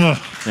 Ugh.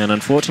 And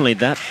unfortunately,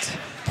 that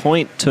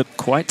point took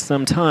quite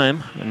some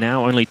time.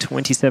 Now only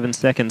 27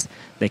 seconds.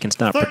 They can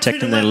start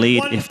protecting their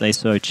lead if they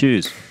so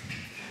choose.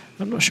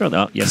 I'm not sure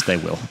though. Yes, they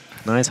will.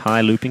 Nice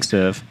high looping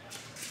serve.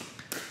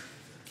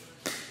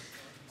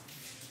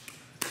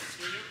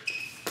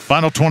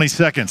 Final 20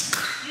 seconds.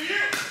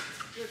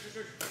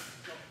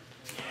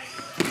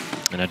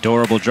 An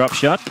adorable drop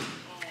shot.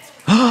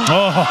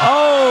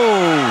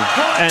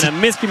 Oh! And a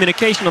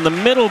miscommunication on the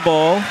middle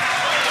ball.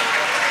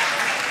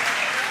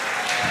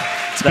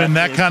 It's been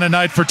that kind of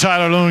night for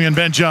Tyler Loong and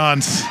Ben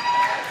Johns.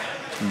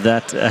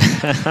 That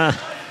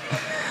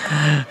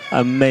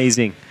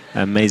amazing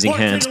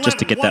hands just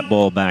to get that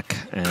ball back,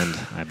 and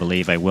I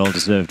believe a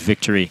well-deserved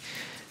victory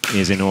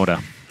is in order.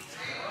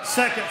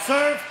 Second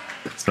serve.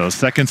 So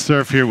second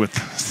serve here with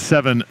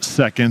 7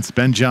 seconds.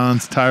 Ben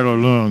Johns, Tyler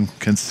Loong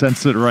can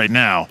sense it right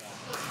now.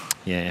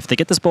 Yeah, if they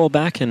get this ball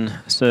back and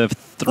serve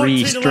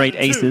 3 straight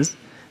aces.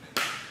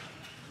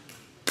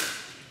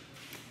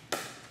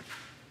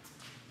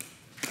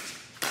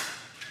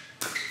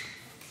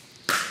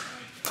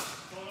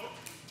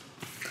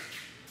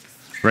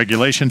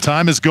 Regulation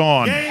time is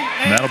gone.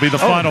 And that'll be the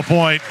final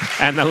point.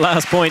 And the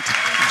last point,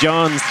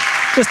 Johns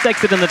just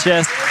takes it in the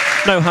chest.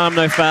 No harm,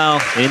 no foul.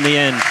 In the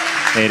end,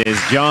 it is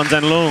Johns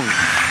and Loong.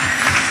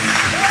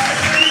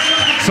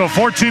 So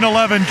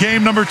 14-11,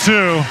 game number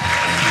 2.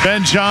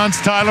 Ben Johns,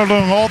 Tyler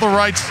Loong, all the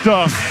right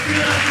stuff.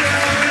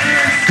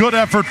 Good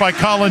effort by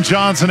Collin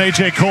Johns and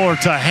A.J. Koller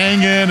to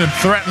hang in and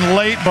threaten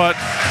late, but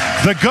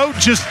the GOAT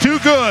just too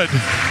good.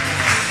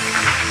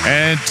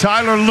 And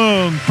Tyler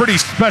Loong, pretty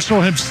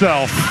special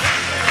himself.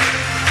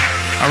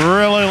 I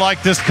really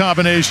like this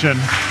combination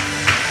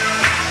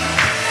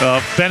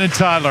of Ben and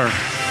Tyler.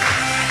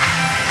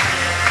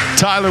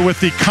 Tyler with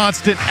the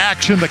constant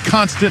action, the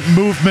constant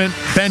movement.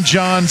 Ben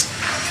Johns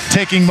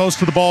taking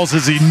most of the balls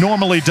as he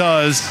normally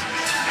does.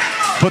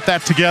 Put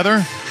that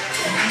together,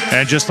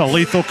 and just a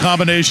lethal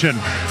combination.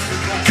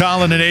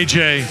 Collin and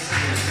AJ,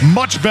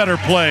 much better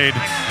played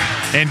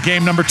in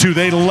game number 2.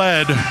 They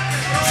led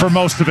for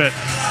most of it.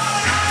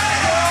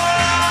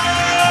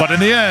 But in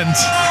the end,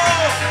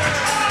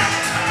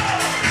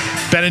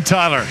 Ben and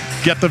Tyler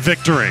get the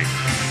victory.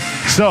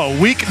 So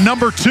week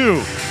number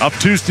 2 of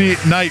Tuesday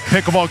Night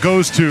Pickleball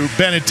goes to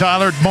Ben and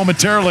Tyler.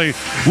 Momentarily,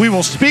 we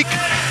will speak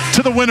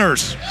to the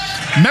winners.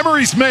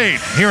 Memories made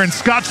here in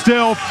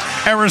Scottsdale,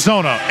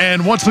 Arizona.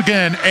 And once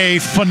again, a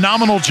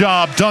phenomenal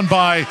job done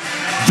by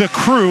the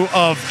crew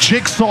of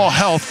Jigsaw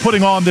Health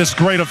putting on this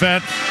great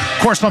event. Of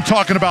course, I'm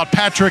talking about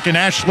Patrick and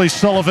Ashley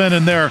Sullivan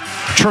and their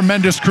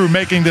tremendous crew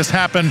making this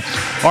happen.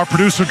 Our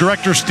producer,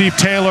 director, Steve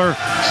Taylor,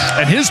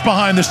 and his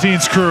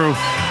behind-the-scenes crew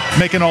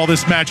making all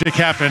this magic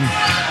happen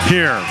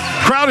here.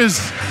 Crowd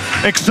is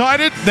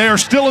excited. They are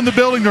still in the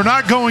building. They're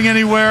not going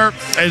anywhere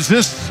as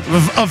this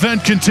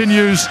event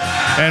continues.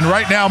 And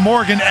right now,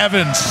 Morgan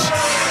Evans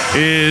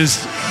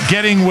is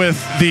getting with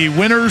the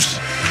winners,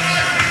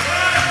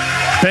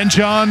 Ben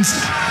Johns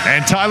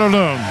and Tyler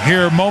Loong,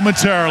 here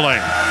momentarily.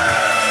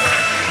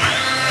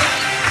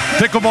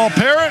 Pickleball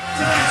Parrot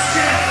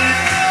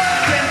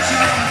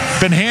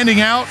been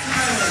handing out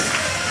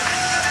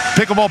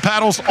pickleball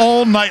paddles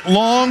all night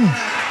long.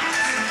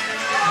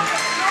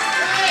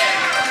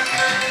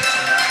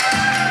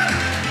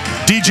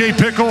 DJ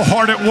Pickle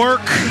hard at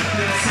work.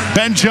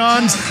 Ben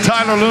Johns,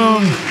 Tyler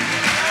Loong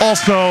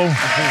also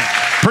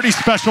pretty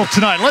special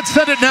tonight. Let's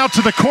send it now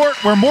to the court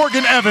where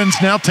Morgan Evans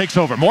now takes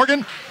over.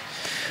 Morgan?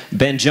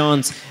 Ben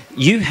Johns,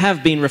 you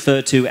have been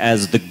referred to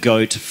as the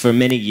GOAT for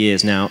many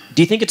years now.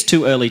 Do you think it's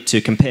too early to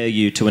compare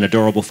you to an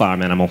adorable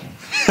farm animal?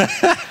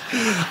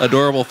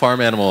 Adorable farm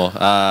animal.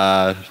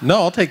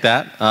 No, I'll take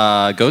that.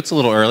 GOAT's a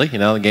little early. You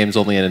know, the game's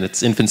only in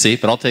its infancy,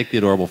 but I'll take the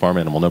adorable farm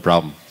animal, no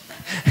problem.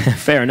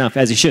 Fair enough,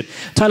 as you should.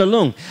 Tyler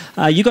Loong,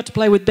 you got to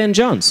play with Ben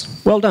Johns.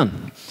 Well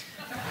done.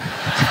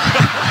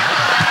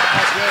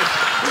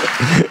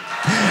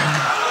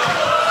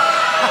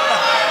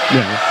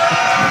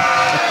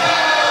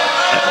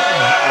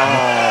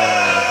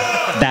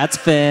 That's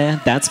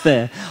fair, that's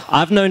fair.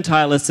 I've known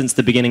Tyler since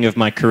the beginning of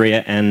my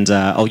career, and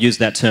I'll use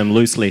that term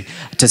loosely.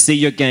 To see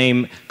your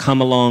game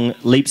come along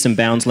leaps and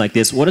bounds like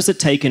this, what has it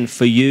taken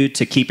for you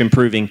to keep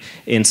improving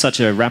in such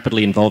a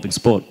rapidly evolving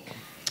sport?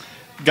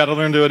 Got to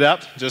learn to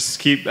adapt. Just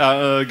keep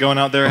going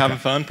out there, having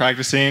fun,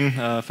 practicing,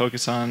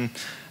 focus on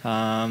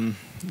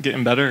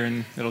getting better,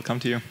 and it'll come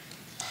to you.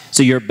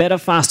 So you're better,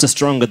 faster,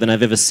 stronger than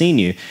I've ever seen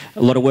you.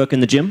 A lot of work in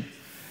the gym?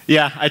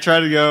 Yeah, I try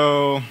to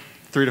go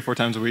 3 to 4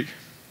 times a week.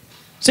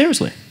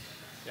 Seriously?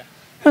 Yeah.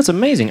 That's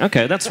amazing.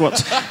 Okay, that's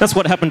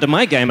what happened to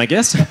my game, I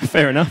guess.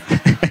 Fair enough.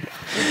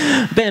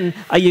 Ben,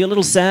 are you a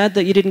little sad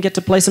that you didn't get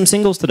to play some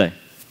singles today?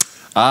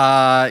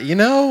 You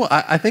know,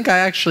 I think I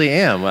actually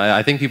am.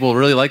 I think people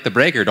really like the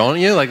breaker, don't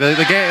you? Like the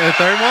game, the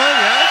third one,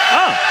 yeah?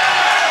 Oh.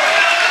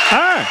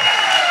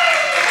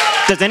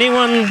 Ah. Does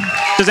anyone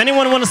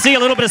want to see a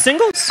little bit of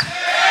singles?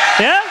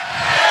 Yeah?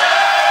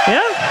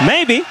 Yeah?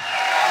 Maybe.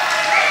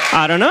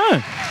 I don't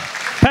know.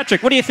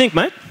 Patrick, what do you think,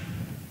 mate?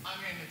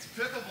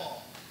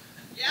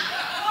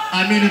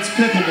 I mean, it's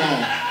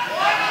pickleball.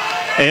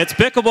 It's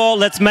pickleball.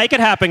 Let's make it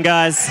happen,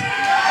 guys.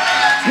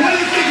 What do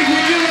you think we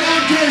do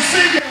outdoor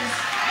singles?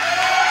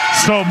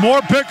 So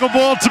more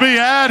pickleball to be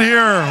had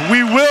here.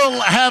 We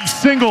will have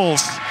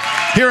singles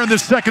here in the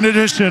second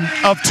edition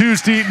of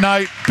Tuesday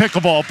Night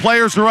Pickleball.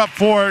 Players are up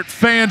for it.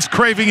 Fans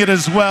craving it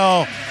as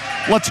well.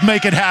 Let's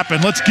make it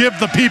happen. Let's give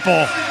the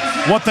people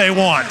what they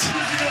want.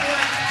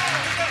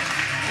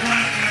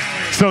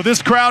 So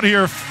this crowd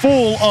here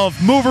full of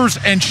movers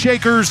and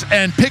shakers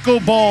and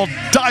pickleball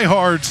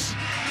diehards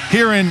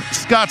here in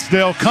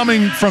Scottsdale,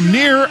 coming from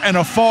near and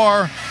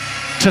afar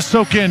to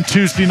soak in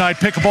Tuesday Night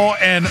Pickleball.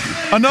 And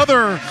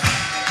another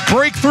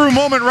breakthrough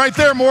moment right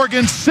there,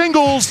 Morgan.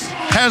 Singles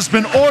has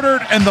been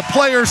ordered and the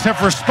players have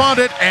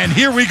responded, and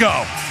here we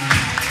go.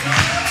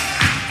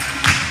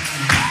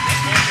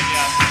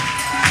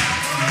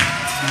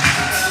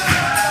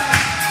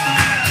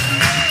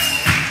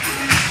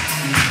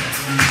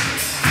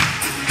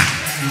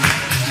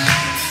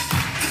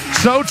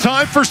 So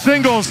time for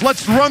singles.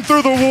 Let's run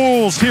through the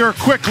rules here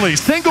quickly.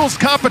 Singles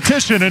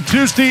competition in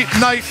Tuesday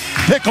night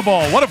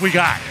pickleball. What have we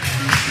got?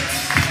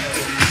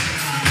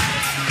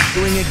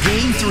 During a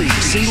Game 3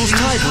 singles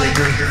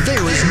tiebreaker,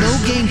 there is no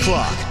game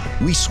clock.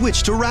 We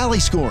switch to rally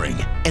scoring,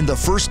 and the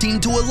first team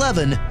to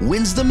 11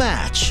 wins the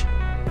match.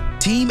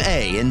 Team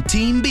A and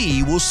Team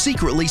B will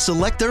secretly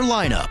select their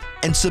lineup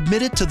and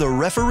submit it to the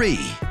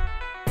referee.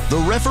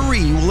 The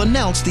referee will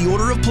announce the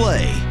order of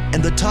play,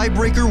 and the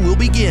tiebreaker will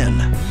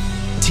begin.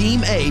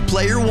 Team A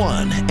player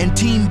 1 and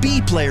Team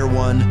B player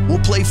 1 will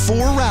play 4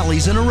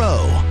 rallies in a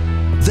row.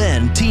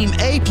 Then Team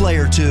A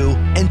player 2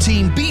 and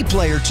Team B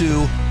player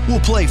 2 will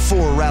play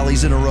 4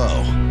 rallies in a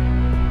row.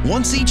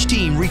 Once each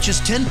team reaches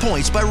 10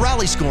 points by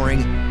rally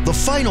scoring, the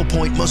final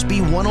point must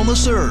be won on the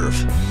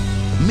serve.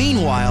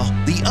 Meanwhile,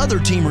 the other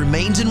team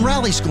remains in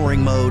rally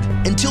scoring mode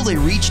until they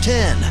reach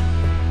 10.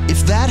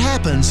 If that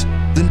happens,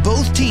 then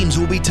both teams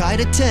will be tied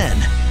at 10,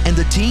 and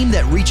the team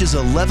that reaches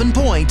 11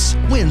 points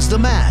wins the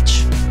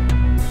match.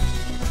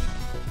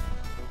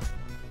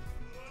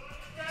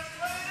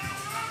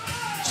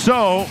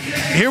 So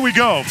here we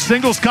go,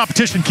 singles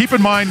competition. Keep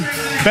in mind,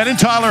 Ben and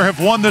Tyler have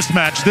won this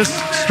match. This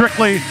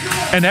strictly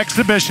an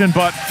exhibition,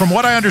 but from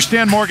what I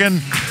understand,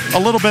 Morgan, a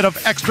little bit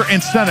of extra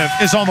incentive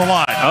is on the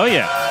line. Oh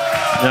yeah.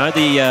 No,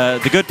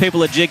 the good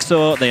people at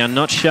Jigsaw, they are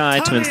not shy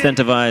to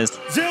incentivize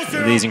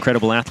these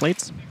incredible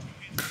athletes.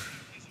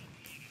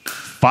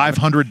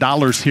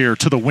 $500 here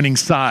to the winning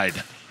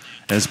side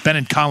as Ben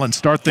and Collin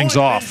start things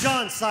off.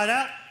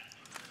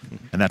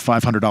 And that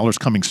 $500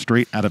 coming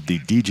straight out of the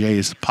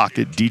DJ's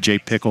pocket,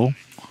 DJ Pickle.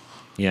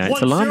 Yeah,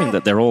 it's alarming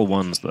that they're all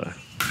ones, though.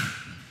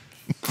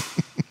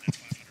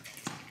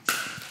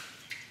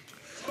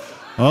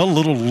 A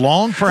little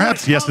long,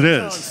 perhaps? Yes, it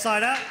is.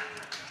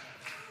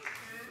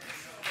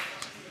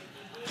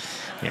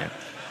 Yeah.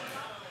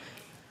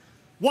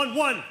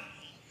 1-1.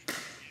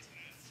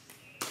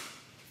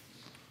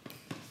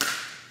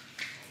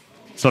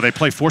 So they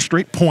play 4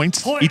 straight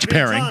points each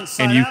pairing,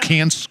 and you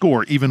can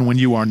score even when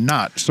you are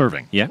not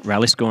serving. Yeah,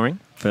 rally scoring,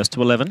 first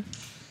to 11.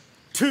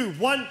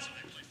 2-1.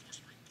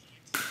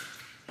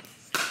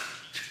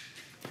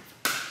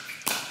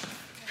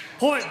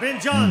 Point, Ben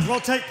Johns,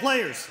 rotate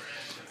players.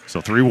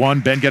 So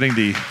 3-1, Ben getting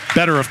the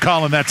better of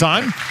Collin that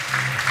time.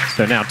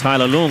 So now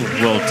Tyler Loong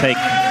will take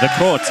the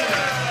court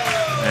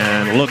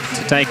and look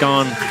to take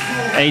on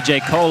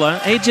AJ Koller.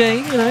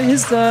 AJ, you know,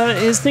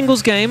 his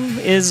singles game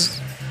is,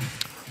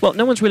 well,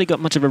 no one's really got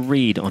much of a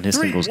read on his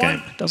singles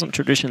game. Doesn't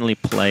traditionally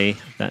play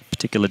that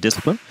particular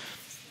discipline.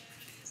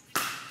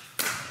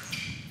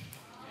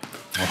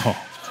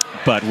 Oh.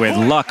 But with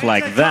luck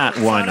like that,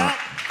 why not?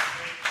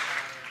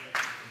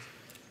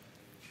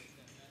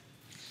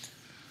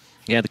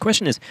 Yeah, the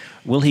question is,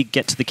 will he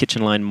get to the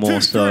kitchen line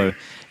more so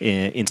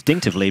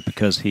instinctively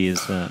because he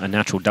is a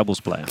natural doubles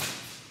player?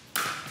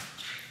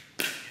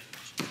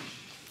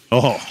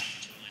 Oh,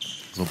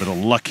 a little bit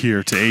of luck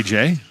here to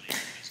AJ.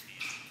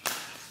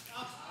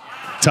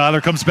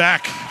 Tyler comes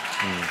back.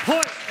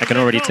 I can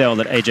already tell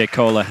that AJ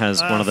Koller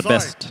has one of the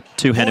best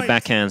two-handed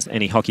backhands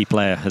any hockey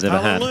player has ever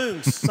had.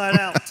 Side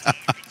out.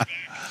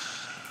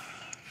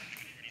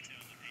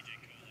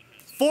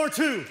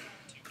 4-2.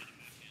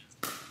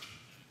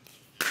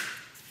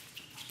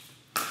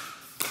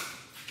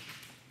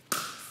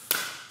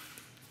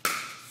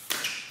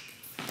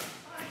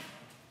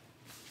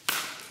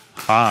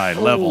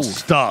 High-level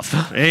stuff.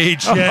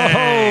 AJ.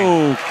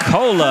 Oh,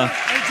 Koller.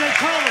 AJ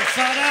Koller,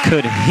 side out.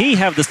 Could he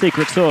have the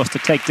secret sauce to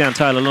take down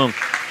Tyler Loong?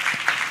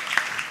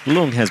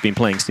 Loong has been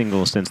playing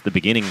singles since the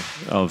beginning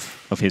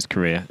of his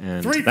career,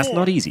 and that's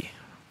not easy.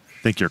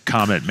 I think your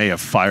comment may have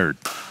fired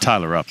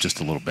Tyler up just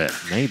a little bit.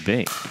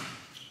 Maybe.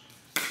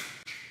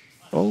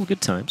 All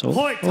good times, all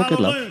Point, good Tyler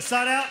luck. Loong,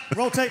 side out,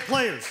 rotate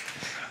players.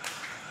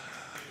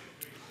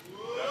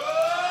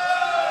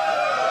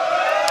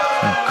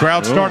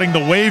 Crowd starting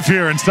the wave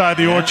here inside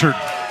the orchard.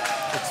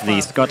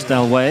 The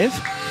Scottsdale wave.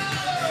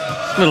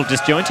 A little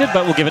disjointed,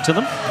 but we'll give it to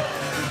them.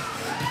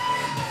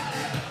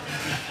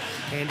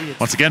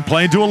 Once again,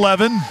 playing to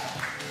 11.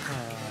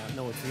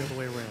 No, it's the other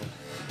way around.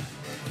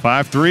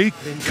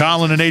 5-3,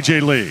 Collin and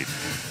AJ lead.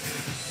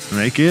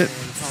 Make it.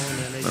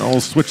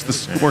 I'll switch the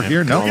score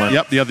here. No,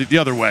 yep, the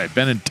other way.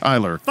 Ben and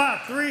Tyler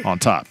 5-3 on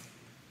top.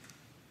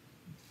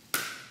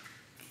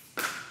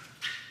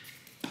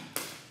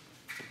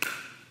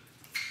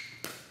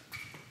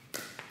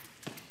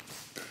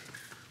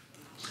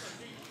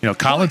 You know,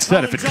 Collin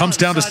said if it comes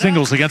down to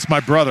singles against my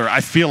brother,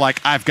 I feel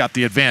like I've got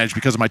the advantage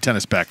because of my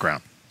tennis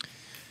background.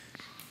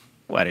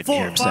 Well, I didn't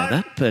hear him say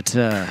that, but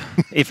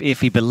if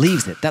he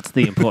believes it, that's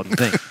the important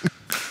thing.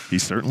 He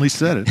certainly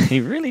said it.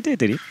 He really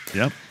did he?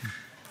 Yep.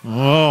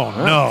 Oh,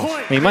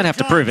 no. He might have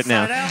to prove it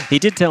now. He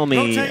did tell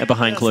me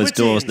behind closed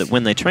doors that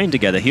when they train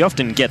together, he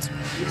often gets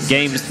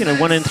games,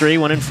 1 in 3,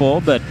 1 in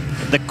 4, but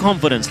the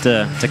confidence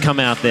to come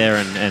out there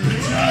and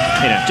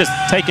just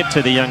take it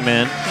to the young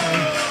man.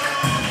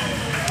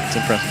 It's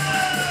impressive.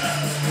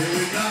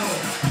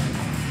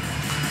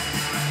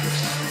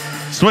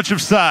 Switch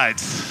of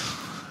sides.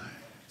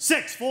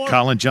 6-4.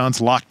 Collin Johns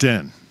locked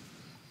in.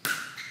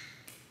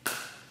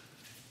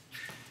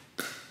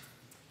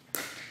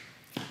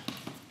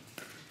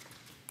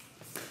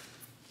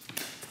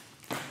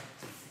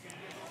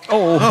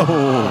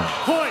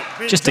 Oh,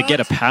 just to get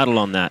a paddle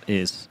on that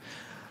is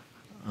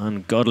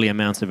ungodly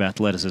amounts of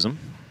athleticism.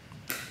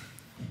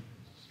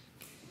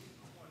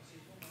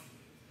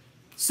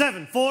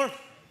 7-4.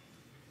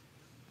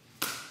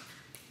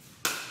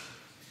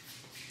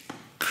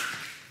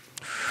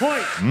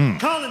 Point.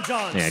 Collin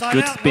Johns. Yeah, Side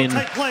good out, spin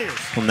rotate players.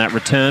 from that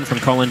return from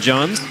Collin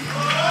Johns.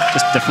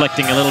 Just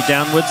deflecting a little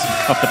downwards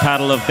off the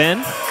paddle of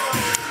Ben.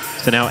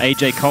 So now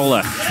AJ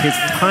Koller. His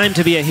time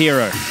to be a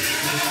hero.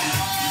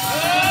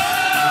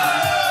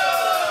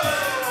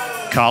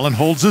 Collin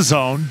holds his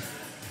own.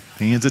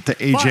 Hands it to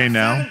AJ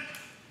now.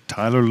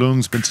 Tyler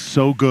Loong's been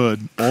so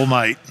good all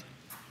night.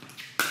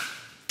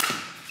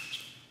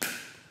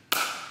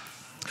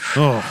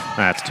 Oh,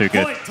 that's too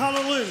good. Point. Tyler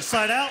Loong.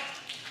 Side out.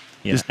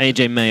 Yes,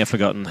 AJ may have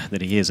forgotten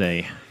that he is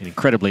an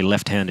incredibly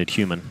left-handed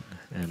human,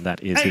 and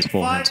that is his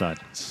forehand side.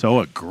 So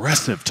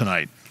aggressive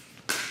tonight.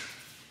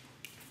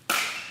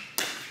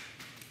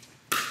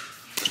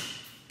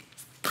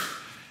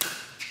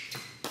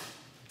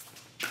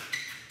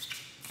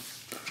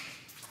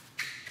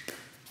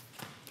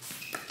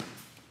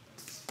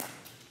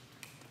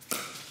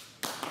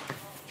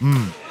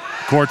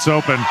 Court's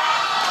open.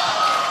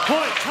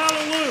 Point.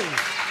 Tyler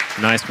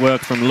Loong. Nice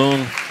work from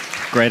Loong.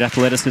 Great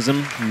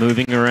athleticism,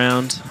 moving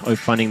around,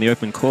 finding the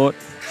open court,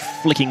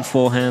 flicking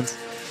forehands.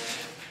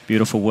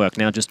 Beautiful work.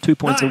 Now just 2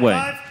 points away.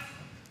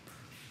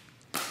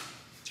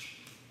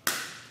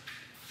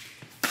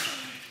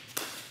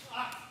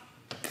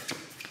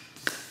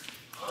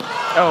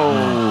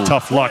 Oh,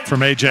 tough luck from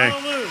AJ.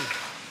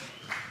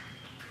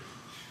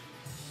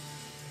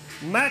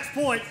 Match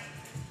point.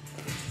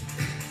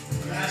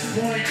 Match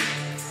point.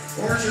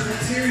 Orchard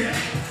Materia.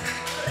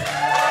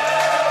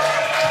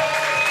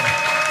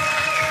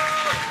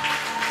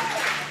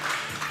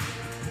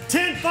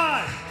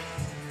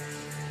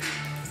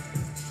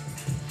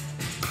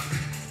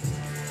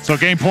 So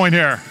game point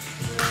here.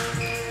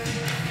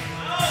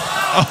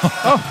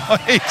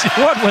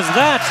 What was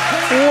that?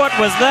 What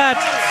was that?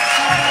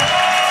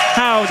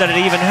 How did it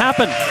even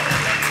happen?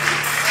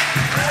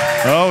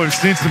 Oh, we've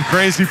seen some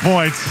crazy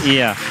points.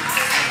 Yeah.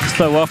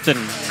 So often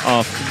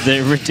off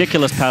the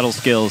ridiculous paddle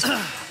skills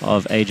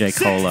of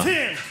AJ Koller.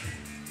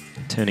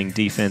 Turning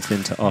defense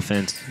into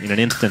offense in an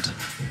instant.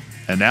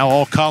 And now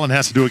all Collin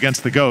has to do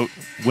against the GOAT,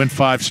 win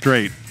 5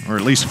 straight, or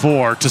at least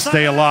 4 to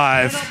stay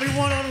alive.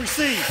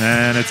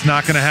 And it's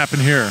not going to happen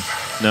here.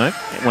 No,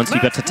 once you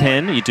get to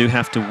 10, you do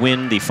have to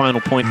win the final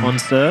point on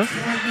serve.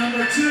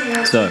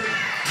 So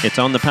it's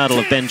on the paddle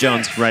of Ben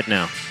Johns right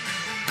now.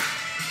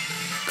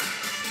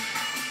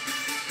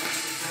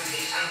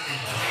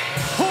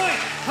 Point,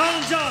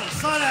 Collin Johns,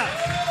 side out.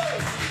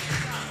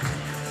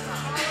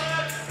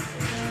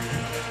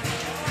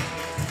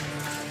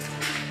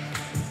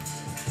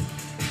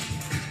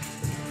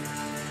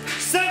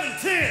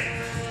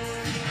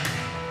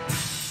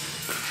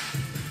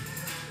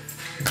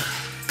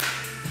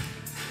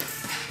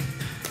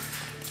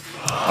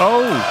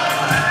 Oh!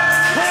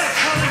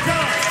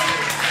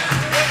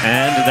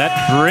 And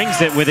that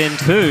brings it within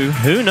 2.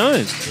 Who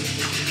knows?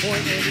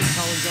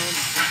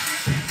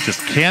 Just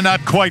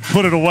cannot quite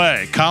put it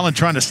away. Collin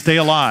trying to stay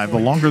alive. The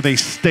longer they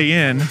stay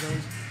in,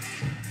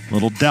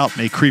 little doubt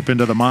may creep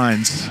into the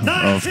minds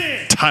of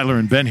Tyler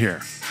and Ben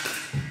here.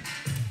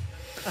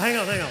 Hang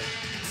on.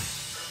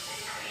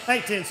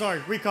 8-10,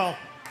 sorry, recall.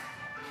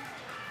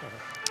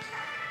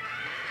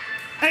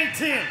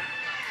 8-10.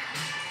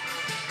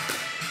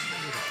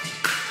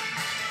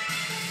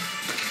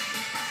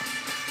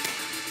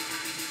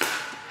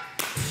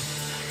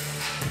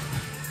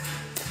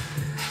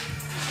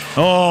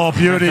 Oh,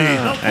 beauty.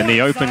 And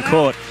the open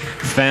court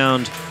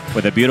found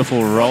with a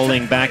beautiful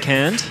rolling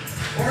backhand. So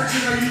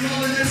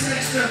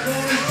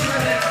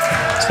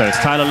it's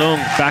Tyler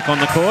Loong back on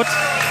the court.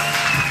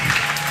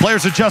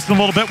 Players adjusting a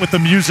little bit with the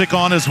music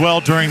on as well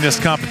during this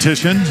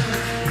competition.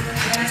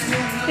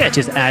 Yeah, it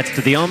just adds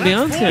to the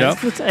ambiance.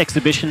 Yep. It's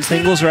exhibition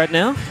singles right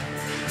now.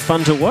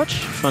 Fun to watch,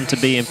 fun to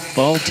be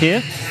involved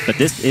here. But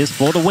this is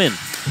for the win.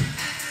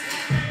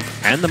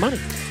 And the money.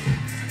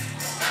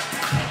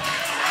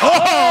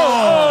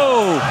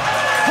 Oh!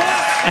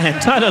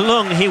 And Tyler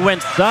Loong, he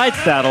went side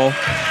saddle.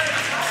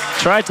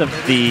 Tried to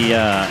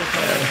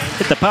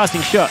hit the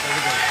passing shot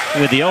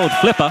with the old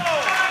flipper.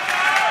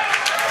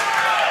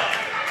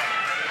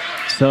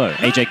 So,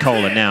 AJ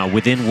Koller now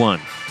within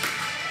 1.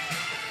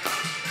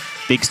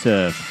 Big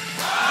serve.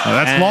 Oh,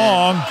 that's and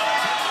long.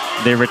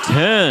 The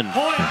return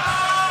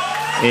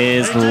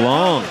is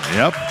long.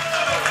 Yep,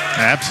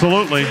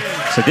 absolutely.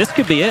 So this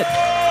could be it.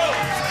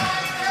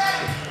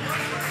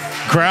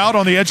 Crowd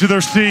on the edge of their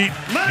seat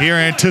here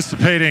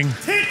anticipating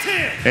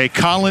a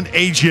Collin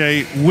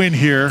AJ win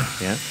here.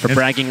 Yeah, for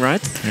bragging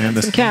rights. And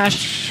the some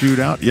cash.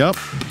 Shootout, yep.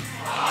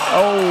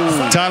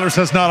 Oh! Tyler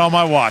says not on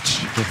my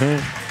watch.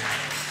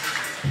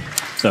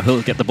 So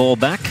he'll get the ball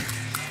back.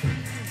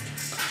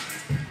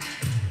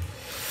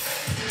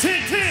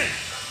 10-10.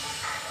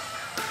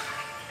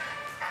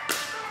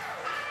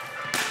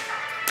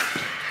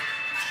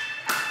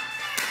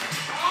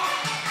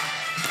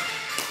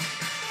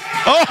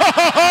 Oh!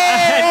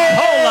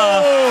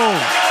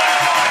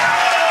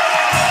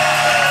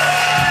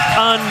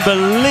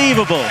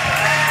 Unbelievable.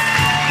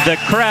 The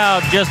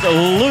crowd just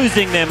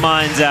losing their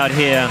minds out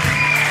here.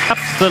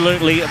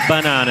 Absolutely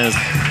bananas.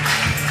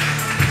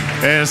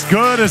 As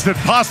good as it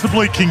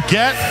possibly can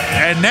get.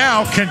 And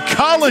now can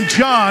Collin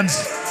Johns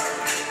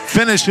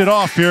finish it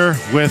off here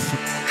with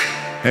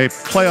a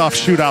playoff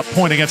shootout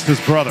point against his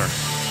brother.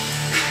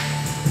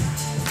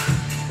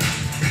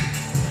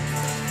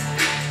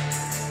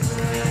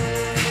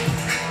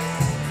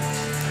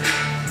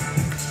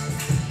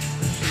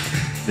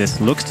 This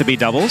looks to be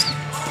doubles.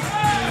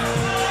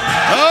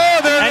 Oh,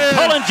 there it is.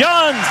 Collin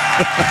Johns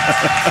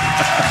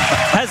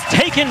has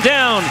taken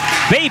down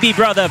baby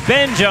brother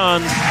Ben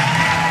Johns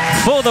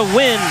for the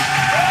win.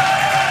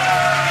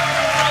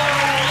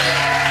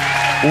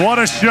 What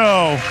a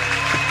show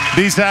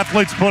these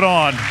athletes put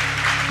on.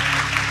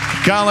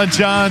 Collin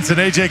Johns and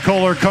AJ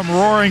Koller come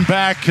roaring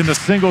back in the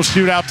single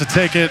shootout to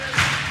take it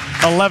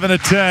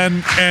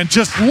 11-10. And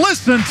just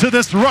listen to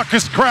this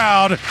ruckus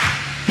crowd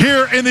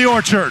here in the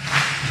Orchard.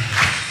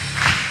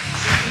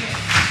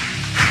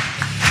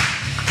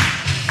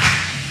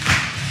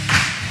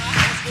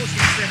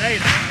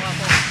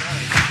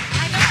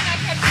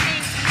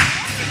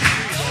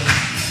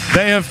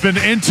 They have been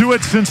into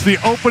it since the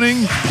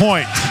opening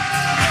point.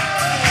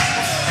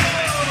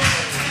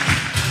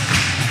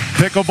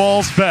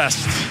 Pickleball's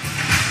best,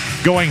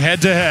 going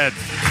head to head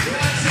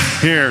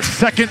here.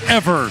 Second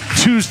ever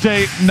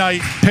Tuesday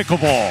night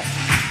pickleball.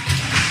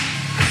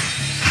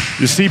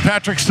 You see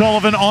Patrick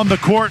Sullivan on the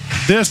court.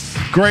 This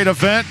great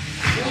event,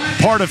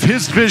 part of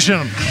his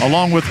vision,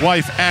 along with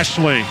wife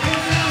Ashley,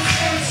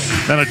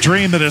 and a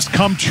dream that has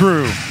come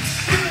true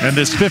in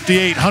this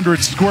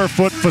 5,800 square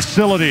foot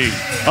facility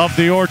of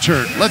the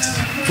Orchard. Let's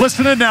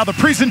listen in now, the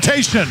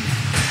presentation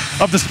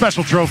of the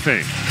special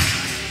trophy.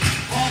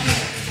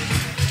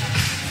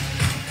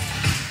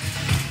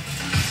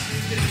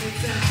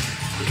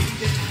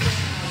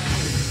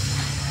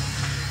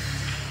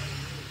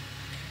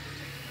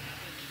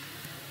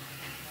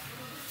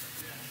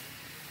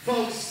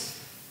 Folks,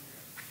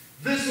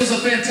 this was a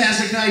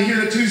fantastic night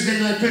here at Tuesday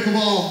Night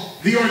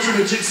Pickleball, the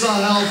Orchard at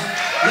Jigsaw Health.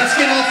 Let's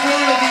get all 4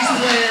 of these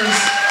players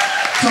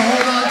to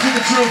hold on to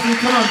the trophy.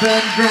 Come on,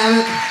 Ben, grab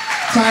it.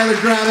 Tyler,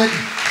 grab it.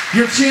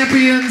 Your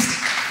champions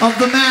of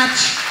the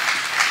match,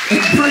 and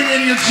bring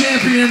in your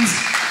champions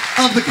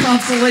of the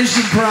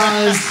consolation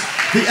prize,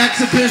 the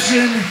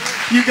exhibition.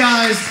 You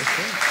guys.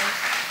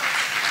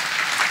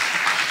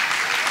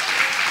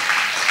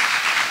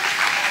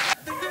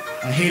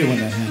 I hate it when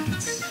that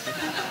happens.